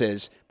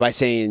masses by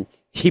saying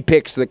he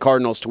picks the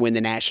Cardinals to win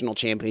the national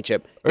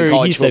championship in Or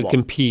college he said football.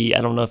 compete.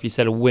 I don't know if he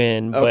said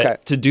win, but Okay.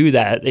 to do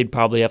that, they'd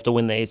probably have to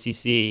win the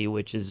ACC,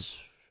 which is,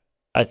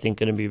 I think,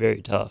 going to be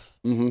very tough.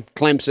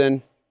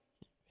 Clemson.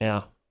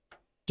 Yeah.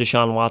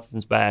 Deshaun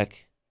Watson's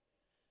back.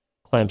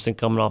 Clemson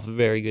coming off a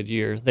very good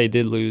year. They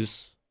did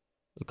lose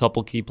a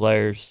couple key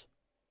players.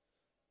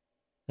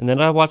 And then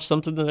I watched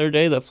something the other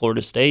day that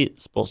Florida State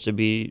is supposed to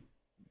be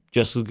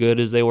just as good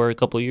as they were a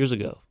couple years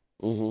ago.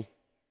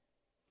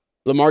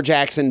 Lamar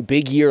Jackson,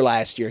 big year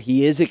last year.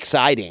 He is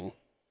exciting.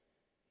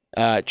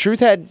 Truth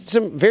had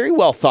some very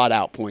well thought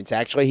out points,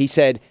 actually. He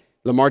said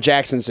Lamar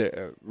Jackson's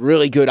a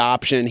really good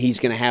option. He's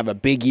going to have a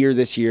big year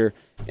this year.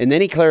 And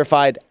then he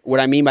clarified what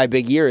I mean by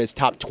big year is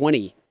top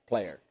 20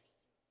 player.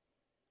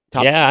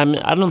 I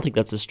don't think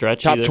that's a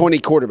stretch Top either. 20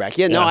 quarterback.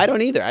 Yeah, no, Yeah. I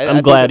don't either. I I'm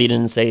think glad he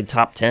didn't say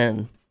top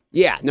 10.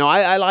 Yeah, no,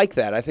 I like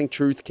that. I think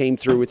Truth came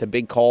through with a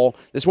big call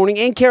this morning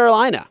in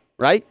Carolina,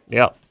 right?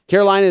 Yeah.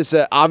 Carolina's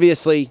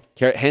obviously,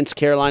 hence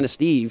Carolina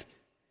Steve,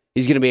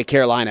 he's going to be a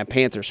Carolina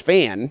Panthers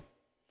fan.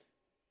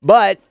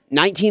 But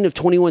 19 of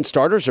 21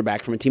 starters are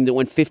back from a team that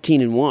went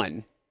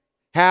 15-1.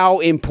 How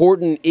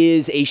important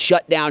is a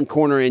shutdown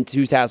corner in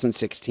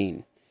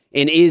 2016?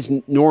 And is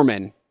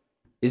Norman,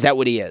 is that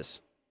what he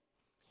is?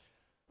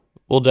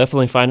 We'll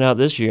definitely find out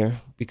this year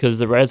because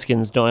the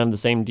Redskins don't have the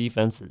same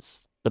defenses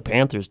the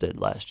Panthers did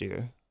last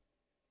year.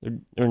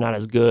 They're not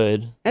as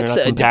good. That's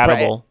They're not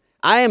compatible.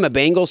 I am a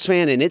Bengals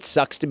fan, and it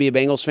sucks to be a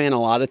Bengals fan a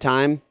lot of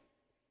time.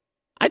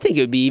 I think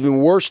it would be even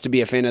worse to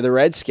be a fan of the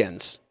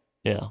Redskins,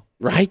 Yeah.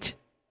 right?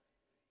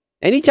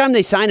 Anytime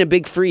they sign a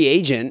big free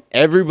agent,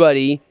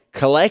 everybody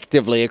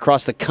collectively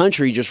across the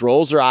country just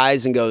rolls their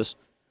eyes and goes,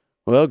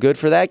 well, good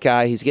for that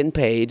guy. He's getting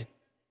paid.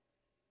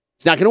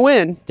 He's not going to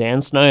win.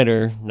 Dan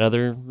Snyder,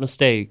 another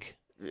mistake.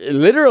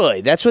 Literally,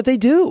 that's what they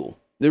do.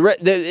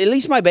 At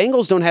least my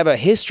Bengals don't have a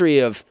history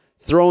of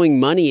throwing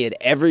money at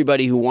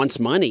everybody who wants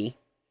money.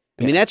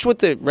 I mean, that's what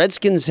the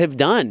Redskins have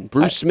done.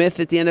 Bruce Smith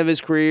at the end of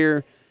his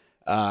career.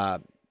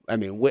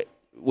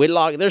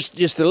 Whitlock. There's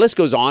just the list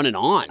goes on and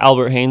on.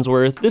 Albert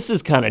Hainsworth. This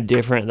is kind of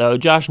different, though.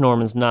 Josh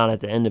Norman's not at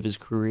the end of his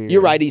career.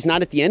 You're right. He's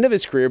not at the end of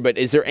his career, but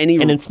is there any...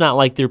 And it's not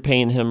like they're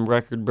paying him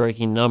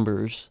record-breaking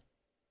numbers.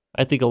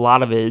 I think a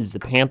lot of it is the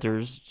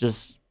Panthers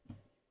just...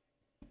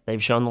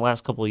 They've shown the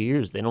last couple of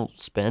years they don't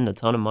spend a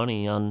ton of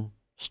money on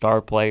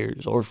star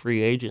players or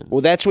free agents.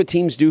 Well, that's what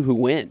teams do who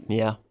win,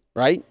 yeah,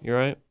 right? you're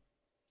right.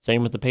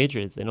 Same with the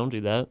Patriots. They don't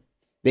do that.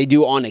 They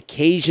do on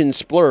occasion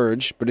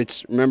splurge, but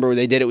it's... Remember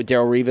they did it with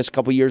Darrelle Revis a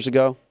couple years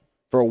ago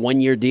for a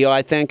one-year deal,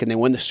 I think, and they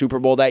won the Super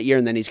Bowl that year,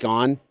 and then he's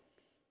gone.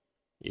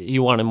 He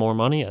wanted more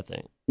money, I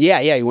think.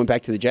 Yeah, he went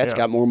back to the Jets, Yeah.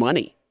 got more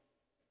money.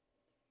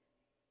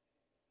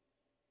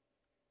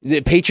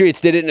 The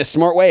Patriots did it in a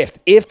smart way.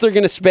 If they're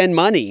going to spend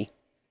money,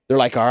 they're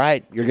like, all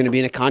right, you're going to be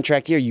in a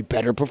contract year. You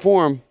better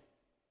perform.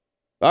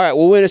 All right,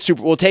 we'll win a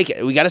Super. We'll take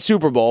it. We got a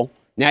Super Bowl.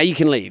 Now you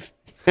can leave.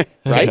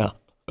 Right? Yeah.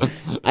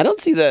 I don't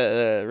see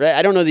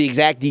I don't know the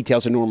exact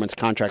details of Norman's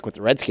contract with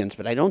the Redskins,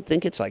 but I don't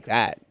think it's like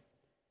that.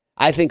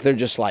 I think they're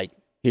just like,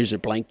 here's a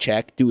blank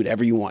check. Do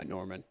whatever you want,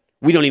 Norman.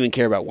 We don't even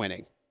care about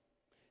winning.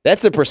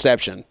 That's the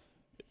perception.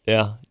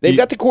 Yeah. They've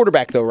got the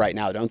quarterback, though, right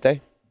now, don't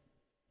they?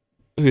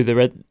 Who,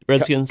 the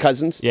Redskins?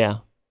 Cousins? Yeah.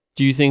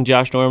 Do you think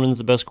Josh Norman's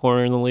the best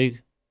corner in the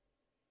league?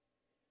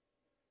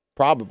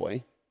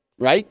 Probably.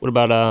 Right? What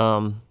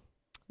about,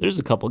 there's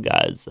a couple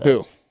guys.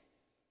 Who?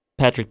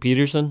 Patrick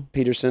Peterson?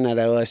 Peterson at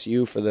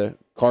LSU for the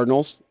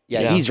Cardinals.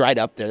 Yeah, Yeah. he's right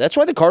up there. That's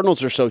why the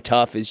Cardinals are so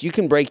tough, is you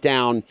can break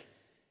down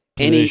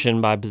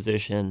Position by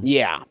position.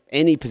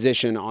 any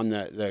position on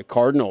the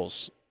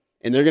Cardinals,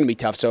 and they're going to be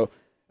tough. So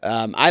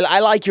I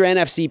like your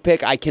NFC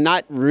pick. I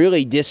cannot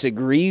really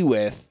disagree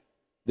with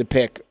the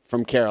pick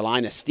from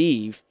Carolina,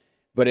 Steve.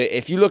 But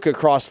if you look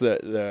across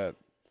the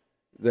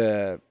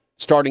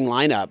starting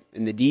lineup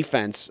and the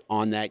defense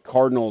on that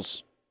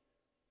Cardinals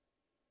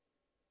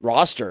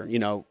roster,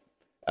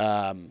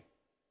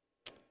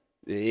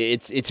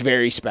 it's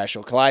very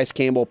special. Calais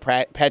Campbell,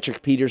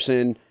 Patrick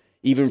Peterson,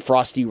 even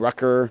Frosty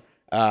Rucker.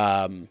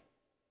 Tyrann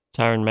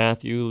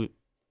Mathieu will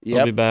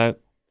Yep. be back.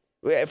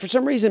 For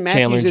some reason,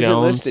 Chandler Matthews isn't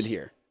Jones. listed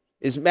here.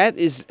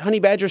 Is Honey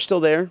Badger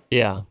still there?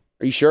 Yeah.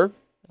 Are you sure?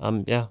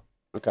 Yeah.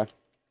 Okay.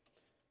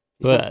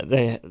 But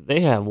they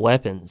have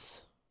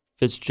weapons.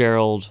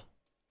 Fitzgerald,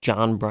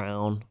 John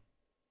Brown,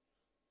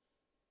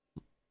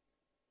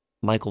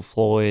 Michael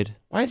Floyd.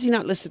 Why is he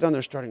not listed on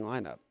their starting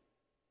lineup?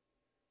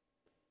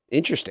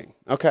 Interesting.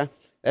 Okay.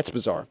 That's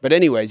bizarre. But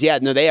anyways,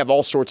 they have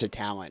all sorts of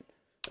talent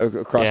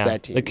across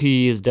that team. The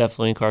key is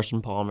definitely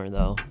Carson Palmer,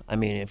 though. I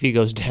mean, if he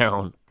goes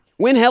down,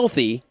 When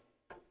healthy,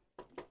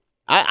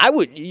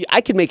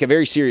 I could make a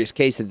very serious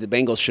case that the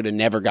Bengals should have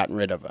never gotten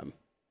rid of him.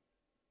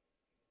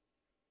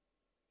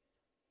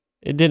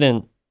 it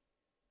didn't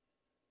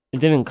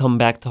come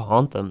back to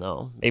haunt them,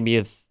 though. Maybe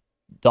if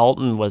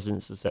Dalton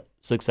wasn't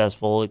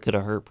successful, it could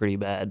have hurt pretty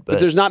bad. But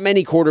there's not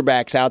many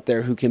quarterbacks out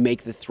there who can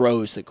make the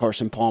throws that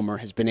Carson Palmer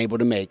has been able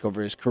to make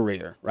over his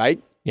career,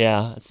 right?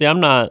 Yeah. See, I'm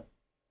not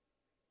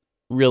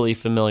really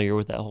familiar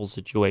with that whole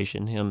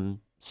situation, him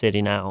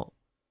sitting out.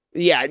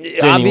 Yeah, he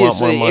want more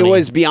obviously it money?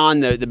 was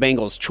beyond the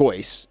Bengals'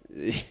 choice.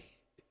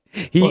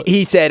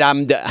 He said, I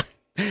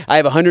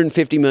have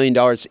 $150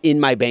 million in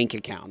my bank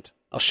account.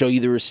 I'll show you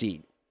the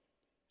receipt.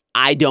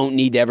 I don't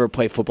need to ever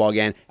play football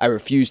again. I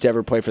refuse to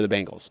ever play for the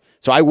Bengals.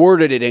 So I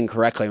worded it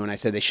incorrectly when I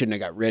said they shouldn't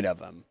have got rid of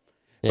him.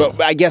 Yeah.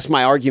 But I guess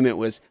my argument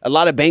was a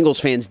lot of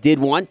Bengals fans did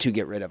want to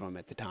get rid of him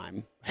at the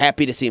time.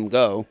 Happy to see him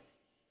go.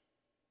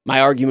 My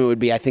argument would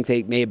be I think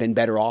they may have been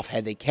better off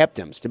had they kept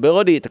him.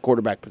 Stability at the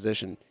quarterback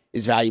position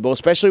is valuable,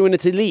 especially when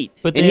it's elite.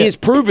 But and he has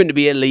proven to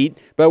be elite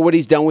by what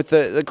he's done with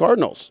the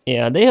Cardinals.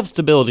 Yeah, they have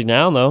stability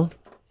now, though.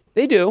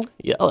 They do.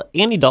 Yeah,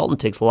 Andy Dalton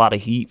takes a lot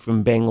of heat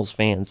from Bengals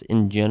fans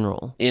in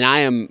general. And I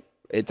am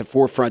at the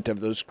forefront of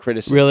those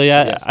criticisms. Really,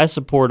 Yes. I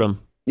support him.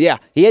 Yeah,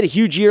 he had a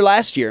huge year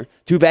last year.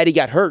 Too bad he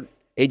got hurt.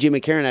 A.J.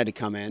 McCarron had to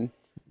come in.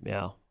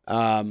 Yeah.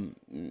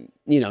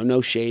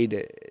 No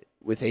shade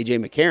with A.J.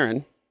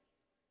 McCarron.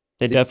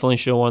 They definitely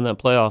should have won that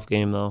playoff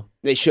game, though.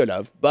 They should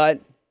have,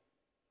 but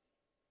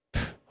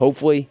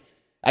hopefully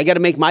I got to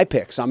make my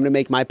picks. So I'm going to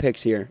make my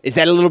picks here. Is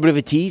that a little bit of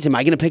a tease? Am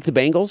I going to pick the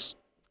Bengals?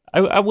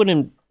 I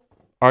wouldn't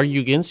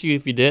argue against you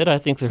if you did. I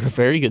think they're a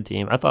very good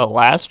team. I thought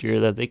last year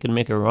that they could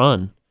make a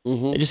run.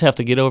 Mm-hmm. They just have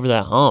to get over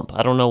that hump.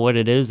 I don't know what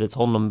it is that's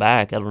holding them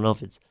back. I don't know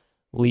if it's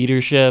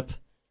leadership,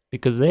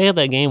 because they had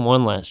that game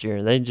won last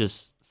year. They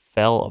just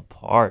fell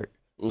apart.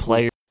 Mm-hmm.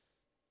 Players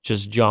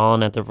just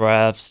jawing at the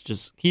refs.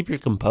 Just keep your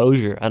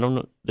composure. I don't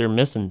know. They're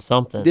missing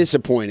something.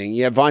 Disappointing.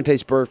 You have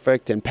Vontaze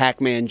Perfect and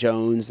Pac-Man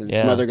Jones and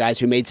some Yeah. other guys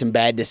who made some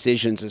bad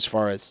decisions as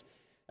far as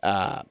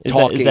Is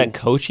talking. that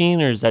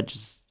coaching, or is that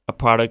just a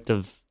product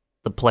of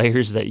the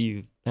players that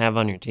you have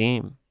on your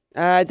team?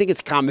 I think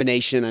it's a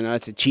combination. I know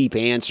that's a cheap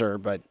answer,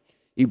 but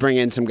you bring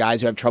in some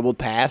guys who have troubled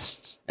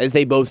pasts, as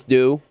they both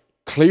do,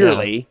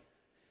 clearly.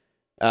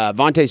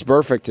 Vontaze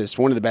Burfict is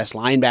one of the best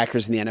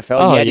linebackers in the NFL,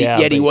 Oh, yet yeah,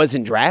 he but-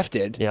 wasn't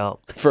drafted Yeah.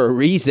 for a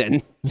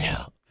reason.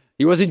 Yeah.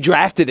 He wasn't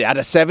drafted out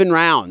of 7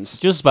 rounds.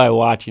 Just by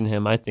watching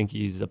him, I think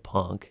he's a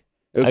punk.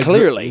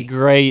 Clearly.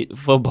 Great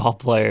football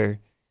player.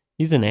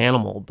 He's an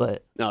animal,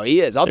 but No,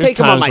 he is. I'll There's take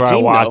him on times my where I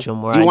team, watch though.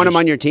 him where Do you I want him just-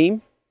 on your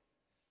team?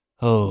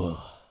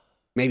 oh,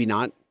 Maybe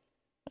not.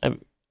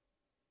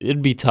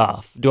 it'd be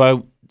tough. Do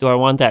I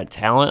want that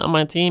talent on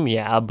my team?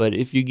 Yeah, but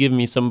if you give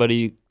me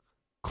somebody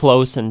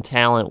close in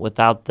talent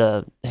without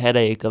the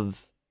headache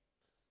of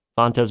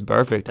Vontaze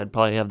Burfict, I'd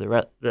probably have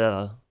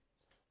the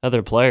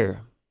other player.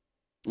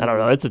 I don't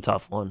know. It's a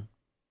tough one.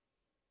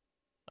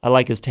 I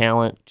like his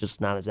talent,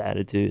 just not his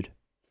attitude.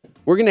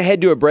 We're going to head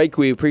to a break.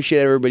 We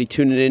appreciate everybody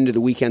tuning in to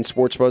the Weekend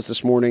Sports Buzz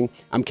this morning.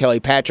 I'm Kelly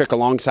Patrick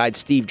alongside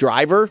Steve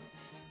Driver.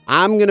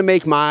 I'm going to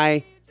make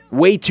my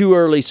way too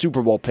early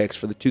Super Bowl picks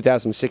for the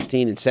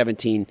 2016 and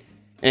 17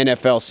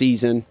 NFL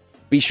season.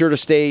 Be sure to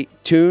stay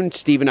tuned.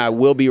 Steve and I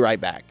will be right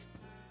back.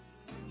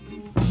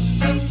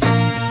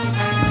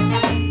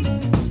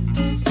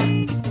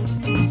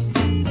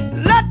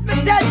 Let me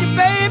tell you,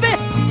 baby,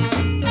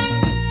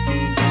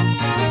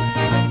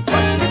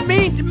 what you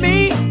mean to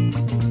me.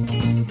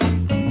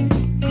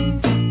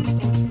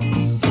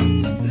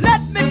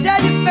 Let me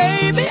tell you,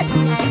 baby,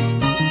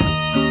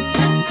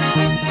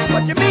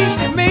 what you mean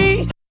to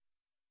me.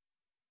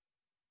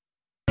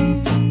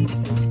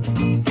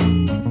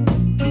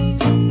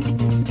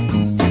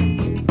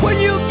 When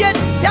you get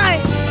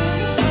tight,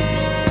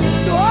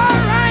 you're all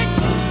right,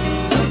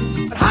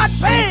 but hot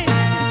pain,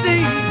 you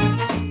see.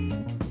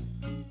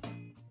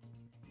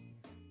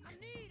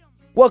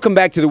 Welcome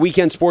back to the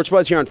Weekend Sports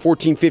Buzz here on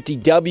 1450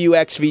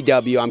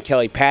 WXVW. I'm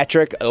Kelly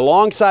Patrick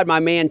alongside my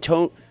man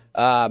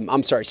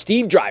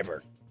Steve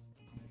Driver.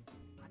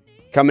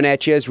 Coming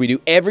at you as we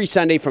do every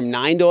Sunday from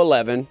 9 to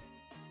 11,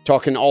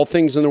 talking all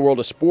things in the world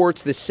of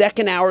sports. The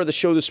second hour of the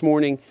show this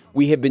morning,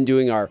 we have been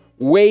doing our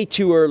way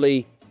too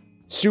early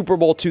Super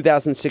Bowl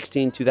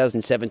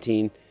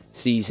 2016-2017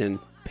 season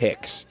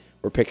picks.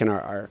 We're picking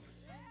our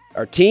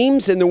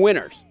teams and the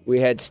winners. We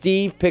had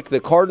Steve pick the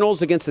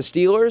Cardinals against the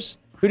Steelers.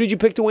 Who did you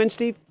pick to win,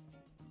 Steve?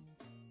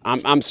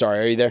 I'm sorry.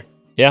 Are you there?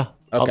 Yeah.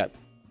 Okay.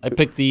 I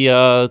picked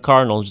the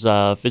Cardinals.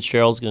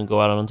 Fitzgerald's going to go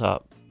out on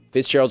top.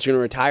 Fitzgerald's going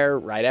to retire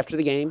right after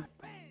the game,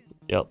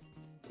 Yep.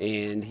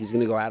 and he's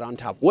going to go out on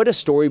top. What a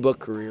storybook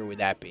career would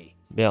that be?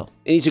 Yeah. And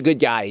he's a good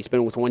guy. He's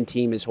been with one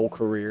team his whole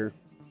career.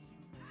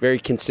 Very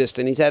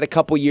consistent. He's had a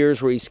couple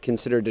years where he's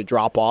considered to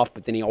drop off,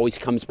 but then he always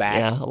comes back.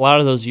 Yeah. A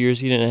lot of those years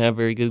he didn't have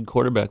very good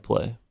quarterback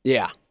play.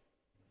 Yeah.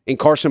 And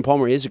Carson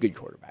Palmer is a good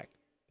quarterback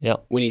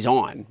Yep. when he's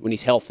on, when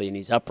he's healthy and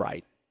he's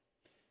upright.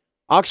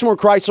 Oxmoor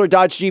Chrysler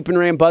Dodge Jeep and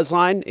Ram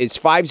Buzzline is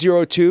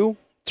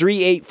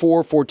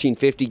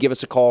 502-384-1450. Give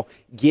us a call.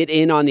 Get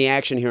in on the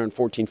action here on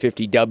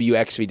 1450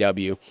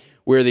 WXVW.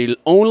 We're the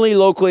only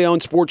locally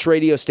owned sports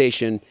radio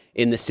station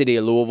in the city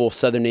of Louisville,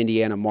 Southern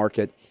Indiana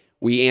market.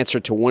 We answer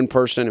to one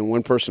person and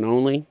one person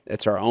only.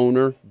 That's our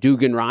owner,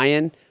 Dugan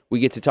Ryan. We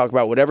get to talk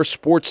about whatever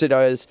sports it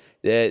is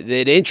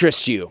that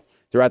interests you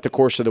throughout the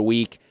course of the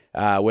week,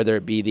 whether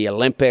it be the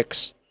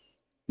Olympics,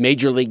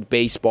 Major League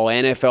Baseball,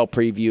 NFL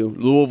preview,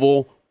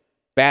 Louisville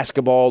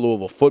basketball,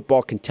 Louisville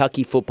football,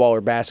 Kentucky football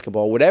or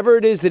basketball, whatever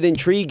it is that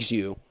intrigues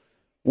you,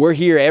 we're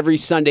here every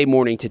Sunday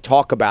morning to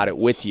talk about it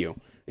with you.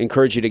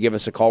 Encourage you to give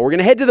us a call. We're going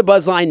to head to the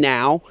buzz line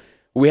now.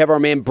 We have our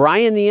man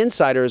Brian the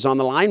Insider is on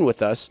the line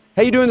with us.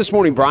 How you doing this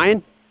morning,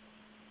 Brian?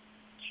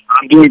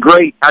 I'm doing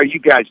great. How are you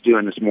guys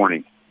doing this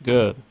morning?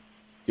 Good.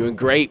 Doing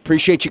great.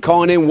 Appreciate you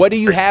calling in. What do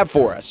you have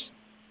for us?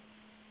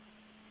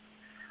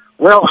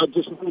 Well, I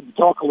just wanted to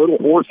talk a little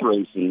horse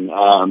racing.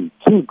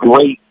 Two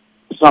great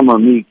summer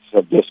meets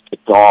have just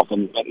kicked off,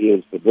 and that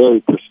is the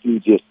very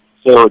prestigious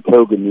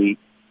Saratoga meet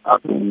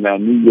up in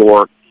New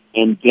York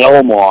and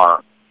Del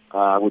Mar,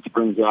 which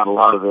brings out a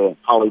lot of the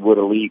Hollywood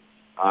elite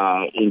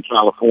in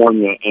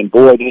California. And,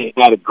 boy, they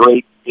had a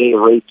great day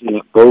of racing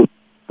at both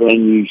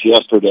venues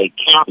yesterday,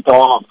 capped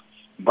off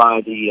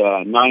by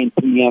the 9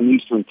 p.m.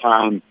 Eastern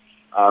Time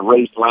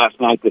race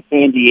last night, the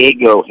San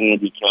Diego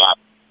Handicap,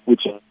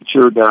 which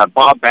featured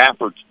Bob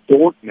Baffert's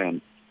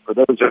Dortmund. For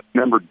those that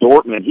remember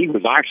Dortmund, he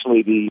was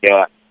actually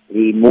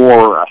the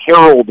more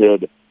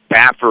heralded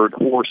Baffert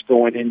horse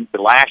going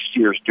into last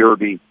year's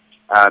Derby.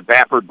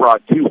 Baffert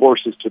brought two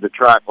horses to the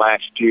track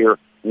last year.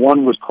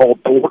 One was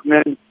called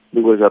Dortmund,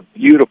 who was a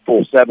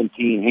beautiful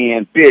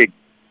 17-hand, big,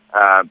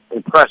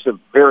 impressive,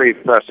 very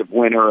impressive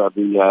winner of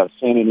the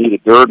Santa Anita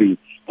Derby.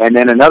 And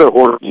then another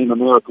horse named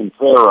American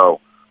Pharoah.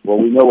 Well,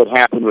 we know what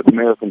happened with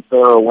American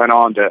Pharoah. Went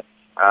on to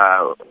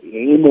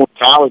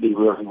immortality,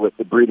 really, with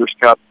the Breeders'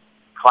 Cup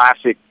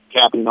Classic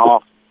capping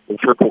off the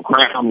Triple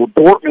Crown. Well,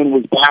 Dortmund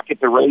was back at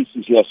the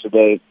races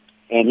yesterday,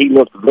 and he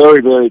looked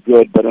very, very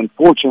good. But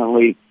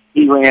unfortunately,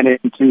 he ran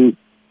into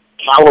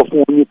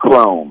California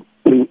Chrome,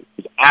 who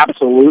is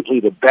absolutely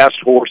the best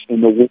horse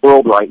in the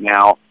world right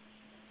now,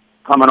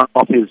 coming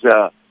off his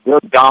very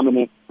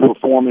dominant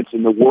performance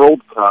in the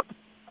World Cup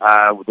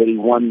that he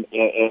won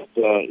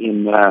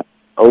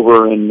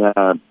over in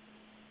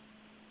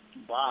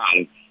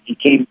Dubai. He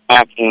came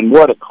back, and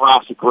what a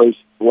classic race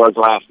it was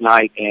last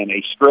night, and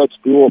a stretch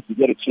duel. If you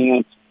get a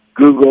chance,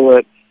 Google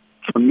it.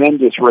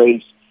 Tremendous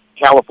race.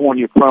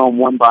 California Chrome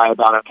won by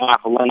about a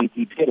half a length.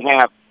 He did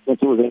have, since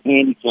it was a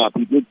handicap,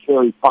 he did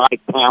carry 5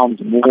 pounds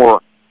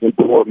more than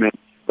Dortmund.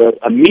 But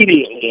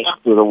immediately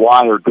after the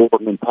wire,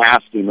 Dortmund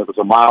passed him. It was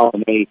a mile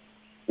and 8,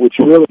 which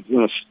really is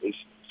going to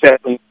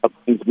set things up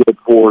things good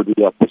for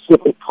the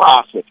Pacific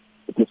Classic.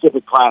 The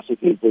Pacific Classic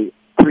is the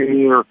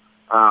premier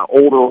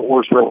older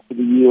horse race of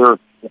the year.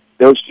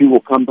 Those two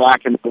will come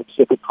back in the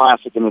Pacific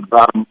Classic in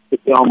about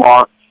Del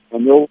Mar,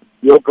 and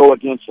they'll go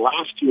against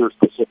last year's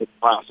Pacific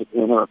Classic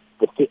winner,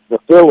 the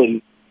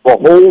filly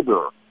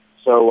Beholder.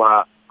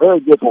 So very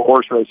good for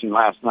horse racing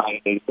last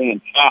night. A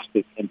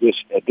fantastic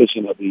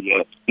addition of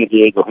the San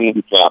Diego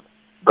Handicap.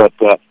 But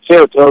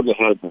Saratoga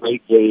had a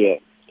great day,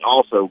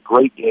 also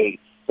great day.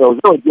 So it was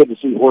really good to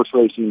see horse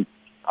racing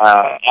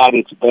at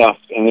its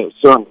best, and it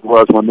certainly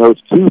was when those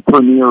two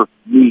premier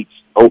meets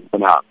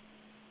open up.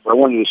 So I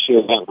wanted to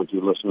share that with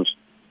you listeners.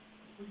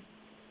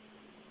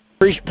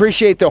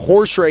 Appreciate the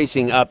horse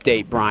racing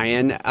update,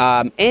 Brian.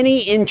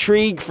 Any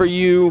intrigue for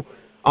you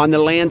on the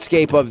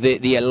landscape of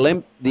the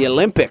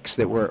Olympics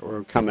that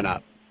were coming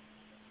up?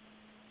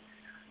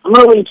 I'm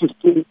really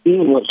interested in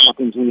seeing what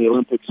happens in the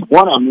Olympics.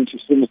 One, I'm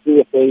interested to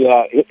see if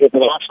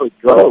it actually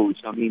goes.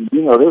 I mean,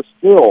 there's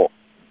still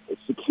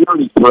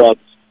security threats.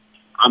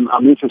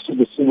 I'm interested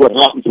to see what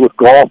happens with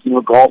golf.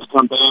 Golf's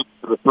come back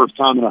for the first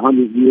time in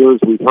 100 years.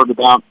 We've heard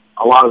about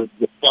a lot of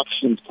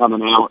defections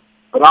coming out.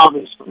 But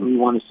obviously, we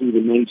want to see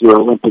the major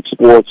Olympic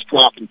sports,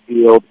 track and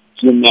field,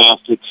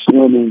 gymnastics,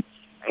 swimming,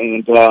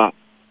 and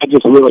I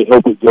just really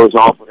hope it goes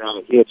off without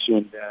a hitch.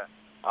 And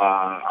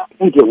I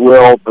think it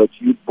will, but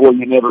you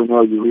never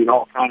know. You read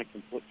all kind of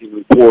conflicting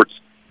reports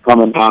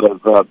coming out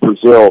of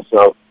Brazil.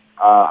 So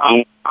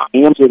I am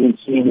interested in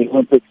seeing the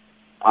Olympics.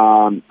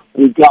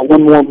 We've got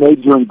one more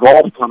major in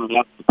golf coming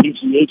up. The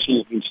PGA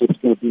Championship is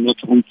going to be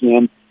next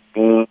weekend,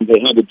 and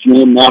they had to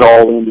jam that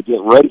all in to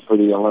get ready for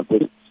the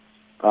Olympics.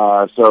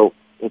 So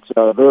it's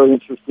very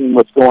interesting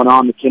what's going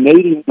on. The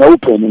Canadian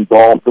Open in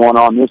golf going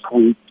on this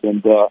week,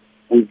 and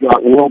we've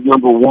got world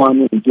number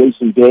 1 in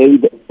Jason Day,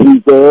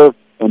 who's there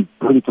and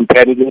pretty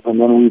competitive, and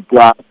then we've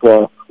got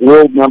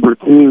world number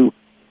 2,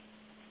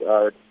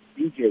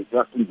 DJ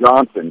Dustin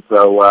Johnson.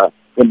 So it's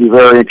going to be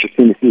very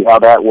interesting to see how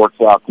that works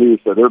out too.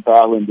 So they're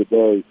battling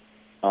today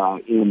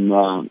up in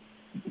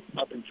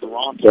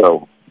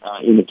Toronto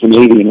in the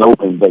Canadian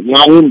Open. But yeah,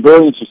 I am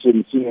very interested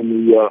in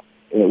seeing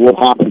what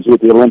happens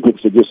with the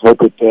Olympics. I just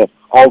hope it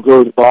all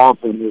goes off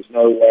and there's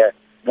no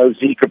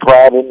Zika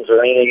problems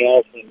or anything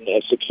else,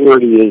 and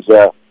security is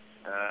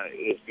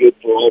good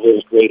for all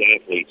those great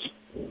athletes.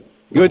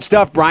 Good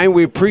stuff, Brian.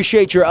 We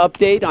appreciate your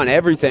update on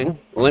everything,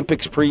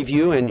 Olympics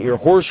preview, and your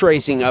horse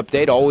racing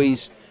update.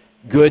 Always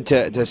good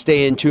to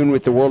stay in tune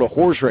with the world of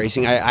horse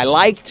racing. I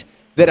liked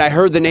that I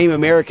heard the name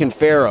American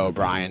Pharoah,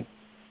 Brian.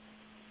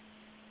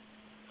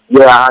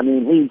 Yeah, I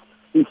mean,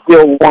 he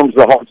still warms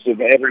the hearts of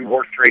every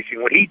horse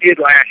racing. What he did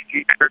last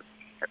year,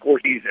 of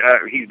course, he's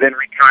been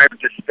retired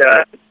just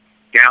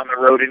down the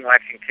road in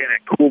Lexington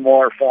at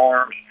Coolmar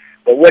Farms.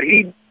 But what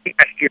he did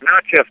last year,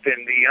 not just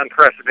in the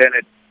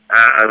unprecedented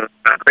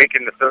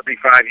breaking the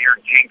 35-year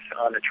jinx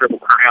on the Triple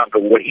Crown.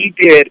 But what he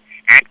did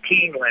at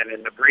Keeneland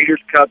in the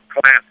Breeders' Cup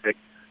Classic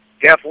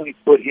definitely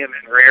put him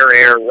in rare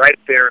air right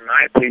there, in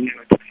my opinion,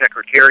 with the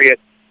Secretariat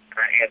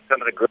and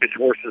some of the greatest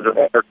horses of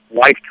our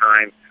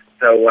lifetime.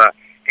 So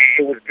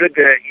it was good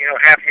to,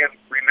 have him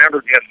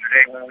remembered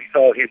yesterday when we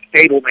saw his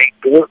stablemate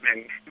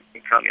Dortmund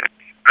come in.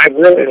 I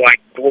really like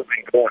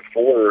Dortmund going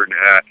forward.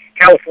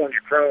 California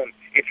Chrome,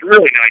 it's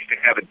really nice to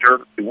have a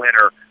Derby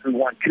winner who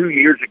won 2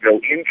 years ago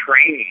in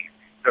training.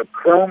 So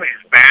Chrome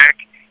is back,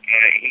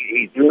 and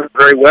he's doing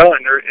very well.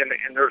 And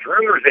there's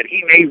rumors that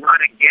he may run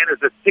again as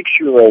a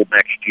 6-year-old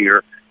next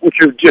year, which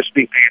would just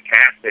be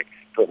fantastic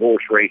for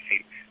horse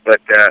racing.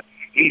 But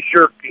he's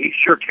sure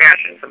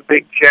cashing some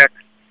big checks,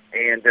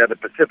 and the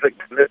Pacific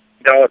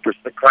 $1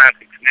 Pacific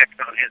Classic's next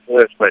on his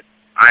list. But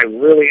I'm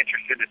really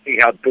interested to see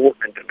how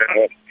Dortmund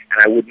develops,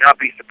 and I would not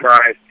be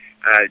surprised.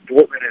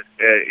 Dortmund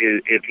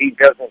is if he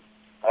doesn't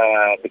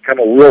become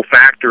a real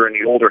factor in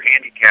the older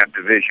handicap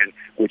division,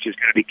 which is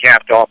going to be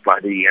capped off by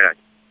the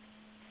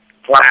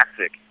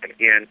Classic. And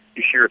again,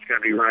 this year it's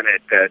going to be run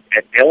at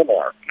Del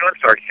Mar. No, I'm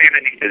sorry, Santa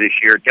Anita this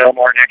year, Del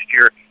Mar next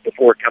year,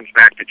 before it comes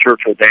back to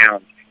Churchill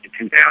Downs in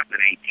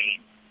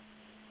 2018.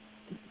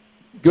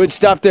 Good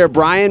stuff there,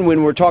 Brian.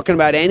 When we're talking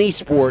about any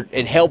sport,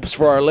 it helps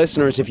for our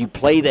listeners if you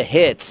play the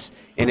hits.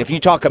 And if you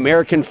talk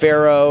American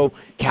Pharoah,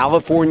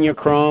 California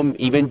Chrome,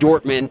 even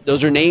Dortmund,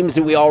 those are names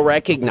that we all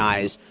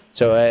recognize.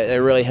 So it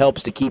really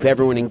helps to keep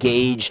everyone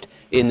engaged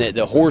in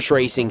the horse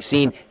racing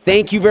scene.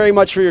 Thank you very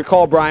much for your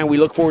call, Brian. We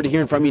look forward to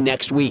hearing from you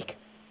next week.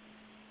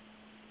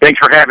 Thanks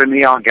for having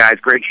me on, guys.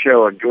 Great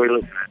show. Enjoy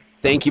listening.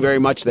 Thank you very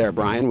much there,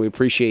 Brian. We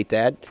appreciate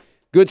that.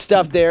 Good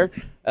stuff there.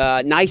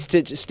 Nice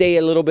to stay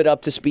a little bit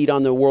up to speed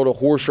on the world of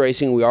horse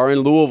racing. We are in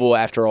Louisville,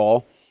 after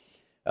all.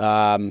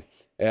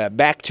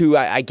 Back to,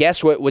 I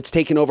guess, what's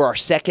taken over our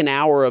second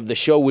hour of the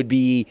show would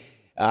be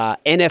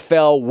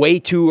NFL way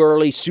too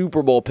early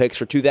Super Bowl picks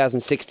for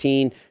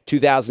 2016,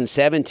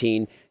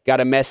 2017. Got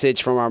a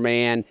message from our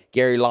man,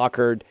 Gary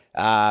Lockard.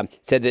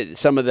 Said that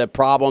some of the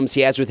problems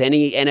he has with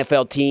any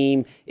NFL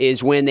team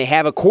is when they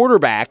have a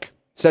quarterback,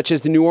 such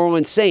as the New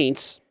Orleans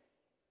Saints,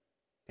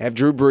 have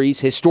Drew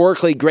Brees,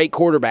 historically great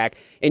quarterback,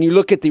 and you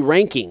look at the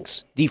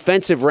rankings,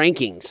 defensive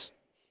rankings,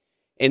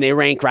 and they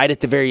rank right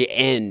at the very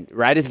end,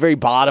 right at the very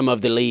bottom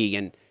of the league,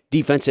 and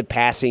defensive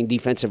passing,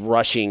 defensive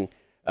rushing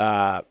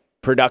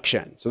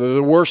production. So they're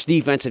the worst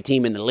defensive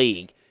team in the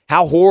league.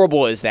 How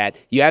horrible is that?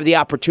 You have the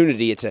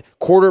opportunity. It's a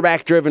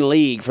quarterback-driven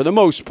league for the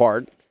most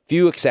part,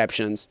 few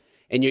exceptions,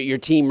 and your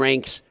team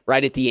ranks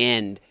right at the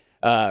end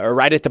or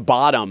right at the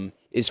bottom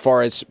as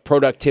far as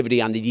productivity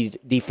on the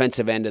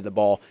defensive end of the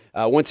ball.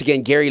 Once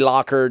again, Gary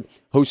Lockard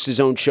hosts his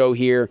own show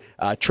here.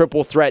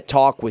 Triple Threat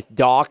Talk with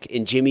Doc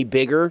and Jimmy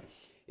Bigger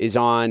is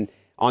on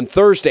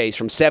Thursdays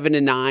from 7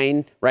 to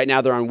 9. Right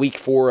now they're on week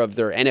 4 of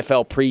their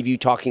NFL preview,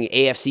 talking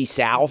AFC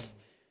South,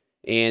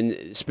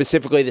 and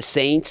specifically the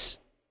Saints.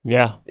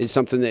 Yeah. Is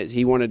something that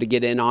he wanted to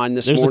get in on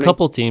this morning. There's a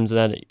couple teams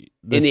that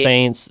the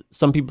Saints,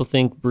 some people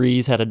think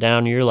Breeze had a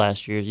down year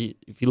last year.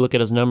 If you look at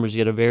his numbers, he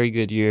had a very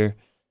good year.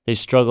 They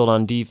struggled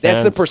on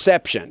defense. That's the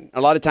perception. A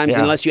lot of times,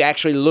 unless you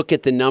actually look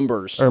at the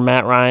numbers. Or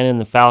Matt Ryan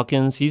and the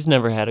Falcons, he's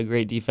never had a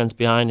great defense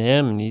behind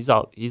him, and he's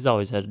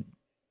always had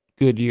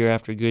good year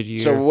after good year.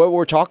 So what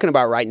we're talking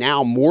about right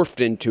now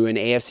morphed into an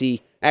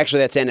AFC. Actually,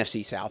 that's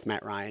NFC South,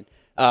 Matt Ryan.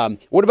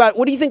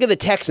 What do you think of the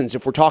Texans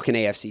if we're talking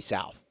AFC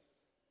South?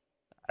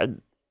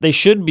 They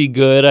should be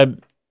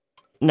good.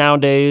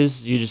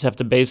 Nowadays, you just have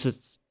to base it.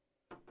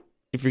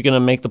 If you're going to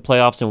make the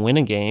playoffs and win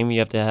a game, you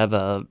have to have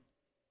a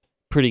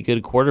pretty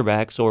good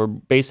quarterback. So we're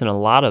basing a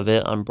lot of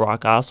it on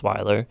Brock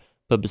Osweiler.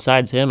 But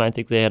besides him, I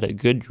think they had a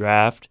good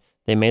draft.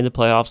 They made the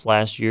playoffs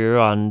last year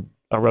on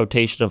a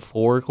rotation of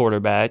 4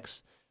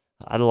 quarterbacks.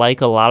 I like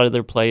a lot of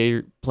their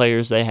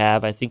players they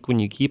have. I think when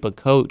you keep a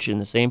coach in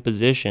the same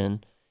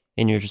position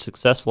and you're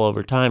successful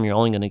over time, you're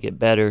only going to get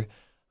better.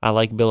 I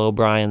like Bill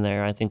O'Brien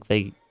there. I think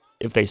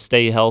if they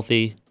stay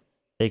healthy,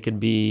 they could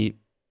be...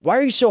 Why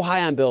are you so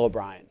high on Bill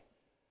O'Brien?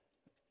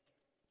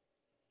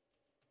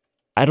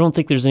 I don't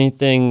think there's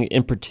anything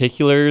in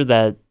particular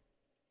that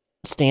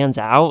stands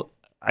out.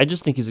 I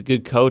just think he's a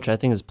good coach. I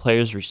think his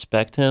players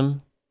respect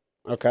him.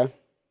 Okay.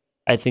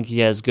 I think he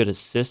has good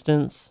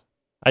assistants.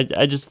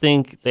 I just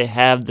think they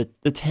have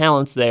the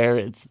talents there.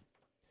 It's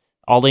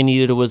all they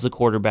needed was a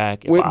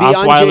quarterback. If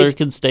Osweiler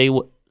could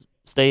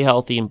stay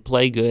healthy and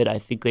play good, I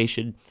think they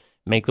should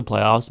make the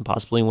playoffs and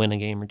possibly win a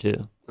game or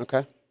two.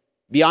 Okay.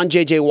 Beyond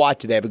J.J. Watt,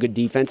 do they have a good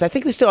defense? I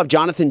think they still have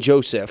Jonathan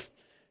Joseph,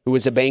 who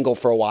was a Bengal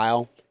for a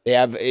while. They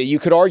have. You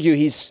could argue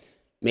he's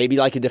maybe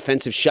like a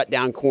defensive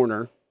shutdown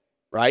corner,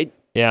 right?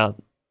 Yeah.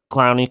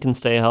 Clowney can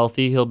stay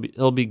healthy.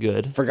 He'll be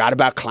good. Forgot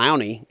about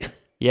Clowney.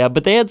 Yeah,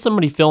 but they had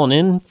somebody filling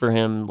in for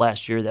him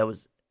last year that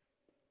was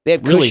really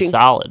Cushing.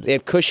 solid. They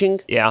have Cushing.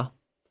 Yeah.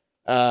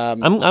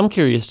 I'm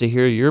curious to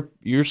hear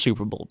your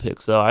Super Bowl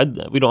picks, though.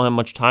 We don't have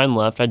much time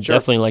left. I'd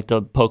definitely like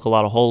to poke a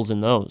lot of holes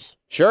in those.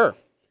 Sure.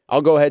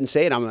 I'll go ahead and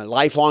say it. I'm a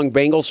lifelong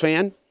Bengals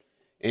fan,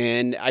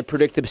 And I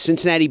predict the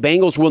Cincinnati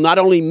Bengals will not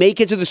only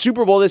make it to the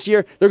Super Bowl this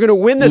year, they're going to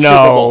win the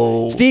Super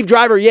Bowl. Steve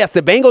Driver, yes,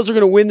 the Bengals are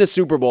going to win the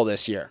Super Bowl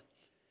this year.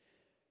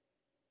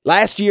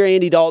 Last year,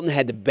 Andy Dalton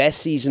had the best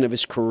season of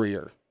his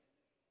career.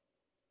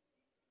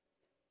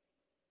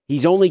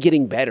 He's only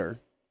getting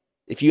better.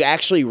 If you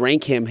actually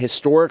rank him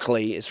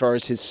historically as far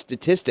as his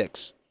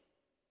statistics,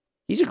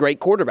 he's a great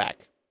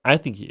quarterback. I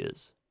think he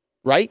is.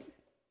 Right?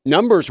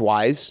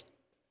 Numbers-wise.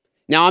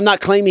 Now, I'm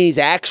not claiming he's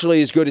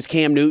actually as good as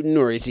Cam Newton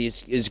or is he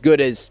as good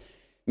as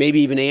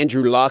maybe even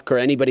Andrew Luck or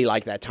anybody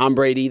like that. Tom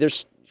Brady,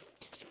 there's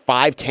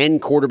 5, 10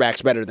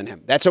 quarterbacks better than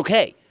him. That's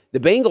okay. The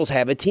Bengals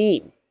have a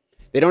team.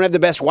 They don't have the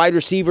best wide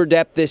receiver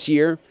depth this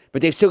year,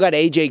 but they've still got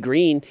A.J.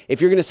 Green.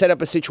 If you're going to set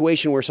up a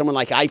situation where someone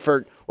like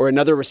Eifert or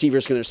another receiver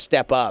is going to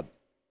step up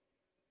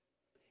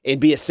and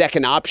be a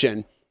second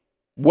option,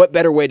 what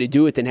better way to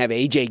do it than have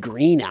A.J.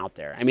 Green out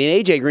there? I mean,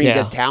 A.J. Green's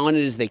as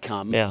talented as they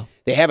come. Yeah.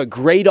 They have a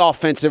great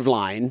offensive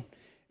line.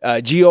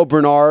 Gio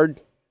Bernard.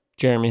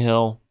 Jeremy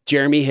Hill.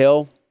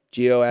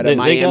 Gio out of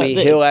Miami.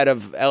 Hill out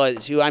of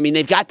LSU. I mean,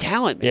 they've got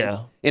talent, man.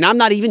 Yeah. And I'm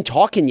not even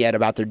talking yet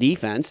about their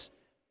defense.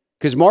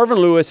 Because Marvin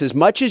Lewis, as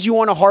much as you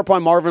want to harp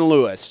on Marvin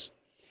Lewis,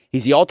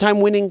 he's the all-time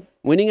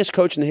winningest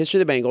coach in the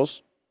history of the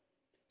Bengals,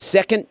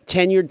 second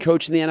tenured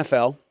coach in the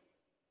NFL,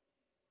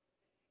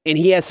 and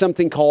he has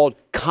something called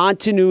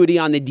continuity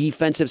on the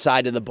defensive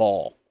side of the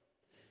ball.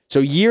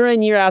 So year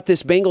in, year out,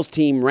 this Bengals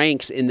team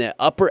ranks in the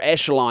upper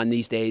echelon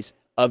these days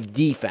of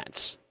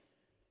defense.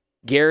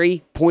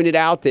 Gary pointed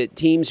out that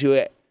teams who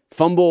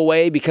fumble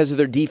away because of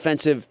their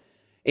defensive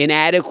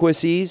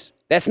inadequacies,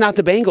 that's not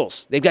the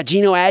Bengals. They've got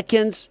Geno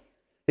Atkins.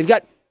 They've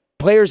got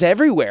players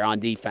everywhere on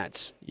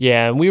defense.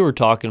 Yeah, and we were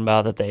talking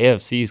about that the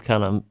AFC is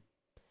kind of,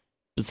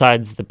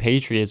 besides the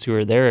Patriots who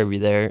are there every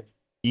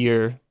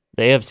year,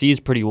 the AFC is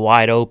pretty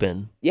wide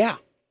open. Yeah.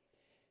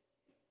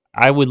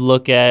 I would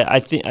look at, I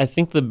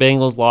think the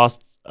Bengals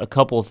lost a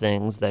couple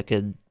things that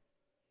could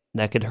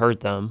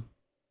hurt them.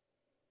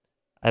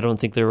 I don't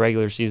think their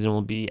regular season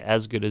will be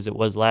as good as it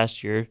was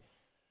last year.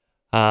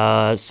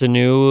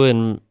 Sanu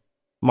and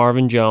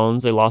Marvin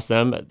Jones, they lost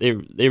them.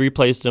 They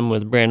replaced them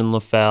with Brandon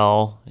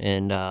LaFell,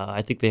 and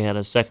I think they had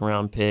a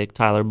second-round pick,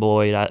 Tyler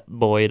Boyd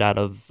out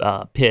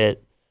of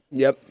Pitt.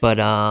 Yep.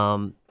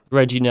 But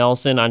Reggie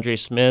Nelson, Andre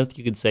Smith,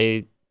 you could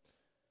say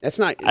that's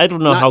not. I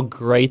don't know how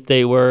great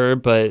they were,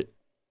 but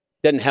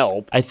didn't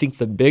help. I think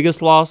the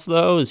biggest loss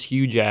though is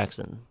Hugh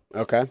Jackson.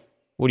 Okay.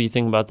 What do you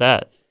think about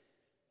that?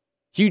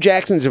 Hugh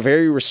Jackson's a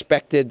very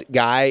respected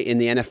guy in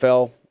the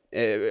NFL,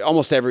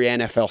 almost every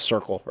NFL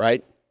circle,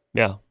 right?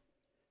 Yeah.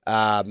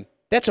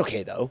 That's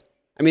okay, though.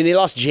 I mean, they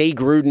lost Jay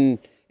Gruden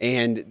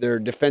and their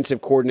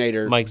defensive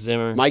coordinator, Mike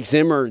Zimmer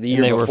the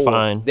year before.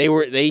 They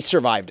were fine. They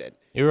survived it.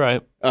 You're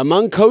right.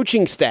 Among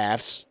coaching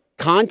staffs,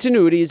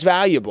 continuity is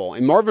valuable.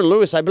 And Marvin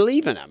Lewis, I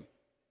believe in him.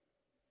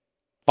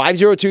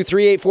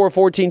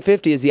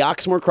 502-384-1450 is the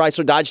Oxmoor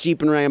Chrysler Dodge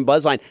Jeep and Ram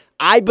Buzzline.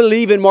 I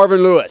believe in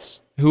Marvin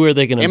Lewis. Who are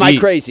they going to beat? Am I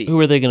crazy? Who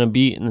are they going to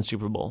beat in the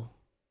Super Bowl?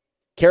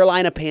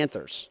 Carolina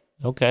Panthers.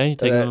 Okay,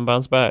 taking them to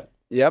bounce back.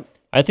 Yep.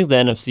 I think the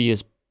NFC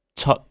is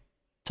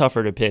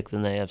tougher to pick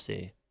than the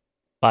AFC,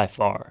 by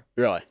far.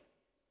 Really?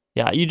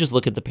 Yeah, you just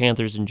look at the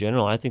Panthers in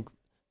general. I think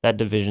that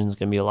division is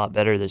going to be a lot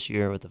better this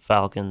year with the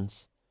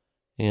Falcons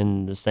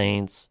and the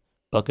Saints.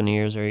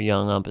 Buccaneers are a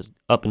young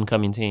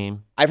up-and-coming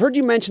team. I've heard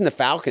you mention the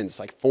Falcons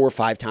like 4 or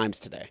 5 times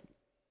today.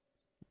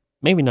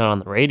 Maybe not on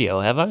the radio,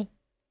 have I?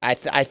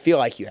 I feel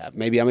like you have.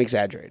 Maybe I'm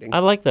exaggerating. I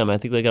like them. I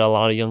think they got a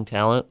lot of young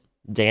talent.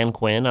 Dan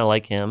Quinn, I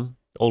like him.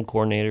 Old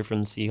coordinator from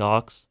the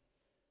Seahawks.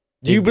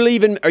 Do you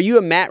believe in? Are you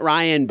a Matt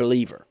Ryan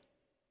believer?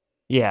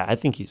 Yeah, I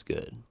think he's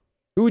good.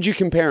 Who would you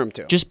compare him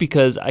to? Just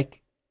because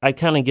I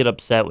kind of get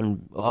upset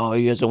when,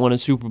 he hasn't won a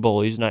Super Bowl.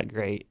 He's not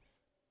great.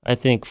 I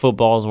think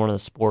football is one of the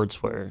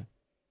sports where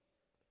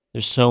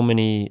there's so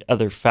many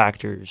other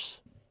factors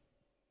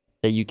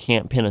that you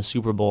can't pin a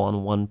Super Bowl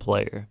on one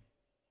player.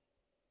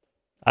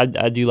 I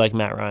do like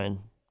Matt Ryan.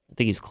 I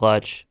think he's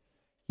clutch.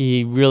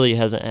 He really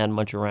hasn't had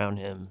much around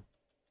him.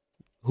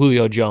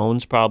 Julio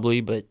Jones probably,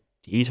 but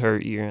he's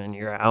hurt year in,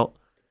 year out.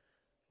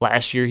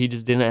 Last year, he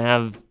just didn't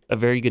have a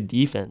very good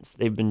defense.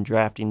 They've been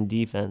drafting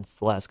defense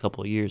the last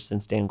couple of years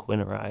since Dan Quinn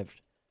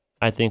arrived.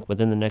 I think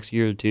within the next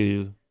year or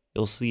two,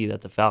 you'll see that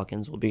the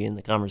Falcons will be in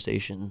the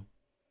conversation.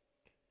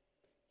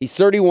 He's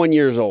 31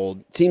 years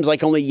old. Seems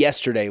like only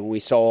yesterday when we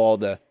saw all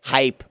the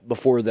hype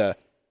before the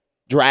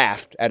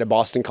draft at a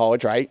Boston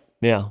college, right?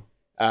 Yeah.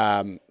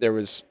 There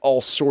was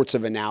all sorts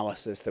of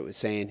analysis that was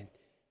saying,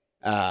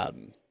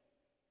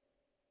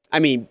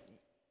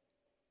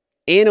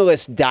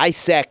 analysts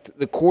dissect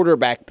the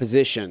quarterback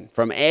position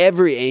from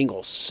every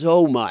angle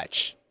so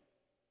much.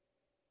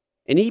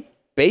 And he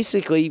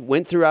basically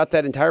went throughout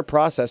that entire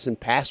process and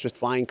passed with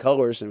flying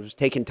colors and was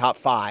taken top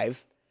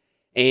 5.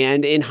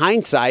 And in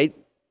hindsight,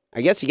 I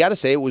guess you got to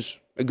say it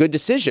was a good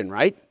decision,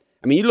 right?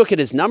 I mean, you look at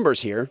his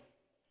numbers here.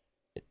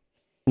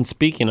 And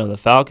speaking of the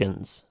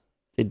Falcons,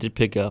 they did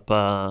pick up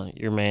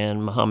your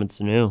man, Mohamed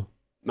Sanu.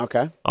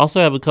 Okay.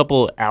 Also have a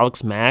couple,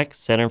 Alex Mack,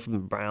 center from the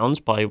Browns,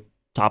 probably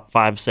top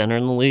 5 center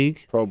in the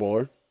league. Pro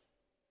Bowler.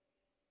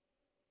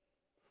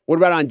 What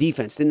about on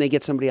defense? Didn't they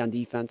get somebody on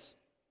defense?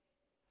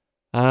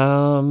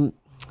 I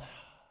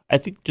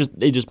think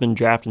they just been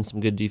drafting some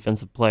good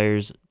defensive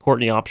players.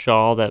 Courtney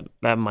Opshaw,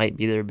 that might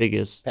be their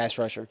biggest Pass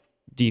rusher.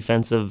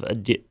 defensive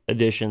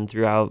addition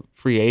throughout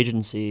free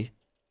agency.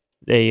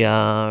 They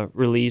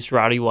released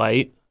Roddy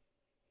White.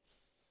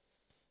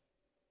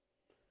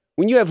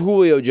 When you have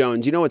Julio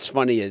Jones, you know what's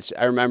funny is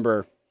I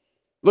remember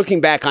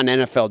looking back on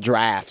NFL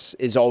drafts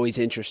is always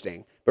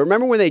interesting. But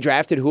remember when they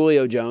drafted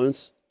Julio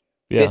Jones,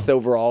 5th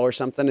overall or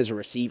something as a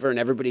receiver, and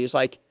everybody was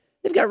like,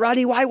 they've got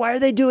Roddy White. Why are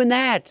they doing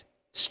that?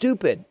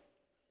 Stupid.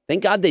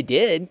 Thank God they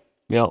did.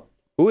 Yep.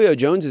 Julio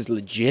Jones is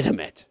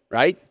legitimate,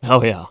 right?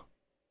 Oh, yeah.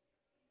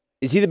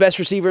 Is he the best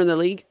receiver in the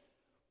league?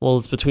 Well,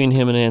 it's between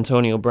him and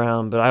Antonio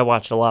Brown, but I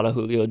watched a lot of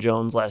Julio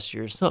Jones last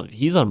year. So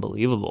he's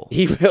unbelievable.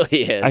 He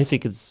really is. I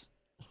think it's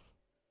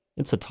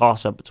a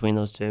toss-up between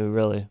those two,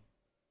 really.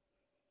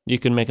 You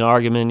can make an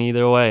argument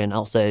either way, and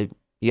I'll say,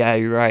 yeah,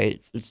 you're right.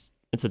 It's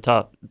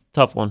a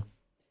tough one.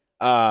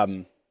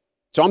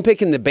 So I'm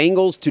picking the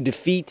Bengals to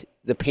defeat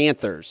the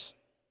Panthers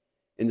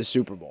in the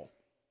Super Bowl.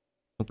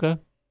 Okay.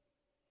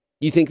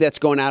 You think that's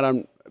going out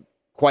on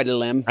quite a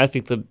limb? I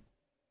think the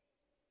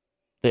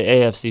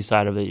AFC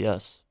side of it,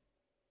 yes.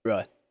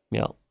 Really?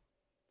 Yeah.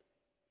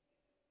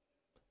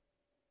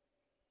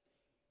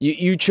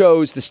 You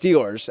chose the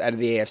Steelers out of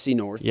the AFC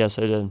North. Yes,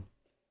 I did.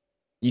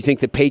 You think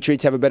the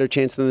Patriots have a better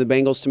chance than the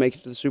Bengals to make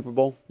it to the Super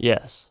Bowl?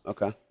 Yes.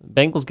 Okay.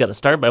 Bengals got to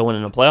start by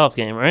winning a playoff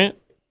game, right?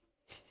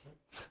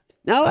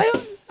 No,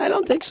 I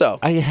don't think so.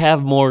 I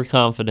have more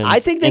confidence I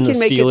think they in can the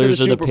make it to the Steelers or the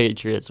Super-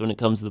 Patriots when it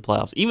comes to the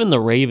playoffs. Even the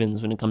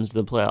Ravens when it comes to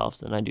the playoffs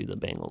than I do the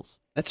Bengals.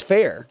 That's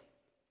fair.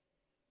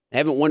 They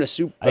haven't won a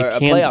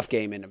playoff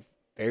game in a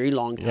very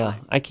long time. Yeah,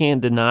 I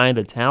can't deny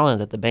the talent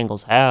that the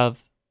Bengals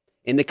have.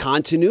 And the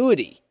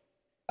continuity.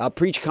 I'll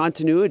preach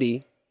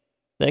continuity.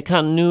 That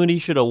continuity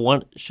should have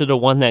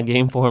won that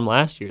game for him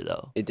last year,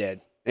 though. It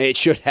did. It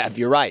should have.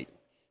 You're right.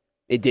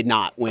 It did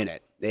not win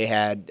it. They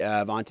had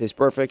Vontaze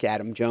Burfict,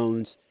 Adam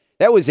Jones.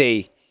 That was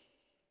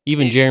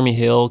Even Jeremy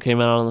Hill came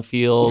out on the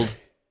field.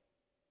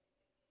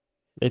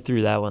 They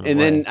threw that one and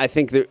away. then I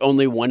think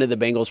only one of the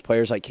Bengals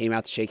players came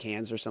out to shake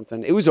hands or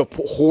something. It was a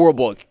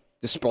horrible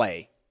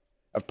display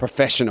of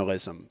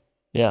professionalism.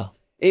 Yeah.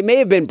 It may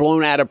have been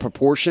blown out of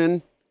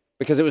proportion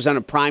because it was on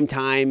a prime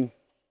time,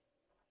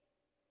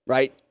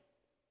 right?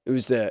 It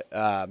was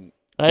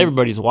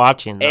everybody's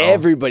watching, though.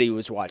 Everybody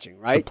was watching,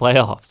 right? The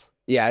playoffs.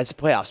 Yeah, it's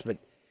the playoffs, but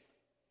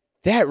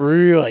that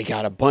really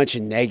got a bunch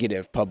of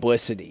negative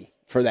publicity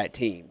for that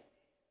team,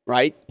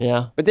 right?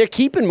 Yeah. But they're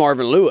keeping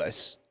Marvin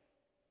Lewis.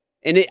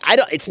 And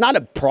it's not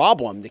a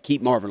problem to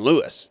keep Marvin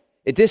Lewis.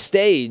 At this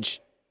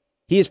stage,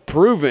 he has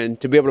proven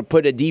to be able to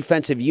put a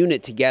defensive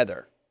unit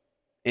together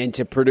and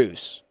to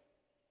produce.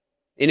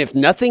 And if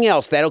nothing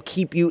else, that'll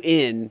keep you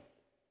in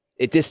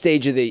at this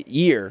stage of the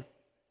year.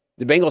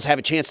 The Bengals have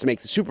a chance to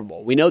make the Super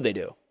Bowl. We know they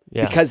do.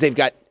 Yeah. Because they've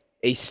got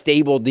a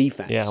stable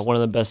defense. Yeah, one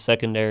of the best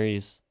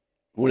secondaries.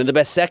 One of the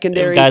best They have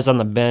secondaries. guys on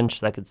the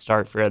bench that could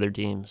start for other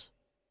teams.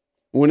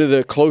 One of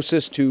the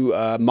closest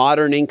to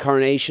modern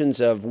incarnations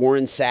of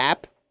Warren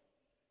Sapp.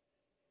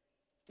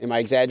 Am I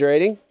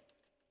exaggerating?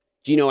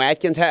 Geno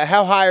Atkins.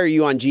 How high are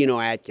you on Geno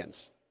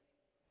Atkins?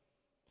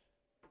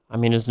 I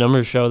mean, his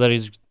numbers show that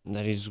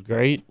he's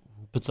great.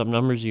 Puts up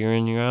numbers year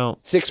in, year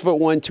out.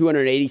 6'1",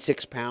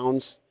 286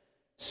 pounds.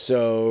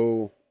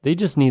 So They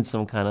just need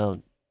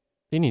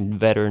they need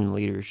veteran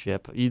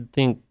leadership. You'd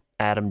think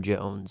Adam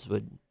Jones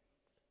would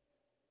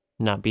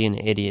not be an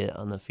idiot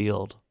on the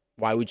field.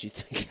 why would you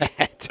think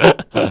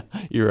that?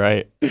 You're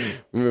right.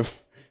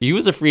 He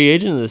was a free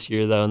agent this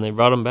year, though, and they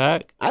brought him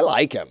back. I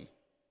like him.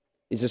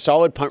 He's a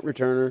solid punt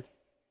returner.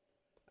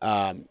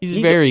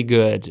 He's very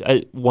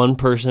good. One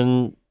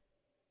person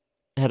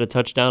had a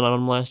touchdown on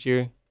him last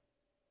year,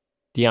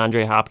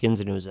 DeAndre Hopkins,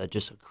 and it was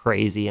just a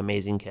crazy,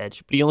 amazing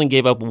catch. But he only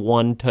gave up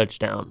one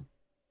touchdown.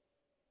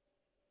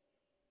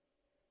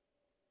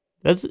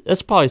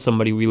 That's probably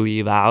somebody we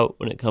leave out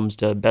when it comes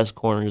to best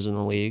corners in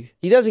the league.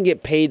 He doesn't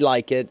get paid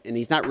like it, and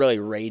he's not really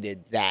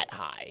rated that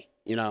high.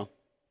 You know,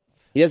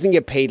 he doesn't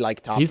get paid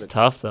like top. He's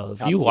tough though. If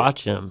top you tier.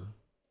 watch him,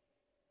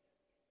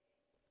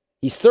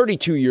 He's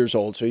 32 years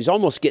old, so he's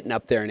almost getting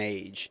up there in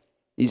age.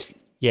 he's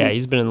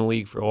been in the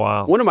league for a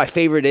while. One of my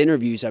favorite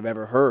interviews I've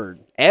ever heard,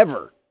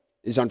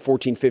 is on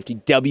 1450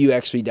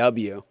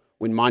 WXVW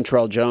when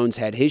Montrell Jones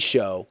had his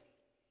show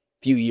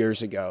a few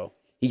years ago.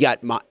 He got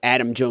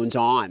Adam Jones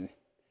on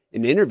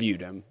and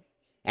interviewed him,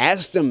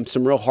 asked him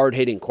some real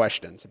hard-hitting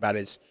questions about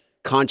his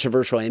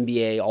controversial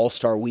NBA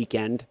All-Star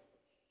weekend.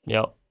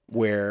 Yep.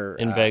 Where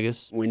In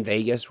Vegas,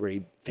 where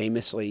he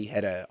famously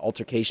had an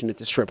altercation at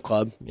the strip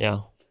club.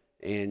 Yeah.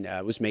 And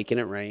was making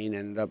it rain,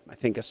 ended up, I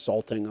think,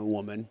 assaulting a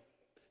woman.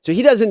 So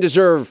he doesn't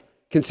deserve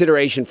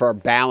consideration for our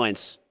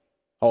Balance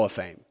Hall of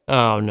Fame.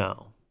 Oh,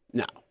 no.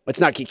 No,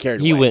 let's not get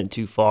carried away. He went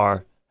too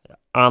far.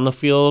 On the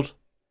field,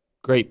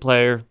 great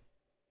player.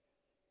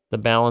 The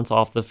balance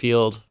off the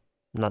field,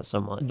 not so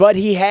much. But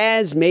he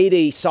has made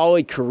a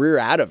solid career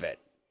out of it.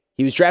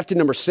 He was drafted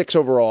number 6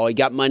 overall. He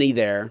got money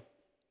there.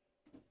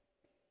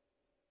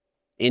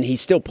 and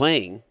he's still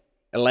playing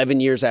 11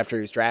 years after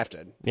he was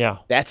drafted. Yeah.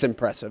 That's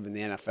impressive in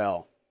the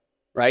NFL,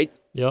 right?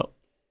 Yep.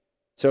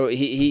 So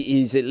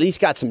he's at least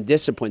got some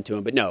discipline to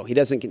him. But no, he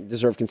doesn't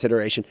deserve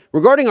consideration.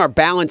 Regarding our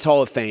Balance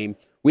Hall of Fame,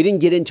 we didn't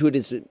get into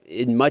it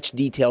in much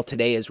detail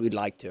today as we'd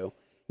like to.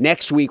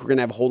 Next week, we're going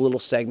to have a whole little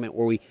segment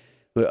where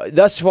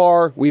thus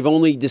far, we've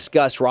only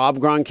discussed Rob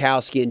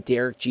Gronkowski and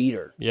Derek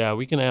Jeter. Yeah,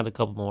 we can add a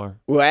couple more.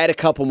 We'll add a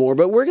couple more,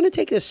 but we're going to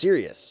take this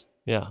serious.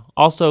 Yeah.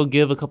 Also,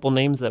 give a couple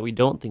names that we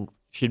don't think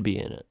should be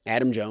in it.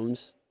 Adam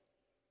Jones.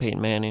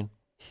 Peyton Manning.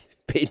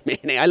 Peyton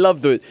Manning. I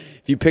love if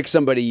you pick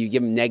somebody, you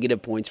give them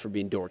negative points for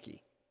being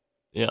dorky.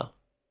 Yeah.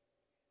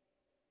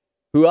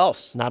 Who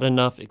else? Not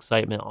enough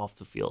excitement off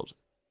the field.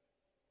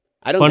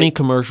 I don't Funny think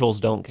commercials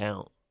don't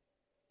count.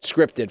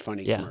 Scripted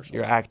funny Yeah, commercials.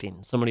 you're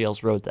acting. Somebody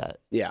else wrote that.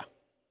 Yeah.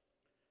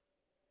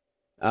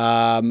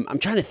 I'm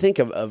trying to think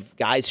of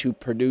guys who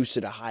produce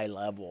at a high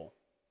level.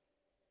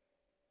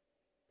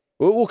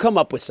 We'll come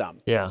up with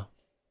some. Yeah.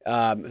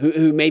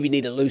 Who maybe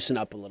need to loosen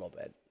up a little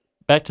bit.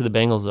 Back to the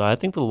Bengals, though. I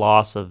think the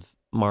loss of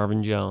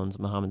Marvin Jones,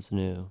 Mohamed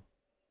Sanu,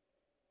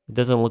 it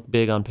doesn't look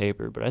big on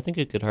paper, but I think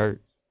it could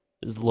hurt.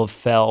 Is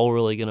LaFell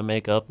really going to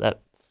make up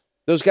that?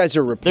 Those guys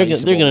are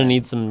replaceable. They're going to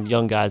need some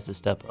young guys to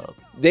step up.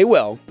 They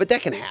will, but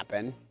that can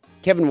happen.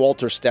 Kevin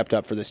Walters stepped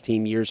up for this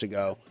team years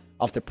ago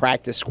off the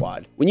practice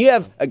squad. When you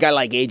have a guy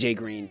like A.J.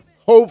 Green,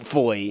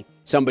 hopefully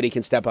somebody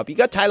can step up. You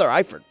got Tyler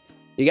Eifert.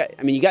 You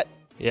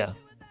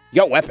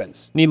got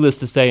weapons. Needless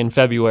to say, in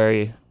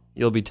February,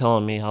 you'll be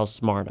telling me how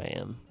smart I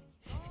am.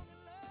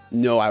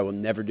 No, I will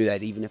never do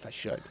that, even if I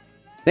should.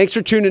 Thanks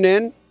for tuning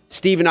in.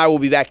 Steve and I will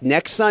be back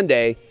next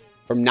Sunday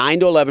from 9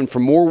 to 11 for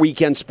more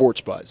Weekend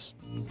Sports Buzz.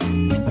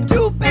 A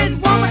two-faced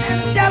woman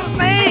and a jealous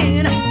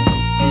man.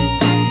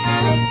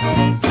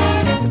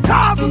 The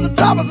cause of the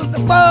trouble since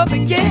the world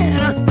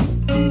began.